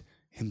do it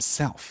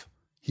himself.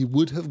 He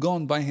would have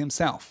gone by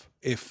himself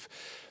if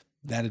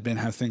that had been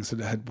how things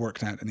had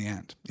worked out in the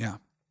end. Yeah.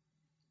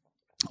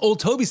 Old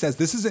Toby says,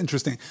 this is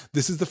interesting.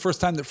 This is the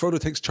first time that Frodo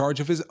takes charge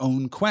of his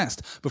own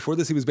quest. Before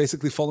this, he was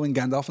basically following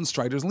Gandalf and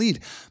Strider's lead.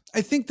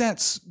 I think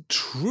that's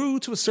true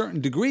to a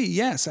certain degree.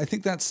 Yes, I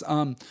think that's,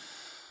 I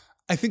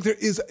think there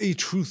is a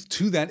truth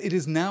to that. It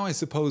is now, I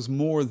suppose,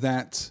 more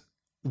that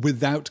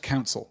without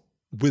counsel,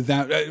 with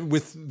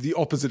the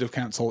opposite of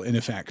counsel, in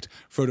effect,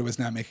 Frodo is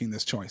now making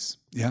this choice.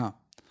 Yeah.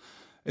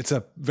 It's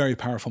a very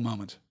powerful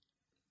moment.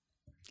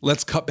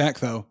 Let's cut back,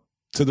 though,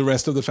 to the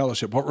rest of the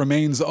Fellowship, what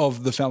remains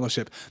of the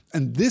Fellowship.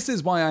 And this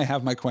is why I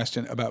have my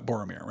question about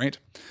Boromir, right?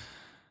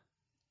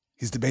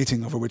 He's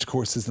debating over which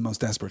course is the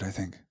most desperate, I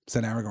think,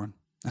 said Aragorn.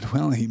 And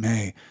well, he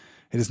may.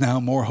 It is now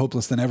more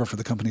hopeless than ever for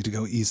the company to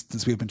go east,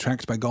 since we have been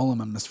tracked by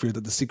Gollum and must fear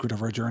that the secret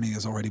of our journey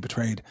is already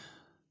betrayed.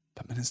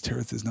 But Minas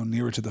Tirith is no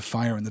nearer to the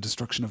fire and the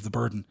destruction of the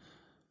burden.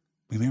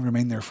 We may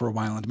remain there for a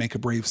while and make a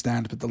brave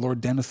stand, but the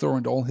Lord Denethor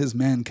and all his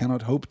men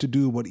cannot hope to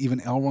do what even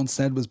Elrond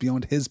said was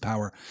beyond his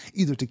power,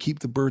 either to keep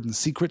the burden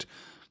secret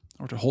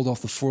or to hold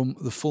off the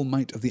full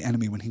might of the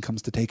enemy when he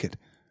comes to take it.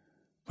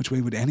 Which way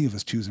would any of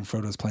us choose in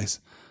Frodo's place?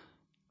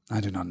 I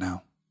do not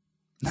know.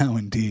 Now,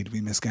 indeed, we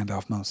miss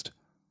Gandalf most.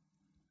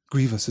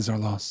 Grievous is our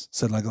loss,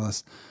 said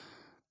Legolas,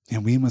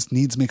 and we must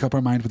needs make up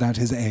our mind without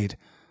his aid.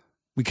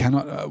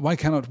 Why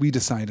cannot we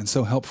decide and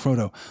so help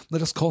Frodo?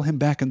 Let us call him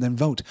back and then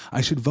vote.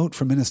 I should vote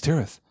for Minas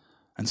Tirith.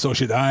 And so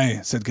should I,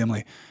 said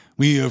Gimli.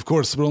 We, of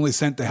course, were only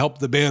sent to help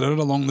the bearer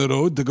along the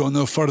road to go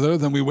no further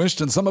than we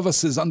wished, and none of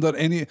us is under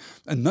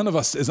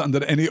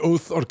any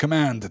oath or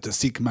command to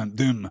seek Mount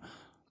Doom.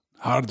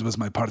 Hard was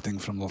my parting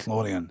from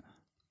Lothlorien.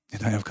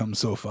 Yet I have come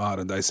so far,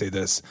 and I say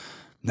this.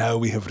 Now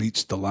we have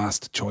reached the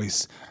last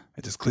choice.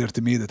 It is clear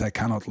to me that I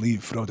cannot leave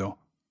Frodo.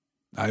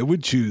 I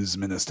would choose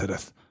Minas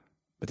Tirith.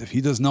 But if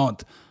he does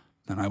not,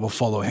 then I will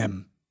follow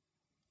him.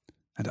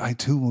 And I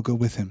too will go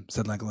with him,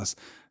 said Legolas.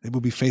 It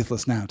would be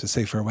faithless now to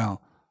say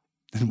farewell.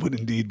 It would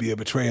indeed be a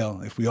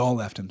betrayal if we all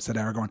left him, said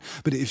Aragorn.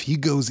 But if he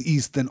goes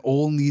east, then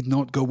all need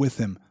not go with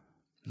him.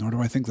 Nor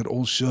do I think that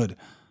all should.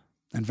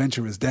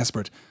 Adventure is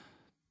desperate,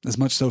 as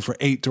much so for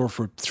 8 or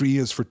for 3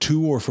 as for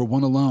 2 or for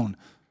 1 alone.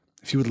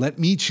 If you would let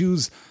me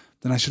choose,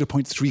 then I should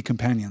appoint 3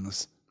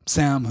 companions.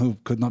 Sam, who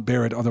could not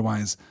bear it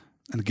otherwise,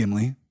 and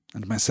Gimli,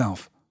 and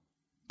myself.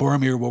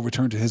 Boromir will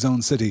return to his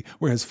own city,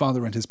 where his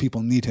father and his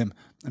people need him,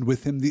 and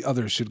with him the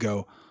others should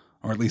go,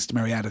 or at least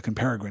Meriadoc and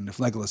Peregrine, if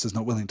Legolas is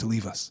not willing to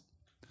leave us.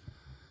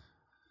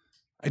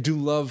 I do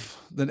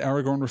love that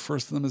Aragorn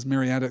refers to them as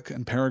Meriadoc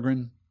and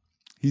Peregrine.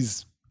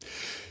 He's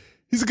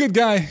a good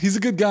guy. He's a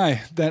good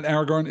guy, that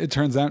Aragorn, it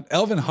turns out.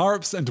 Elven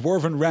harps and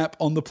dwarven rap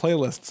on the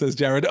playlist, says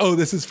Jared. Oh,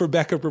 this is for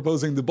Becca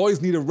proposing the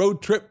boys need a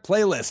road trip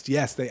playlist.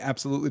 Yes, they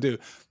absolutely do.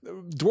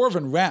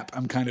 Dwarven rap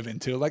I'm kind of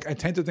into. Like, I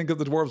tend to think of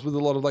the dwarves with a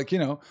lot of, like,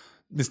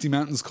 Misty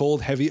Mountains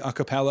Cold, heavy a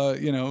cappella,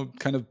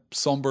 kind of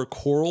somber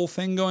choral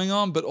thing going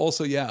on. But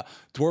also, yeah,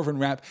 dwarven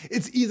rap.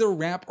 It's either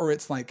rap or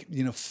it's like,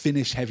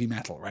 Finnish heavy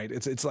metal, right?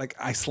 It's like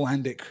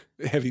Icelandic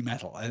heavy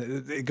metal.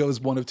 It goes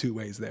one of 2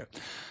 ways there.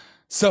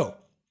 So,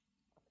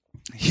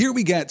 here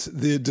we get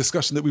the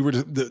discussion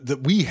that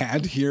we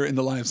had here in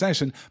the live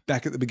session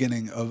back at the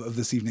beginning of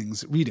this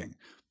evening's reading.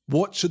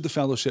 What should the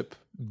Fellowship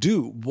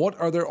do? What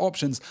are their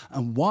options?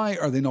 And why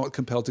are they not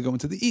compelled to go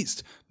into the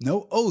East?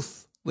 No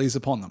oath lays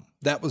upon them.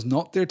 That was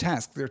not their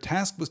task. Their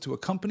task was to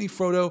accompany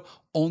Frodo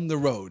on the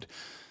road.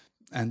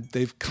 And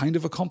they've kind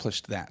of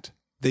accomplished that.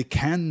 They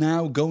can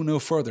now go no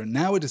further.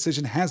 Now a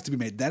decision has to be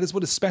made. That is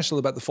what is special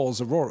about the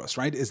Falls of Rhoros,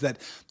 right? Is that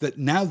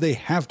now they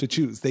have to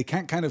choose. They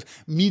can't kind of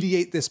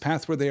mediate this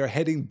path where they are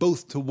heading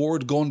both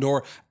toward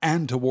Gondor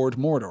and toward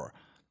Mordor.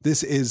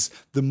 This is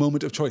the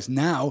moment of choice.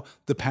 Now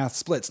the path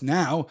splits.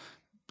 Now,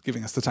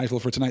 giving us the title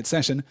for tonight's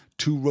session,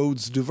 2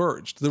 roads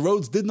diverged. The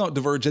roads did not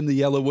diverge in the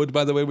Yellow Wood,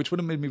 by the way, which would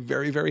have made me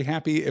very, very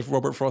happy if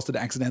Robert Frost had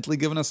accidentally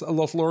given us a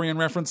Lothlorien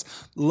reference.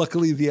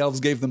 Luckily, the elves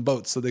gave them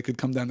boats so they could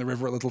come down the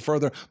river a little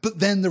further. But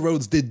then the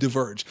roads did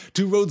diverge.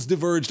 2 roads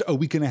diverged a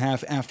week and a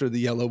half after the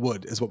Yellow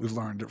Wood, is what we've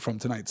learned from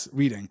tonight's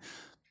reading.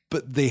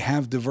 But they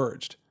have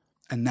diverged,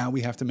 and now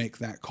we have to make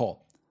that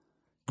call.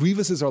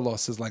 Grievous is our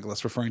loss, says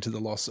Legolas, referring to the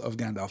loss of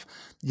Gandalf.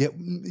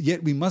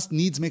 Yet we must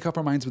needs make up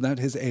our minds without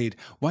his aid.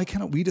 Why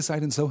cannot we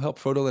decide and so help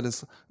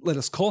Frodo? Let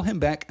us call him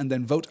back and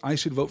then vote. I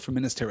should vote for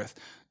Minas Tirith.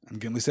 And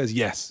Gimli says,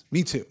 yes,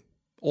 me too.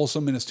 Also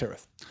Minas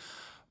Tirith.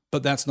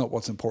 But that's not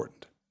what's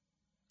important.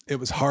 It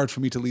was hard for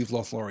me to leave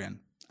Lothlorien,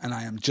 and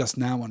I am just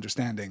now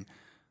understanding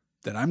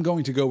that I'm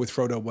going to go with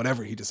Frodo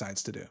whatever he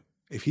decides to do.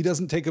 If he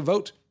doesn't take a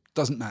vote,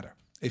 doesn't matter.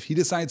 If he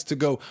decides to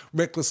go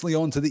recklessly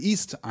on to the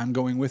east, I'm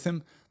going with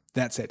him.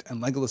 That's it.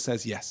 And Legolas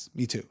says, yes,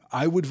 me too.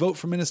 I would vote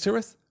for Minas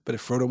Tirith, but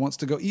if Frodo wants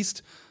to go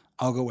east,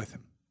 I'll go with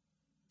him.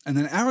 And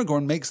then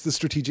Aragorn makes the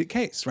strategic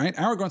case, right?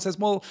 Aragorn says,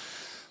 well,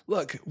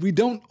 look, we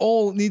don't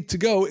all need to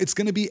go. It's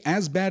going to be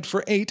as bad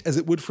for 8 as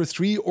it would for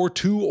 3 or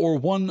 2 or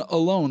 1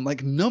 alone.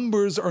 Like,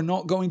 numbers are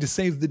not going to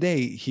save the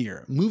day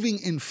here. Moving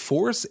in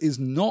force is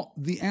not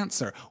the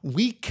answer.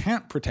 We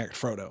can't protect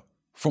Frodo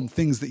from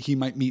things that he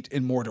might meet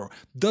in Mordor.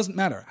 Doesn't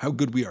matter how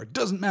good we are.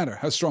 Doesn't matter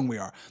how strong we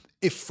are.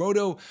 If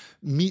Frodo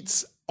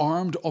meets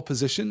armed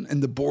opposition in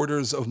the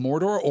borders of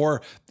Mordor,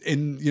 or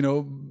in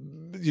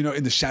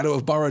in the shadow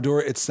of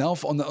Barad-dûr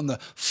itself, on the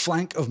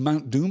flank of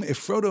Mount Doom, if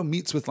Frodo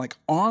meets with like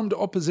armed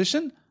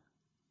opposition,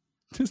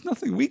 there's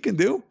nothing we can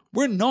do.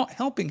 We're not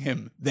helping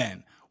him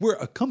then. We're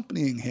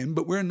accompanying him,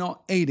 but we're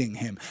not aiding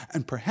him.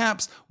 And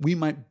perhaps we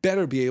might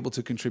better be able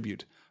to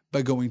contribute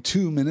by going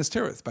to Minas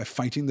Tirith, by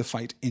fighting the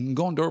fight in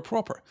Gondor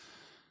proper.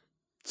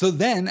 So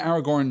then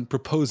Aragorn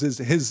proposes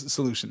his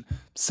solution.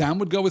 Sam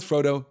would go with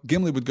Frodo,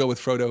 Gimli would go with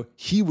Frodo,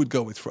 he would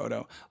go with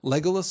Frodo.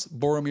 Legolas,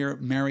 Boromir,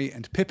 Merry,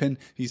 and Pippin,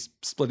 he's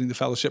splitting the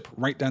Fellowship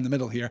right down the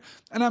middle here.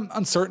 And I'm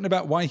uncertain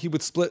about why he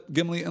would split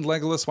Gimli and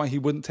Legolas, why he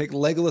wouldn't take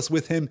Legolas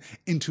with him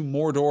into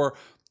Mordor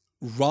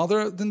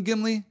rather than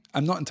Gimli.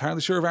 I'm not entirely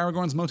sure of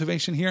Aragorn's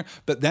motivation here,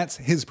 but that's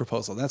his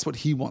proposal. That's what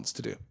he wants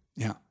to do.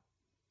 Yeah.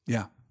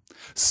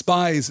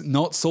 Spies,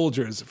 not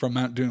soldiers, from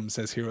Mount Doom,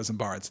 says Heroes and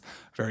Bards.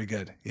 Very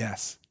good.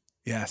 Yes.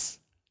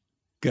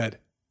 Good.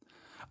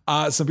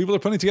 Some people are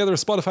putting together a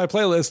Spotify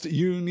playlist.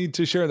 You need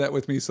to share that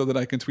with me so that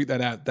I can tweet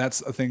that out.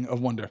 That's a thing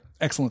of wonder.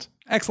 Excellent.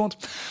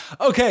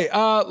 Okay,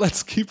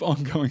 let's keep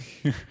on going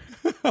here.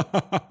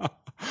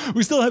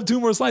 We still have 2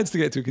 more slides to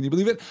get to. Can you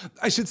believe it?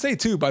 I should say,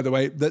 too, by the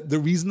way, that the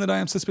reason that I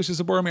am suspicious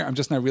of Boromir, I'm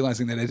just now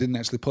realizing that I didn't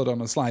actually put it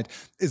on a slide,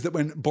 is that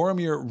when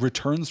Boromir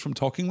returns from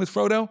talking with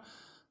Frodo,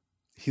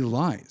 he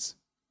lies.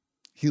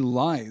 He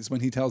lies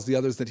when he tells the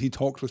others that he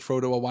talked with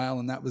Frodo a while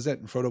and that was it.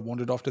 And Frodo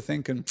wandered off to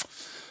think and,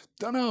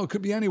 don't know, it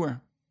could be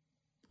anywhere.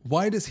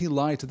 Why does he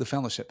lie to the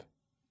Fellowship?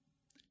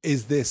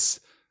 Is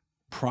this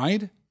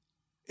pride?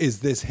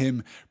 Is this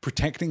him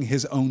protecting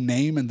his own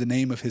name and the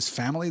name of his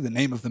family, the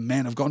name of the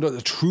man of Gondor,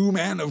 the true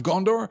man of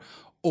Gondor?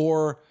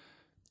 Or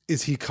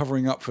is he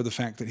covering up for the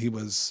fact that he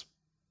was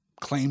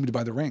claimed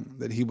by the ring,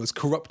 that he was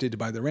corrupted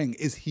by the ring?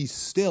 Is he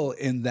still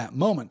in that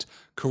moment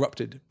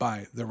corrupted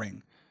by the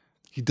ring?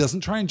 He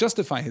doesn't try and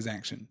justify his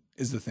action,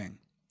 is the thing.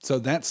 So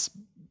that's,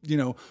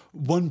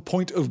 one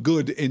point of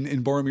good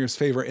in Boromir's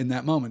favor in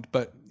that moment.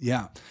 But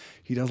yeah,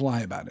 he does lie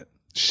about it.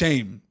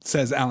 Shame,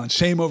 says Alan.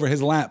 Shame over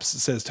his lapse,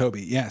 says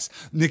Toby. Yes.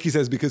 Nikki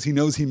says because he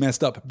knows he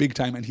messed up big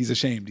time and he's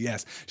ashamed.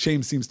 Yes.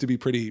 Shame seems to be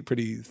pretty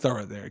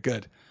thorough there.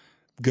 Good.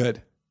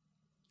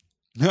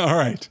 All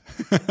right.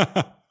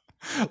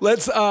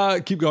 Let's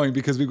keep going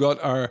because we've got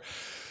our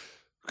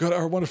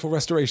wonderful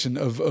restoration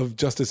of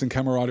justice and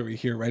camaraderie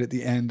here right at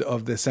the end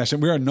of this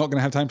session. We are not going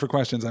to have time for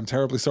questions. I'm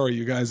terribly sorry,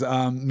 you guys.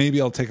 Maybe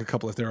I'll take a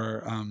couple if there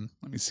are.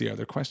 Let me see. Are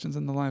there questions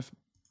in the live?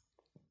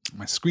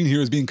 My screen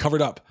here is being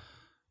covered up.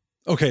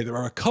 Okay, there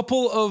are a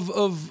couple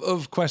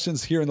of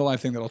questions here in the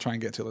live thing that I'll try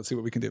and get to. Let's see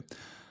what we can do.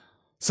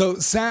 So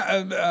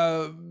Sam,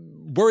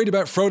 worried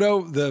about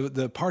Frodo,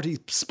 the party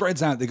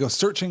spreads out. They go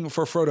searching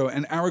for Frodo,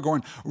 and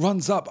Aragorn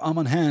runs up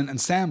Amon-Hen, and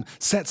Sam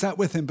sets out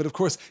with him, but of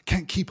course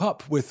can't keep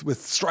up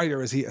with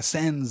Strider as he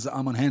ascends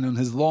Amon-Hen on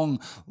his long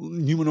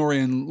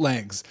Numenorean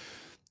legs.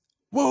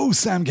 "Whoa,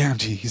 Sam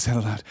Gamgee," he said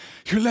aloud.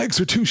 "Your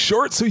legs are too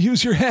short, so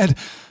use your head.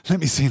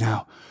 Let me see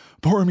now.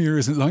 Boromir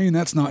isn't lying,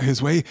 that's not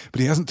his way,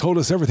 but he hasn't told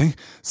us everything.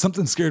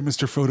 Something scared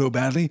Mr. Frodo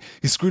badly.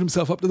 He screwed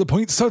himself up to the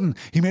point sudden.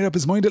 He made up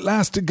his mind at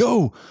last to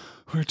go.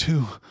 Where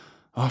to?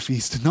 Off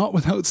east. Not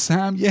without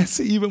Sam.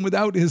 Yes, even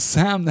without his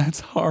Sam. That's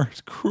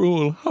hard.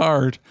 Cruel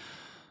hard."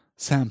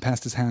 Sam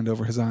passed his hand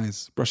over his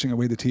eyes, brushing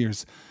away the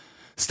tears.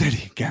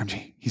 "Steady,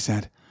 Gamgee," he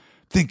said.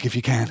 "Think if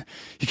you can.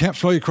 He can't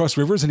fly across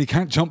rivers and he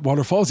can't jump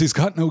waterfalls. He's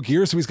got no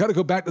gear, so he's got to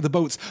go back to the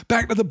boats.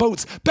 Back to the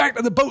boats. Back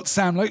to the boats,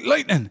 Sam, like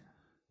lightning."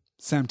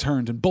 Sam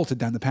turned and bolted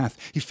down the path.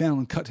 He fell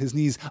and cut his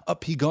knees.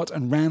 Up he got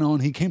and ran on.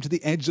 He came to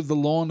the edge of the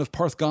lawn of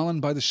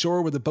Parthgallen by the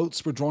shore where the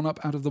boats were drawn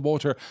up out of the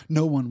water.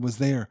 No one was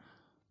there.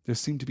 There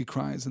seemed to be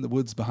cries in the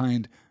woods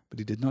behind, but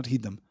he did not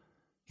heed them.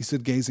 He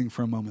stood gazing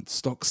for a moment,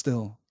 stock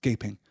still,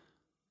 gaping.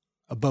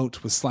 A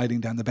boat was sliding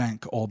down the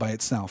bank all by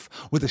itself.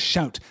 With a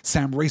shout,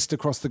 Sam raced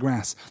across the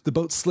grass. The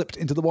boat slipped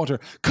into the water.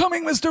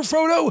 "Coming, Mr.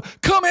 Frodo!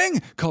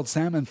 Coming!" called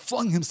Sam and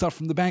flung himself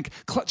from the bank,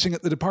 clutching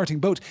at the departing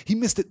boat. He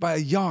missed it by a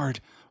yard.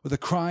 With a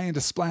cry and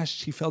a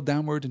splash, he fell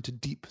downward into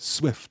deep,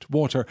 swift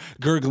water.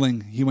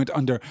 Gurgling, he went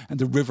under, and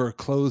the river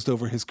closed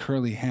over his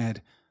curly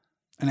head.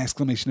 An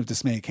exclamation of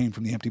dismay came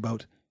from the empty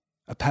boat.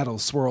 A paddle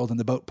swirled and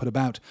the boat put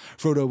about.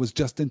 Frodo was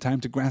just in time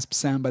to grasp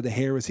Sam by the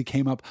hair as he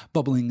came up,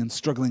 bubbling and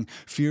struggling.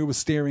 Fear was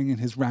staring in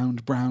his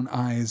round brown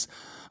eyes.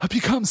 "Up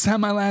you come,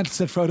 Sam, my lad,"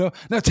 said Frodo.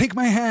 "Now take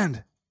my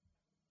hand."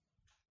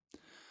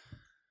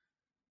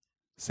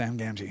 Sam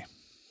Gamgee.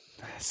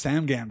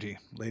 Sam Gamgee,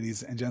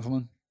 ladies and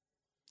gentlemen.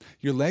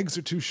 Your legs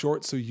are too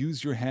short, so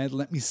use your head.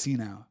 Let me see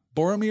now.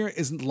 Boromir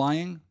isn't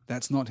lying.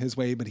 That's not his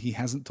way, but he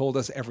hasn't told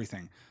us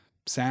everything.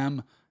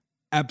 Sam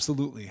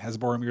absolutely has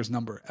Boromir's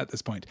number at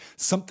this point.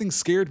 Something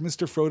scared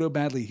Mr. Frodo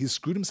badly. He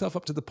screwed himself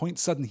up to the point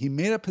sudden. He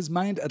made up his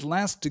mind at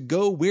last to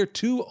go where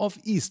to off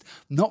east.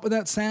 Not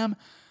without Sam.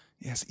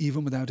 Yes,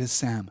 even without his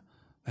Sam.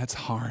 That's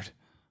hard.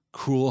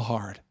 Cruel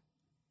hard.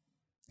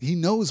 He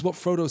knows what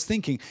Frodo's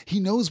thinking. He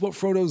knows what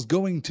Frodo's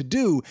going to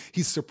do.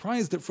 He's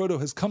surprised that Frodo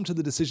has come to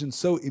the decision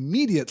so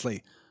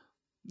immediately.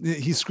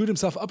 He screwed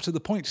himself up to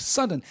the point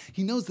sudden.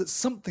 He knows that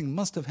something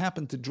must have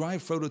happened to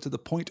drive Frodo to the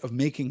point of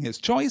making his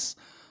choice,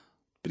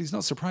 but he's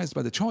not surprised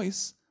by the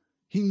choice.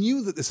 He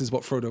knew that this is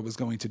what Frodo was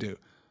going to do.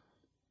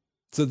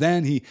 So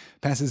then he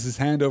passes his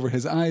hand over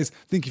his eyes.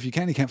 Think if you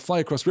can, he can't fly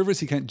across rivers.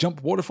 He can't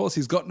jump waterfalls.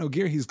 He's got no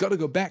gear. He's got to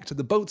go back to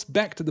the boats,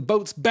 back to the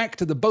boats, back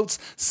to the boats.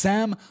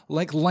 Sam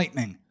like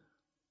lightning.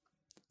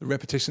 The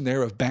repetition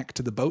there of back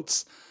to the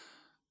boats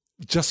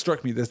just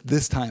struck me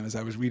this time as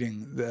I was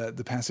reading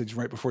the passage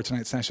right before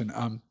tonight's session.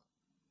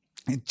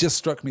 It just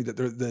struck me that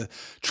the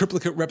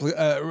triplicate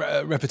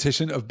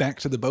repetition of back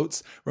to the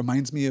boats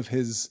reminds me of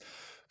his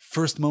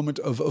first moment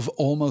of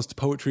almost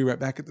poetry right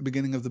back at the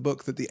beginning of the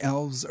book, that the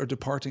elves are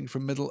departing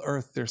from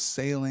Middle-earth. They're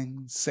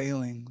sailing,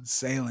 sailing,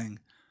 sailing.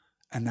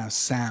 And now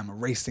Sam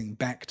racing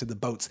back to the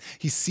boats.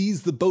 He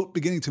sees the boat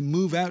beginning to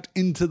move out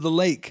into the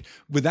lake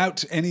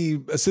without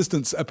any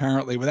assistance,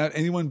 apparently, without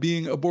anyone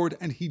being aboard.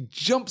 And he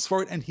jumps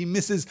for it and he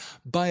misses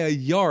by a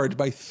yard,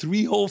 by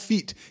 3 whole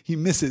feet. He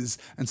misses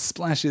and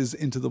splashes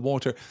into the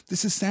water.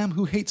 This is Sam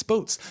who hates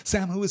boats.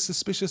 Sam who is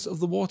suspicious of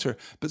the water.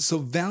 But so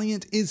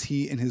valiant is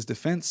he in his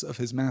defense of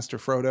his master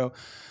Frodo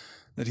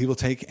that he will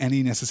take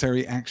any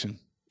necessary action.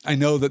 I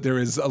know that there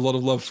is a lot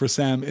of love for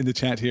Sam in the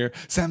chat here.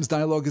 Sam's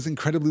dialogue is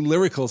incredibly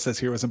lyrical, says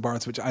Heroes and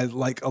Bards, which I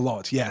like a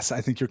lot. Yes,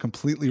 I think you're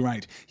completely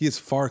right. He is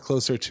far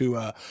closer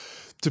to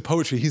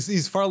poetry.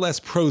 He's far less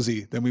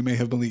prosy than we may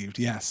have believed.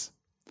 Yes.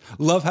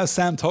 Love how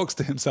Sam talks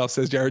to himself,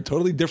 says Jared.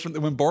 Totally different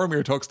than when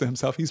Boromir talks to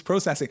himself. He's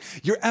processing.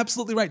 You're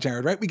absolutely right,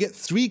 Jared, right? We get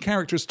 3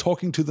 characters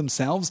talking to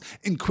themselves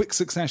in quick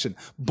succession.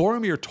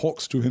 Boromir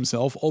talks to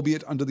himself,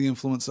 albeit under the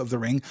influence of the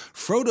ring.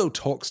 Frodo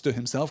talks to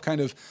himself, kind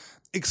of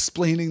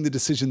explaining the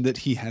decision that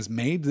he has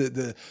made,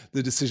 the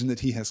decision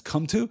that he has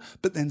come to.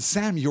 But then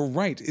Sam, you're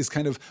right, is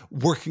kind of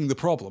working the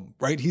problem,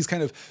 right? He's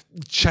kind of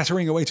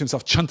chattering away to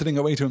himself, chunting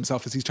away to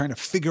himself as he's trying to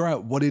figure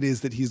out what it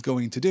is that he's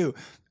going to do.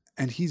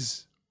 And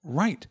he's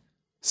right.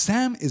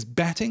 Sam is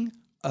batting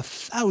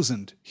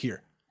 1,000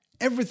 here.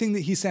 Everything that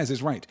he says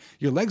is right.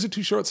 Your legs are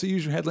too short, so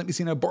use your head. Let me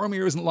see now.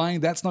 Boromir isn't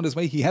lying. That's not his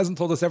way. He hasn't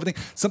told us everything.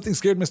 Something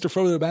scared Mr.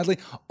 Frodo badly.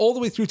 All the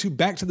way through to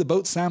back to the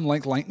boat, Sam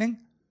like lightning.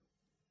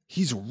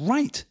 He's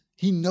right.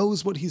 He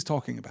knows what he's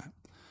talking about.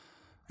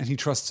 And he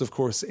trusts, of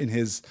course, in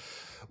his...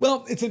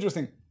 Well, it's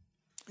interesting.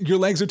 Your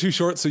legs are too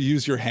short, so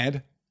use your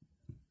head.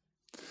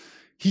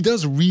 He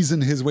does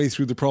reason his way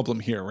through the problem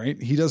here,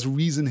 right? He does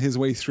reason his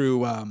way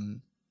through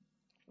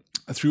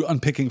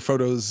unpicking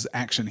Frodo's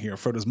action here,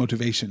 Frodo's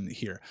motivation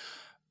here.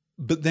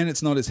 But then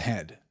it's not his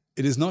head.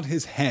 It is not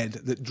his head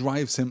that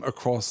drives him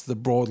across the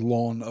broad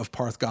lawn of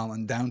Parthgal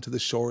and down to the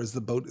shore as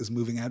the boat is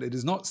moving out. It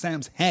is not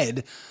Sam's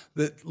head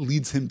that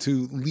leads him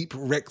to leap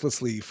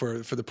recklessly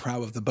for the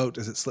prow of the boat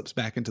as it slips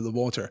back into the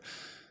water.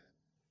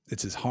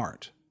 It's his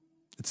heart.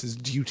 It's his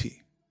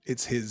duty.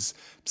 It's his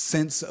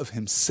sense of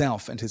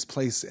himself and his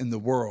place in the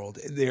world.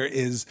 There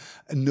is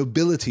a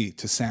nobility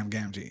to Sam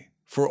Gamgee.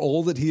 For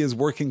all that he is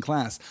working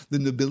class, the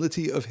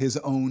nobility of his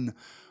own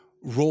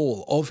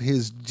role, of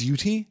his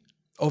duty,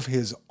 of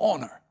his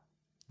honor.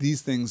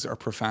 These things are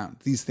profound.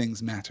 These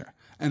things matter.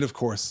 And of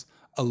course,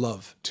 a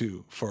love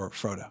too for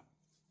Frodo.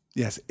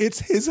 Yes, it's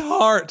his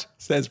heart,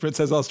 says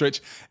Princess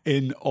Ostrich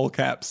in all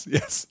caps.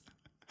 Yes.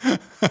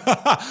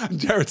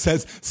 Jared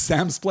says,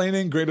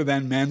 Samsplaining greater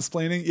than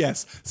mansplaining.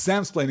 Yes,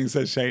 Samsplaining,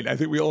 says Shane. I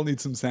think we all need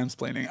some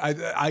Samsplaining.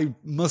 I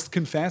must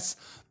confess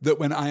that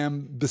when I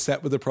am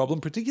beset with a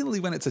problem, particularly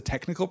when it's a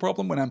technical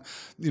problem, when I'm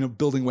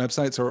building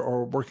websites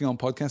or working on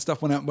podcast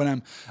stuff,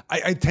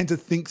 I tend to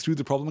think through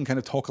the problem and kind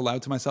of talk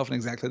aloud to myself in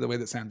exactly the way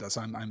that Sam does.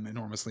 So I'm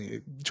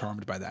enormously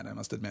charmed by that, I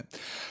must admit.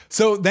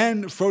 So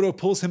then Frodo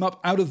pulls him up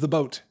out of the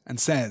boat and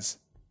says,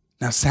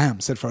 "Now, Sam,"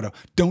 said Frodo,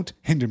 "don't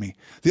hinder me.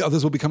 The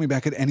others will be coming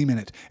back at any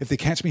minute. If they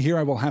catch me here,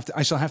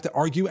 I shall have to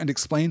argue and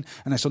explain,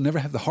 and I shall never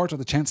have the heart or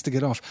the chance to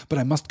get off. But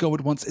I must go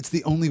at once. It's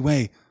the only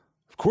way."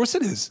 "Of course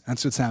it is,"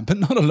 answered Sam, "but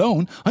not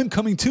alone. I'm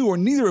coming too, or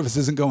neither of us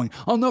isn't going.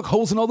 I'll knock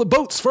holes in all the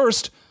boats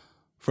first."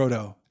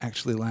 Frodo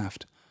actually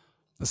laughed.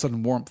 A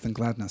sudden warmth and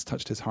gladness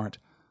touched his heart.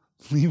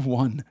 "Leave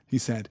one," he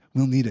said.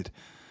 "We'll need it.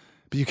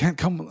 But you can't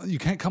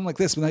come like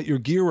this without your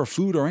gear or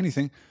food or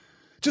anything."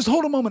 "Just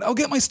hold a moment. I'll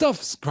get my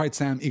stuff," cried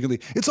Sam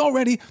eagerly. "It's all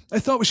ready. I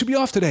thought we should be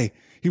off today."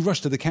 He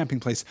rushed to the camping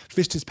place,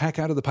 fished his pack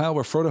out of the pile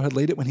where Frodo had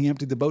laid it when he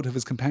emptied the boat of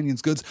his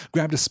companion's goods,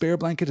 grabbed a spare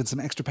blanket and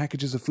some extra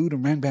packages of food,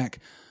 and ran back.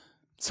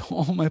 "So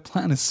all my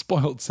plan is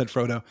spoiled," said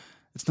Frodo.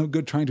 "It's no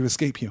good trying to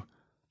escape you.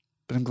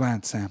 But I'm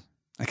glad, Sam.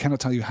 I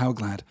cannot tell you how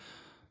glad.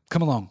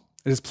 Come along.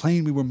 It is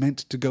plain we were meant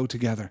to go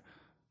together.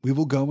 We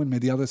will go, and may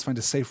the others find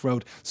a safe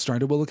road.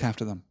 Strider will look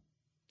after them.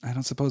 I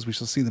don't suppose we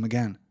shall see them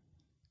again."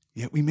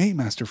 "Yet we may,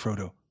 Master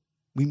Frodo.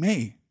 We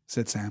may,"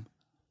 said Sam.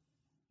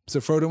 So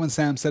Frodo and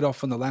Sam set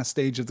off on the last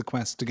stage of the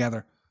quest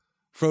together.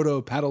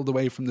 Frodo paddled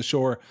away from the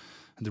shore,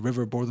 and the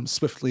river bore them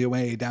swiftly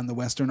away down the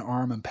western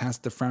arm and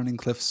past the frowning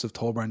cliffs of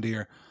Tol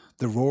Brandir.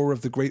 The roar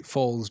of the great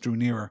falls drew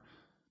nearer.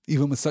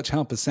 Even with such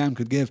help as Sam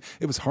could give,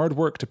 it was hard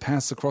work to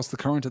pass across the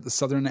current at the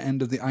southern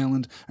end of the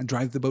island and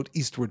drive the boat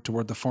eastward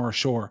toward the far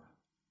shore.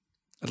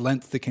 At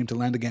length they came to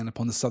land again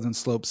upon the southern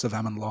slopes of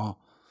Amon Law.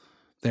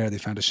 There they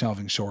found a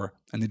shelving shore,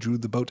 and they drew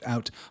the boat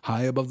out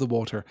high above the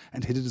water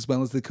and hid it as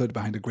well as they could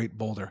behind a great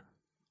boulder.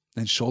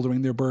 Then,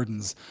 shouldering their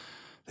burdens,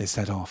 they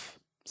set off,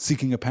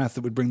 seeking a path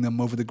that would bring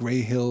them over the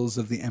grey hills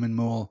of the Emyn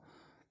Muil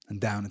and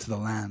down into the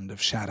land of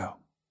shadow.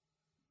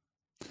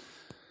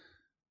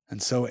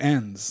 And so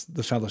ends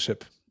the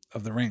Fellowship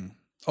of the Ring.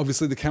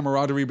 Obviously, the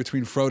camaraderie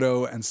between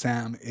Frodo and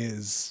Sam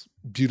is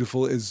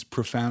beautiful, is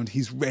profound.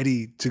 He's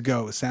ready to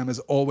go. Sam is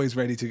always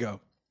ready to go.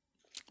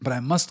 "But I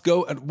must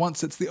go at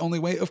once. It's the only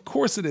way." "Of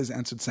course it is,"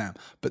 answered Sam,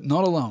 "but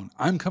not alone.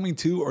 I'm coming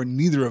too, or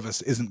neither of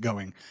us isn't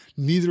going."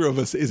 "Neither of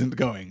us isn't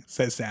going,"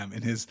 says Sam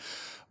in his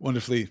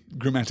wonderfully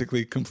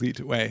grammatically complete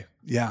way.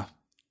 Yeah,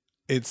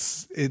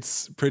 it's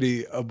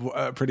pretty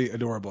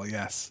adorable,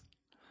 yes.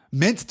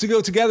 "Meant to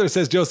go together,"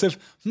 says Joseph.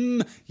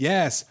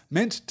 Yes,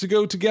 meant to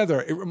go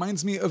together. It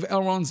reminds me of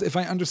Elrond's "If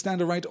I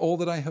understand aright all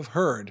that I have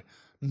heard."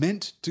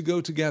 Meant to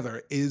go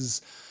together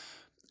is...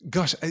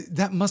 Gosh,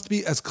 that must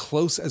be as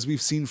close as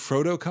we've seen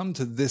Frodo come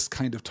to this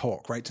kind of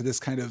talk, right? To this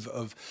kind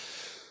of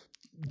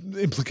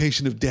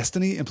implication of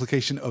destiny,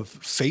 implication of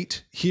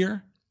fate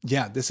here.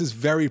 Yeah, this is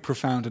very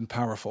profound and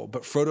powerful,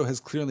 but Frodo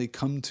has clearly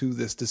come to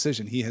this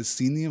decision. He has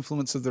seen the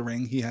influence of the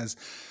ring. He has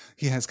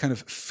kind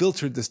of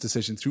filtered this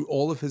decision through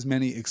all of his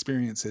many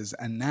experiences,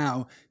 and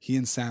now he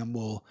and Sam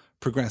will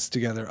progress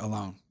together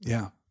alone.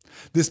 Yeah.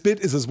 "This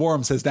bit is as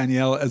warm," says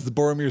Danielle, "as the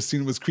Boromir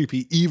scene was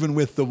creepy, even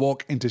with the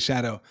walk into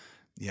shadow."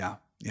 Yeah.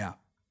 Yeah.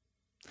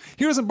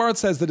 Heroes and Bard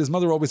says that his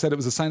mother always said it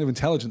was a sign of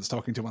intelligence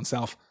talking to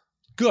oneself.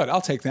 Good, I'll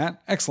take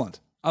that.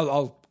 Excellent.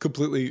 I'll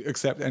completely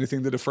accept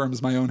anything that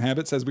affirms my own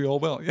habits, as we all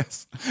will.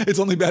 Yes. "It's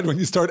only bad when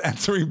you start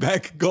answering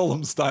back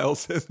Gollum style,"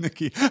 says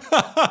Nikki.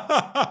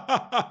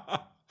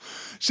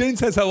 Shane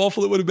says how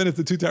awful it would have been if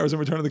the Two Towers and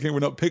Return of the King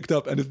were not picked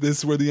up and if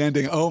this were the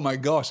ending. Oh my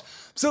gosh.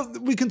 So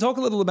we can talk a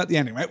little about the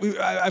ending, right?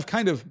 I've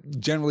kind of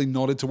generally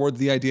nodded toward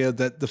the idea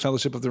that the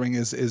Fellowship of the Ring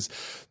is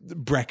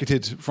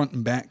bracketed front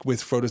and back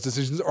with Frodo's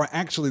decisions, or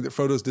actually that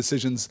Frodo's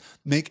decisions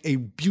make a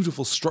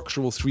beautiful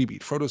structural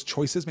three-beat. Frodo's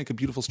choices make a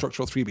beautiful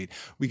structural three-beat.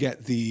 We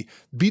get the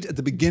beat at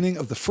the beginning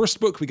of the first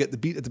book, we get the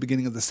beat at the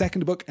beginning of the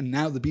second book, and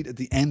now the beat at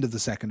the end of the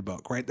second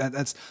book, right?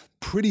 That's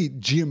pretty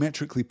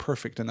geometrically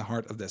perfect in the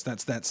heart of this.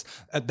 That's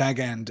at Bag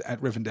End,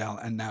 at Rivendell,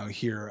 and now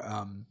here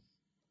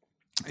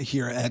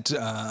at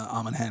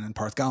Amon Hen and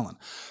Parth Galen.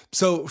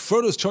 So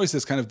Frodo's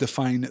choices kind of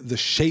define the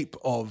shape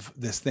of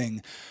this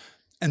thing.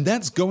 And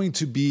that's going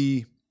to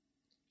be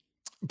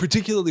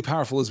particularly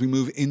powerful as we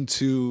move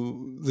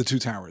into the Two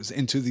Towers,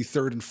 into the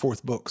third and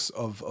fourth books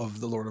of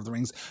The Lord of the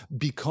Rings,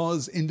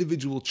 because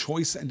individual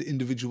choice and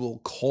individual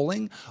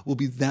calling will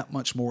be that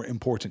much more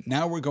important.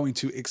 Now we're going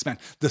to expand.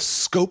 The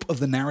scope of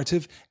the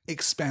narrative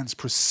expands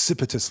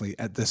precipitously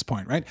at this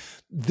point, right?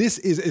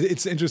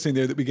 It's interesting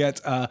there that we get,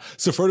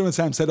 so Frodo and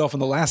Sam set off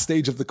on the last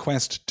stage of the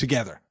quest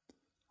together.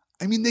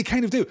 I mean, they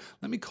kind of do.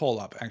 Let me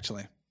call up,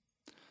 actually.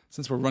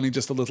 Since we're running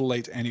just a little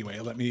late anyway,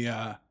 let me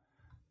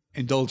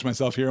indulge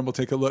myself here, and we'll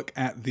take a look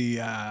at the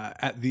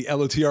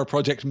LOTR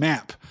project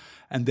map,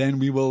 and then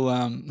we will.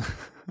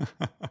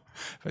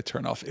 If I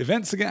turn off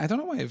events again, I don't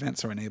know why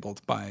events are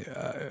enabled by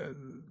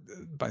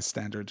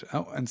standard.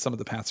 Oh, and some of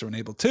the paths are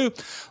enabled too.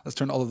 Let's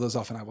turn all of those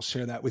off, and I will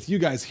share that with you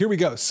guys. Here we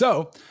go.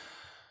 So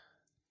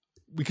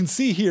we can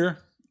see here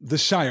the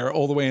Shire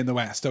all the way in the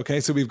west, okay?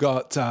 So we've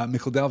got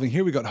Michel Delving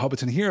here, we've got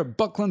Hobbiton here,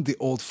 Buckland, the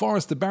Old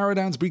Forest, the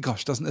Barrow-Downs.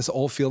 Gosh, doesn't this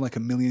all feel like a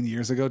million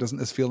years ago? Doesn't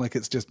this feel like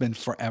it's just been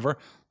forever?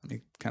 Let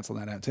me cancel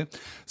that out too.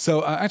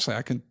 So actually,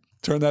 I can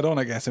turn that on,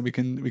 I guess, and we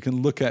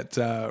can look at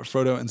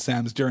Frodo and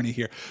Sam's journey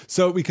here.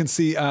 So we can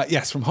see,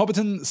 yes, from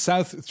Hobbiton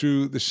south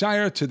through the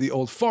Shire to the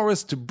Old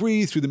Forest to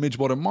Bree, through the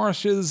Midgewater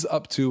Marshes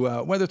up to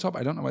Weathertop.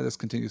 I don't know why this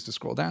continues to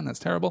scroll down. That's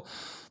terrible.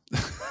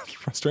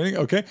 Frustrating.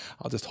 Okay,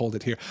 I'll just hold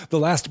it here. The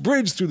last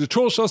bridge through the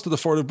Trollshaws to the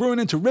Ford of Bruin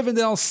into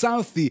Rivendell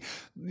south. The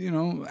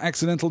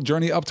accidental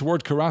journey up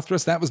toward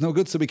Caradhras, that was no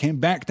good, so we came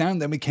back down.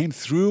 Then we came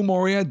through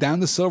Moria, down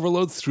the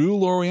Silverlode, through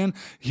Lorien,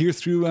 here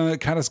through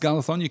Caras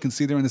Galadhon. You can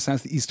see there in the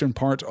southeastern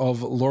part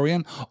of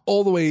Lorien,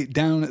 all the way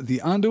down the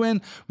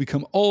Anduin. We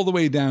come all the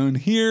way down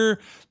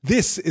here.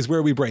 This is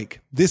where we break.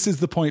 This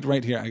is the point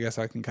right here. I guess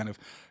I can kind of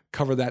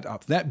cover that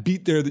up. That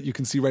beat there that you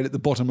can see right at the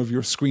bottom of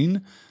your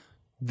screen,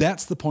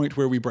 that's the point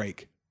where we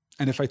break.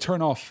 And if I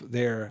turn off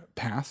their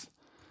path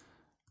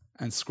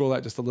and scroll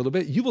out just a little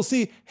bit, you will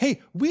see,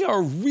 hey, we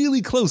are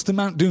really close to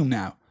Mount Doom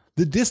now.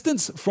 The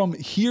distance from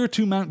here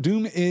to Mount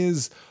Doom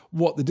is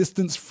what? The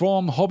distance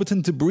from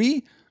Hobbiton to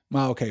Bree?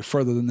 Well, okay,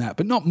 further than that,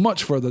 but not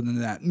much further than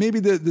that. Maybe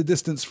the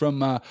distance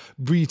from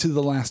Bree to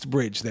the last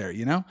bridge there,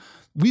 you know?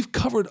 We've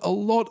covered a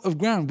lot of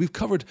ground. We've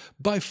covered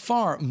by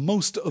far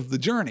most of the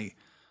journey.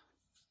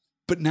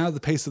 But now the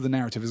pace of the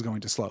narrative is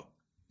going to slow.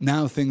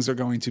 Now things are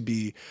going to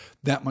be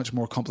that much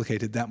more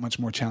complicated, that much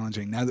more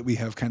challenging, now that we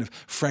have kind of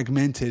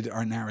fragmented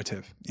our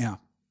narrative. Yeah,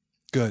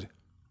 good.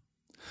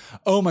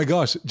 Oh my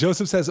gosh,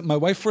 Joseph says, my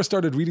wife first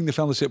started reading The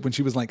Fellowship when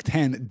she was like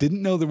 10,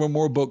 didn't know there were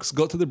more books,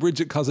 got to the bridge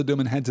at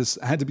Khazad-dûm and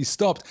had to be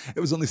stopped. It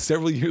was only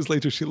several years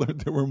later she learned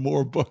there were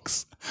more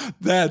books.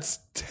 That's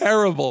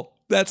terrible.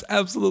 That's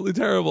absolutely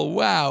terrible.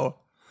 Wow.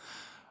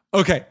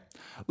 Okay.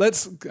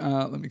 Let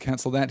me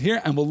cancel that here,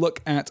 and we'll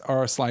look at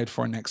our slide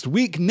for next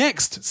week.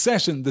 Next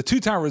session, The Two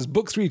Towers,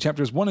 Book 3,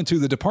 Chapters 1 and 2,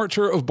 The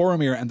Departure of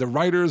Boromir and the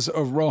Riders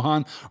of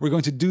Rohan. We're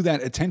going to do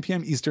that at 10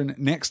 p.m. Eastern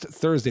next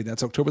Thursday.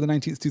 That's October the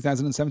 19th,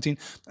 2017.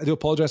 I do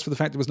apologize for the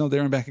fact there was no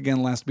There and Back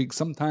Again last week.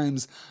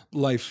 Sometimes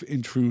life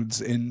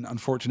intrudes in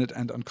unfortunate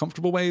and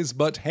uncomfortable ways,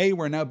 but hey,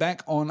 we're now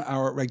back on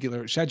our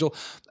regular schedule.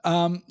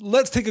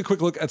 Let's take a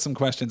quick look at some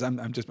questions.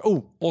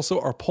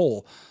 Also our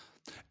poll.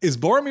 Is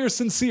Boromir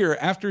sincere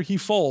after he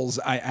falls?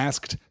 I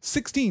asked.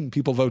 16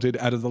 people voted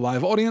out of the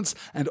live audience,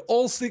 and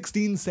all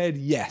 16 said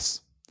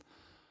yes.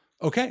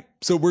 Okay,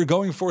 so we're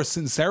going for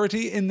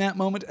sincerity in that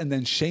moment, and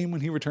then shame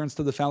when he returns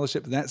to the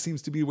Fellowship. That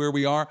seems to be where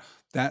we are.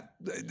 That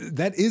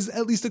is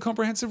at least a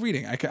comprehensive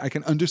reading. I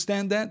can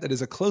understand that. That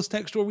is a close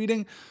textual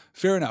reading.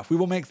 Fair enough. We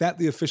will make that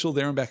the official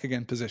There and Back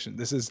Again position.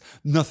 This is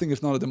nothing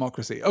if not a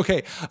democracy.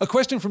 Okay, a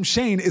question from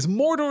Shane. Is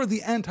Mordor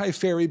the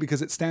anti-fairy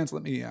because it stands...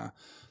 Let me...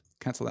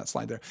 cancel that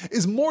slide there.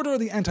 Is Mordor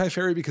the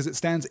anti-fairy because it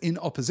stands in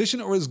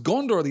opposition, or is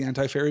Gondor the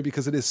anti-fairy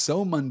because it is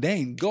so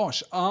mundane?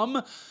 Gosh,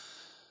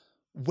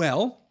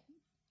 well,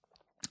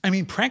 I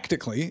mean,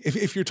 practically,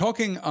 if you're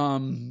talking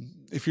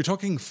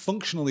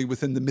functionally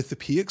within the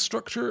mythopoeic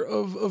structure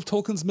of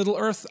Tolkien's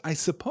Middle-earth, I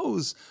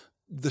suppose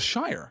the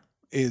Shire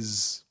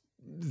is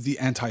the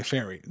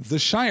anti-fairy. The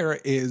Shire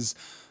is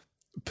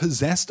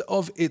possessed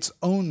of its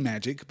own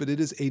magic, but it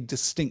is a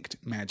distinct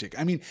magic.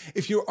 I mean,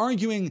 if you're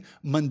arguing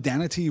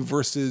mundanity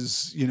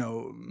versus,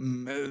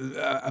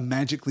 a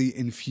magically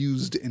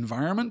infused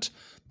environment,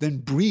 then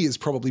Bree is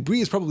probably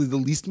the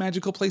least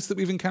magical place that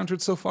we've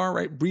encountered so far,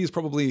 right? Bree is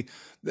probably,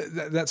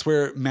 that's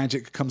where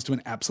magic comes to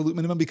an absolute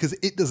minimum, because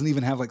it doesn't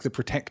even have like the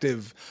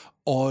protective,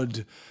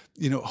 odd,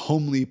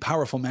 homely,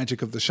 powerful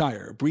magic of the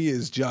Shire. Bree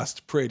is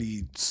just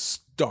pretty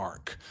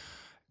stark.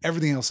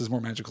 Everything else is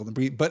more magical than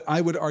Bree. But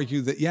I would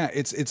argue that, yeah,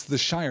 it's the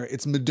Shire,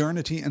 it's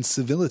modernity and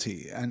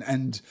civility,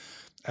 and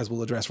as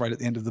we'll address right at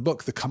the end of the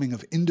book, the coming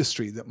of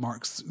industry that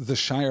marks the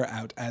Shire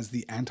out as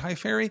the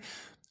anti-fairy.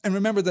 And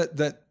remember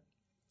that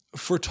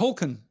for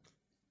Tolkien,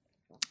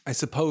 I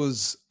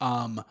suppose,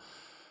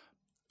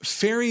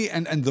 fairy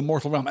and the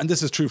mortal realm, and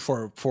this is true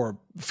for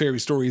fairy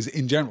stories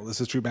in general. This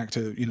is true back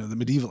to, the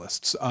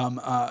medievalists.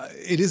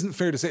 It isn't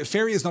fair to say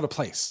fairy is not a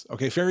place.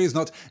 Okay. Fairy is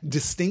not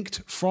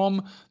distinct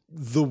from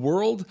the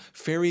world.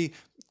 Fairy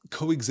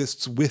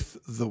coexists with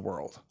the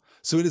world.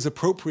 So it is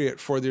appropriate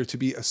for there to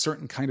be a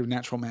certain kind of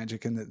natural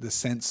magic and the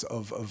sense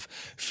of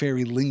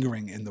fairy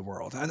lingering in the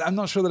world. And I'm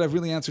not sure that I've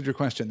really answered your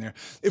question there.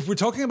 If we're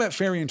talking about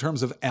fairy in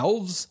terms of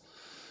elves,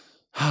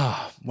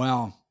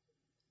 well,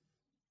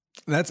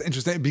 that's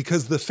interesting,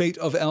 because the fate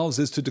of elves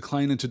is to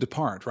decline and to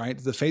depart, right?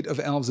 The fate of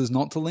elves is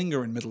not to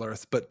linger in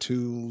Middle-earth, but to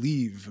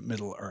leave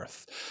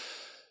Middle-earth.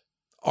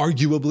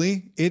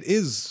 Arguably, it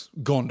is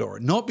Gondor,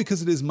 not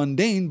because it is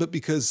mundane, but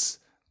because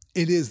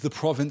it is the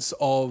province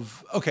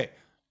of... Okay,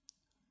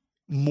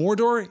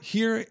 Mordor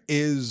here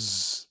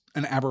is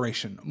an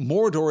aberration.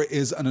 Mordor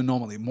is an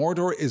anomaly.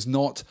 Mordor is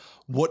not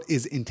what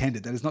is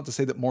intended. That is not to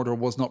say that Mordor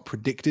was not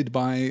predicted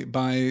by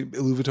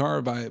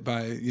Iluvatar,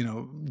 by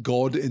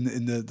God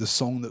in the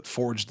song that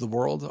forged the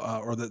world,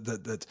 or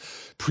that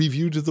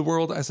previewed the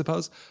world, I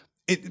suppose.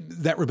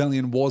 That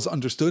rebellion was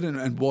understood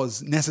and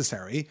was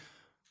necessary.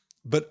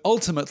 But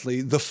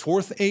ultimately, the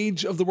fourth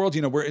age of the world,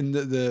 we're in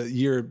the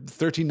year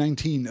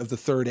 1319 of the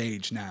third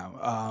age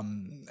now.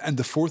 And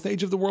the fourth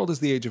age of the world is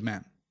the age of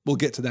man. We'll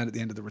get to that at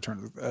the end of the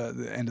Return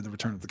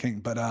of the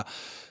King. But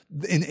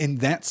in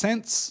that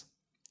sense,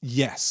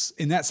 yes.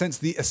 In that sense,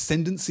 the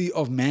ascendancy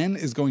of man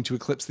is going to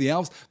eclipse the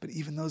elves, but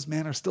even those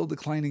men are still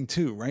declining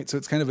too, right? So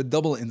it's kind of a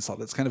double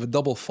insult. It's kind of a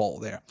double fall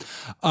there.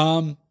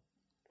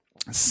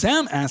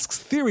 Sam asks,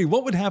 theory,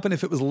 what would happen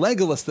if it was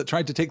Legolas that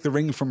tried to take the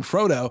ring from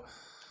Frodo?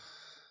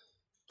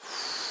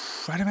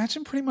 I'd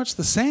imagine pretty much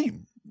the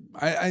same.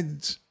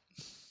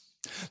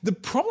 The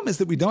problem is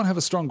that we don't have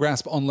a strong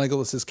grasp on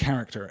Legolas's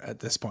character at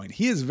this point.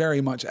 He is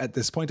very much, at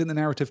this point in the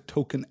narrative,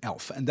 token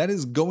elf, and that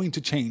is going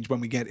to change when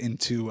we get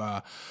into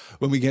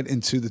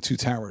the Two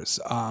Towers.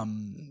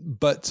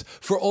 But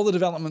for all the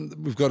development that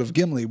we've got of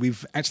Gimli,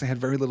 we've actually had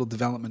very little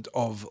development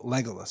of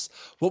Legolas.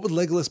 What would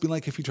Legolas be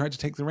like if he tried to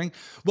take the ring?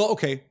 Well,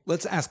 okay,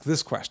 let's ask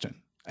this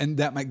question, and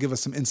that might give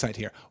us some insight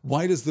here.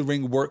 Why does the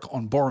ring work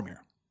on Boromir?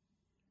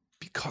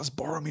 Because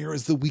Boromir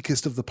is the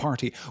weakest of the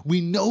party. We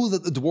know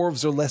that the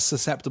dwarves are less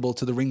susceptible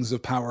to the rings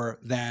of power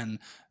than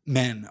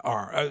men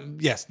are.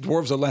 Yes,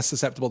 dwarves are less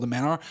susceptible than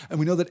men are, and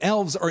we know that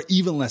elves are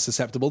even less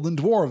susceptible than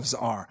dwarves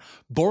are.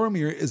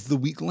 Boromir is the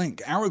weak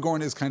link.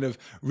 Aragorn is kind of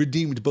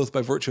redeemed both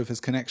by virtue of his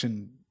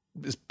connection,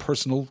 his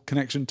personal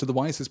connection to the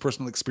wise, his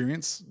personal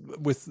experience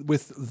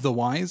with the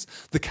wise,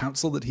 the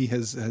counsel that he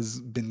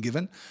has been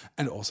given,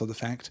 and also the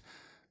fact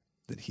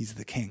that he's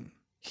the king.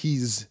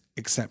 He's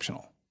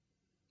exceptional,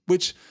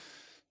 which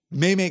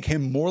may make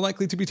him more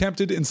likely to be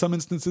tempted in some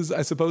instances,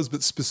 I suppose,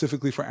 but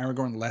specifically for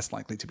Aragorn, less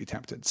likely to be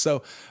tempted.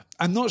 So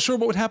I'm not sure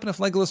what would happen if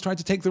Legolas tried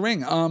to take the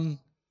ring.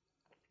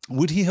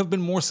 Would he have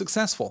been more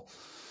successful?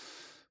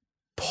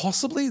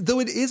 Possibly,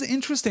 though it is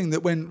interesting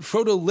that when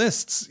Frodo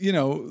lists,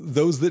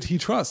 those that he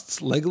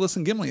trusts, Legolas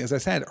and Gimli, as I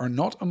said, are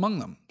not among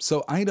them.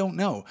 So I don't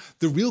know.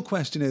 The real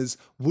question is,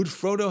 would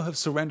Frodo have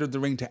surrendered the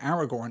ring to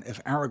Aragorn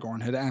if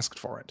Aragorn had asked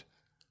for it?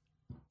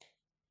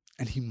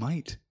 And he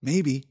might,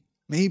 maybe,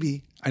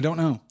 I don't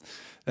know.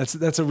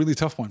 That's a really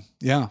tough one.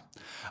 Yeah.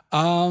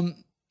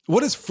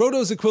 What is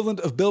Frodo's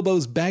equivalent of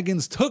Bilbo's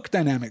Baggins Took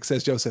dynamic,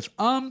 says Joseph?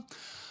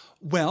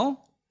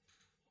 Well,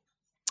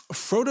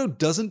 Frodo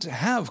doesn't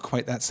have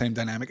quite that same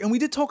dynamic. And we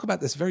did talk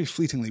about this very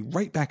fleetingly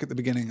right back at the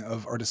beginning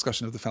of our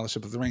discussion of the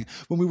Fellowship of the Ring,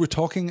 when we were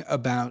talking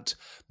about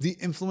the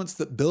influence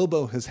that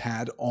Bilbo has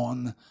had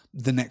on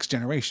the next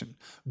generation.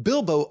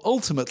 Bilbo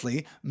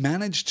ultimately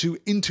managed to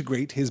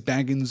integrate his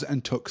Baggins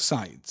and Took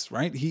sides,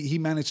 right? He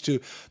managed to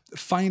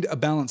find a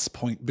balance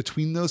point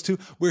between those two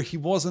where he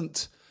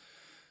wasn't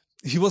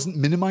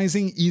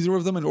minimizing either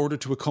of them in order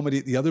to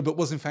accommodate the other, but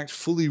was in fact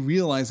fully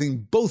realizing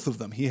both of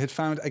them. He had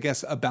found, I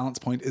guess a balance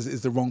point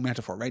is the wrong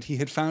metaphor, right? He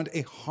had found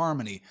a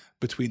harmony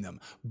between them.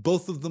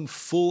 Both of them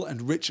full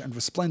and rich and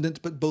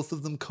resplendent, but both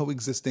of them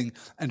coexisting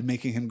and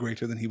making him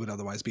greater than he would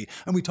otherwise be.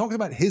 And we talked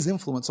about his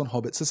influence on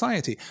Hobbit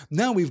society.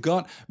 Now we've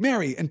got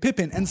Merry and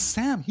Pippin and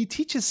Sam. He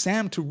teaches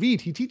Sam to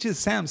read. He teaches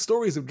Sam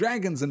stories of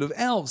dragons and of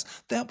elves.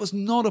 That was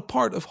not a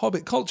part of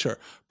Hobbit culture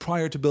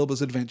prior to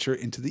Bilbo's adventure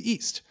into the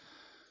East.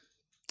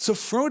 So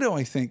Frodo,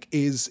 I think,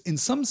 is in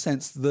some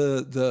sense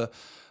the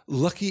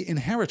lucky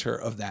inheritor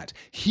of that.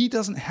 He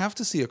doesn't have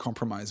to see a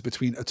compromise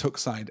between a Took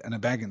side and a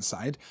Baggins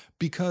side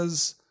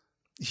because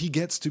he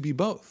gets to be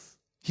both.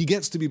 He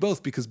gets to be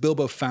both because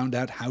Bilbo found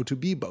out how to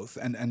be both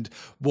and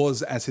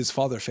was, as his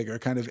father figure,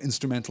 kind of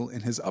instrumental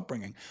in his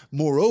upbringing.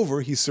 Moreover,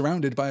 he's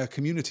surrounded by a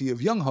community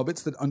of young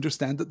hobbits that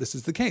understand that this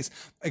is the case.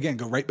 Again,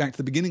 go right back to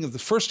the beginning of the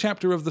first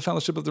chapter of The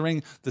Fellowship of the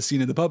Ring, the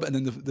scene in the pub, and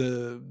then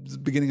the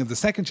beginning of the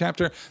second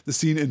chapter, the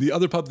scene in the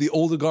other pub, the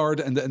older guard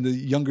and the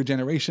younger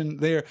generation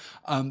there,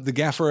 the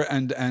gaffer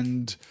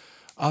and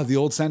the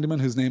old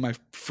Sandyman, whose name I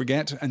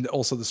forget, and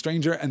also the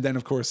stranger, and then,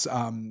 of course,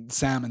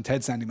 Sam and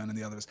Ted Sandyman and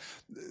the others.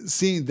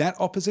 Seeing that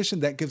opposition,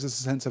 that gives us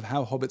a sense of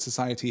how Hobbit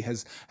society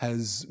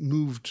has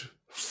moved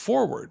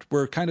forward.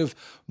 We're kind of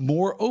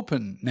more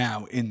open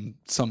now in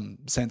some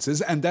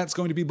senses, and that's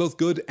going to be both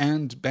good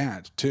and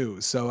bad, too.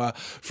 So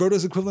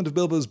Frodo's equivalent of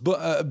Bilbo's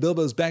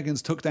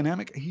Baggins Took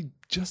dynamic, he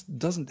just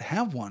doesn't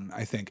have one,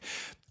 I think.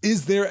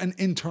 Is there an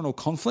internal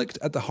conflict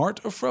at the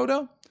heart of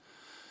Frodo?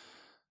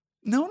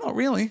 No, not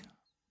really.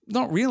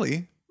 Not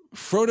really.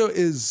 Frodo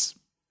is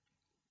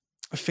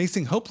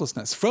facing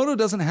hopelessness. Frodo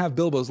doesn't have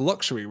Bilbo's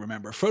luxury,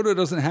 remember. Frodo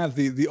doesn't have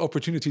the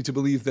opportunity to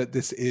believe that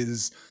this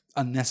is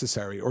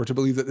unnecessary or to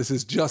believe that this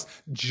is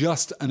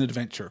just an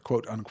adventure,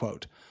 quote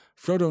unquote.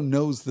 Frodo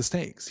knows the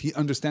stakes. He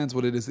understands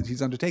what it is that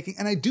he's undertaking.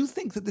 And I do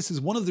think that this is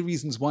one of the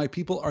reasons why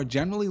people are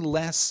generally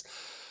less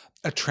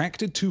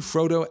attracted to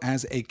Frodo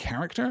as a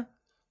character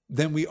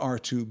than we are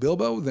to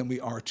Bilbo, than we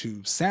are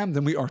to Sam,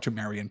 than we are to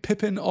Merry and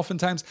Pippin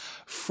oftentimes.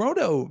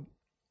 Frodo...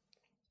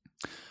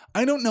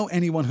 I don't know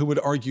anyone who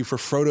would argue for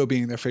Frodo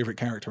being their favorite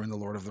character in The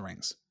Lord of the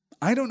Rings.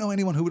 I don't know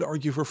anyone who would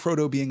argue for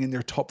Frodo being in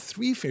their top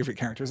 3 favorite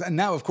characters. And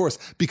now, of course,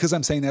 because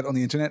I'm saying that on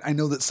the internet, I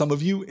know that some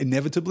of you,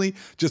 inevitably,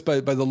 just by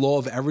the law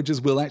of averages,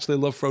 will actually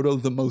love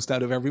Frodo the most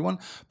out of everyone.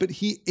 But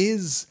he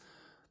is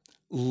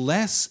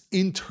less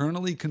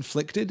internally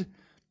conflicted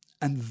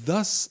and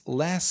thus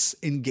less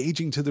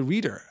engaging to the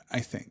reader,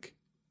 I think.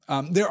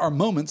 There are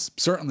moments,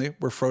 certainly,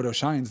 where Frodo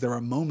shines. There are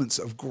moments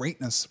of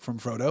greatness from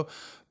Frodo,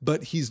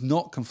 but he's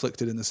not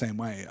conflicted in the same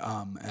way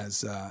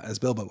as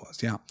Bilbo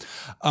was. Yeah.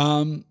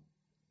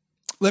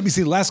 Let me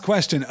see. Last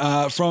question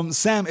from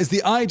Sam. Is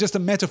the eye just a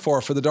metaphor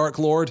for the Dark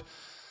Lord?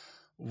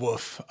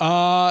 Woof.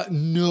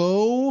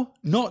 No,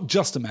 not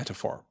just a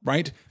metaphor,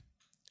 right?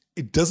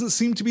 It doesn't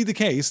seem to be the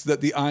case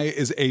that the eye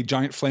is a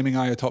giant flaming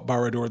eye atop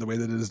Barad-dûr the way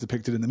that it is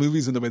depicted in the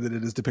movies and the way that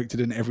it is depicted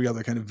in every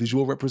other kind of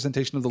visual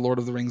representation of The Lord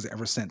of the Rings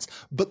ever since.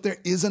 But there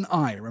is an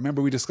eye. Remember,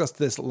 we discussed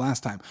this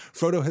last time.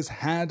 Frodo has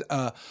had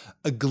a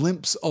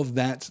glimpse of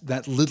that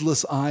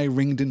lidless eye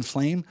ringed in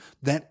flame.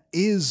 That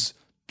is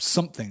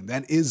something.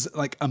 That is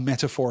like a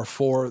metaphor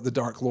for the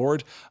Dark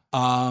Lord.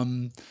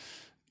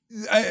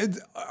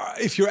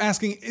 If you're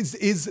asking,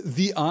 is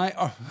the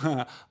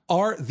eye,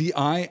 are the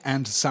eye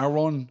and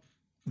Sauron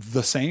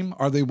the same?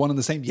 Are they one and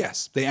the same?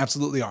 Yes, they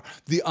absolutely are.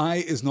 The eye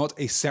is not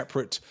a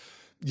separate,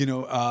 servant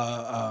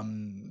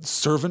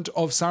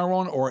of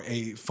Sauron or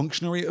a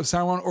functionary of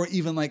Sauron or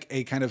even like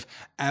a kind of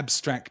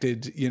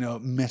abstracted,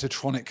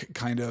 Metatronic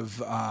kind of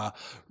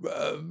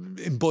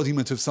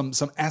embodiment of some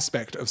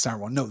aspect of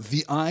Sauron. No,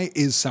 the eye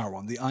is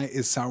Sauron. The eye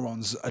is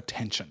Sauron's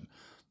attention.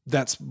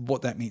 That's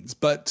what that means.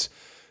 But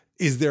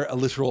is there a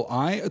literal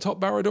eye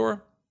atop Barad-dûr?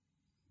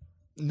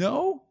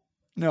 No,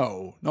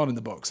 not in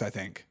the books, I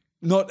think.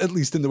 Not at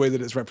least in the way that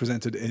it's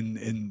represented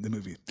in the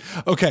movie.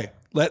 Okay,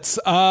 let's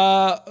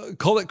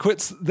call it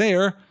quits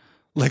there.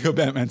 Lego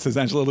Batman, says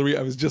Angela Louie.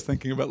 I was just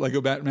thinking about Lego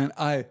Batman.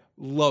 I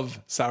love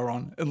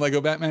Sauron in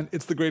Lego Batman.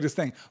 It's the greatest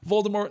thing.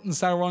 Voldemort and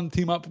Sauron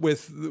team up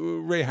with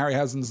Ray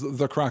Harryhausen's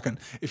The Kraken.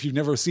 If you've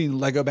never seen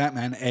Lego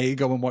Batman, A,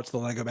 go and watch the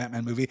Lego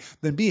Batman movie.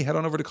 Then B, head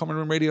on over to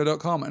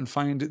commonroomradio.com and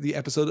find the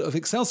episode of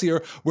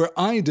Excelsior where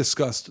I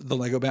discussed the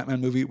Lego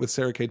Batman movie with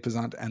Sarah Cade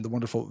Pezant and the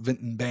wonderful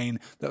Vinton Bain.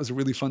 That was a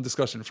really fun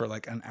discussion for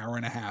like an hour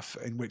and a half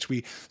in which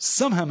we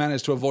somehow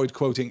managed to avoid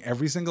quoting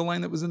every single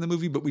line that was in the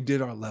movie, but we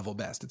did our level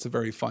best. It's a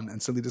very fun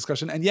and silly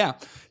discussion. And yeah,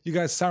 you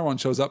guys, Sauron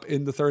shows up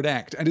in the third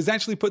act and is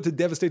actually put to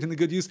devastatingly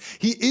good use.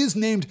 He is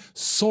named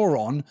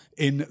Sauron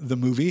in the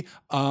movie,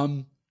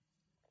 in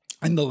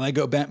the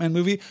Lego Batman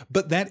movie,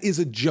 but that is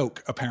a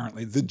joke,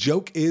 apparently. The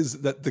joke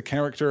is that the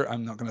character,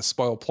 I'm not going to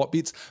spoil plot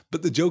beats,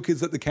 but the joke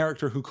is that the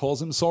character who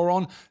calls him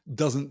Sauron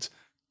doesn't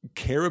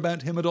care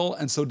about him at all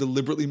and so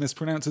deliberately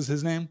mispronounces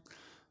his name.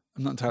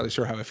 I'm not entirely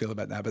sure how I feel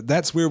about that, but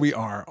that's where we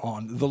are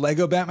on the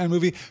Lego Batman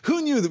movie.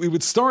 Who knew that we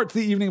would start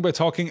the evening by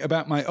talking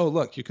about my, oh,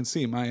 look, you can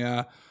see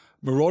my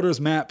Marauders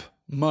map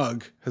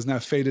mug has now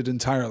faded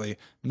entirely.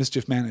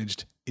 Mischief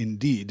managed,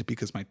 indeed,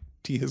 because my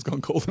tea has gone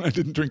cold and I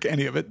didn't drink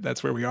any of it.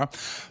 That's where we are.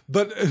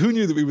 But who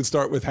knew that we would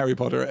start with Harry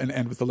Potter and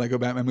end with the Lego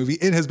Batman movie?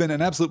 It has been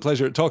an absolute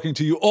pleasure talking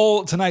to you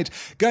all tonight.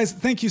 Guys,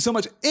 thank you so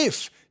much.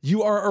 If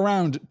you are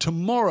around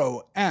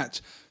tomorrow at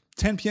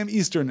 10 p.m.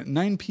 Eastern,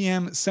 9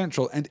 p.m.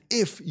 Central. And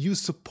if you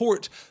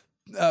support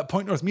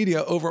Point North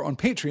Media over on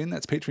Patreon,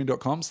 that's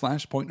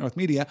patreon.com/Point North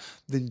Media,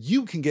 then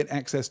you can get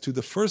access to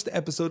the first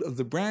episode of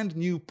the brand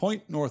new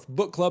Point North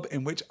Book Club,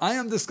 in which I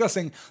am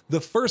discussing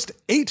the first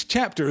 8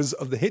 chapters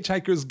of The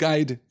Hitchhiker's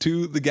Guide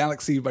to the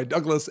Galaxy by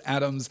Douglas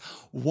Adams,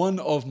 one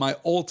of my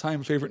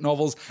all-time favorite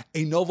novels,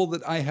 a novel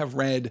that I have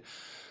read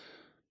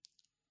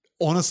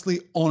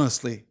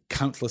honestly,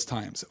 countless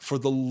times. For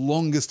the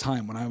longest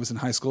time when I was in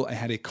high school, I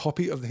had a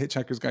copy of The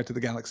Hitchhiker's Guide to the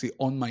Galaxy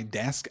on my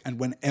desk, and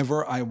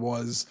whenever I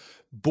was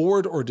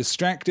bored or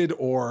distracted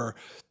or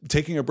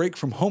taking a break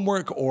from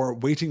homework or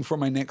waiting for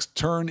my next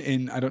turn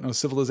in, I don't know,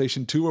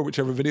 Civilization 2 or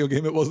whichever video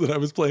game it was that I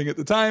was playing at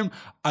the time,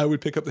 I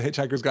would pick up The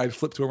Hitchhiker's Guide,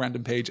 flip to a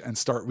random page and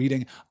start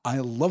reading. I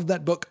love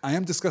that book. I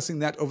am discussing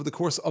that over the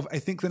course of, I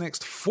think, the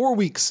next 4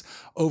 weeks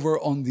over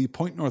on the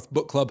Point North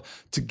Book Club.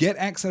 To get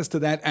access to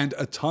that and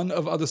a ton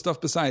of other stuff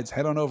besides,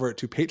 head on over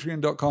to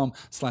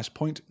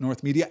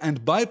patreon.com/pointnorthmedia.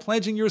 And by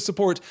pledging your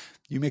support,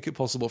 you make it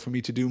possible for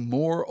me to do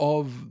more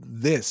of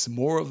this,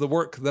 more of the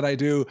work that I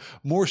do,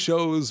 more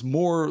shows,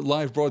 more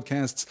live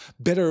broadcasts,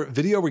 better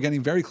video. We're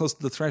getting very close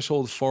to the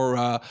threshold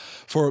for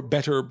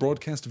better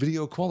broadcast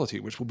video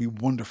quality, which will be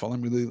wonderful.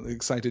 I'm really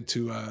excited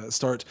to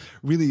start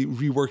really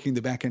reworking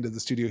the back end of the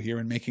studio here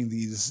and making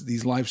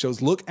these live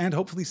shows look and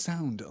hopefully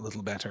sound a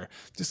little better.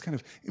 Just kind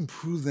of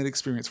improve that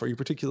experience for you,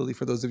 particularly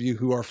for those of you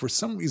who are for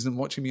some reason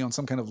watching me on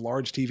some kind of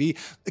large TV.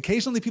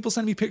 Occasionally people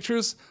send me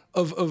pictures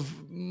of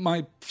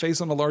my face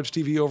on a large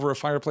TV over a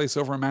fireplace,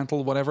 over a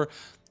mantle, whatever.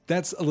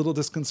 That's a little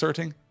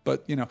disconcerting,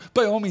 but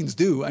by all means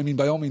do. I mean,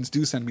 by all means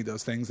do send me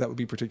those things. That would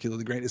be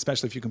particularly great,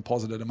 especially if you can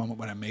pause it at a moment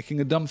when I'm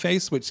making a dumb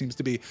face, which seems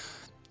to be,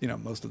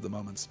 most of the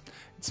moments.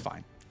 It's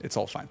fine. It's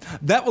all fine.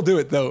 That will do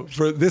it, though,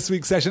 for this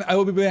week's session. I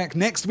will be back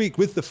next week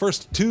with the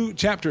first 2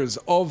 chapters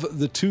of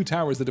The Two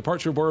Towers, The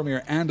Departure of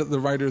Boromir and The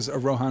Riders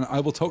of Rohan. I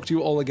will talk to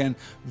you all again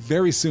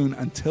very soon.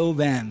 Until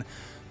then,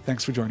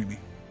 thanks for joining me,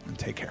 and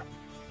take care.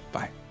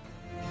 Bye.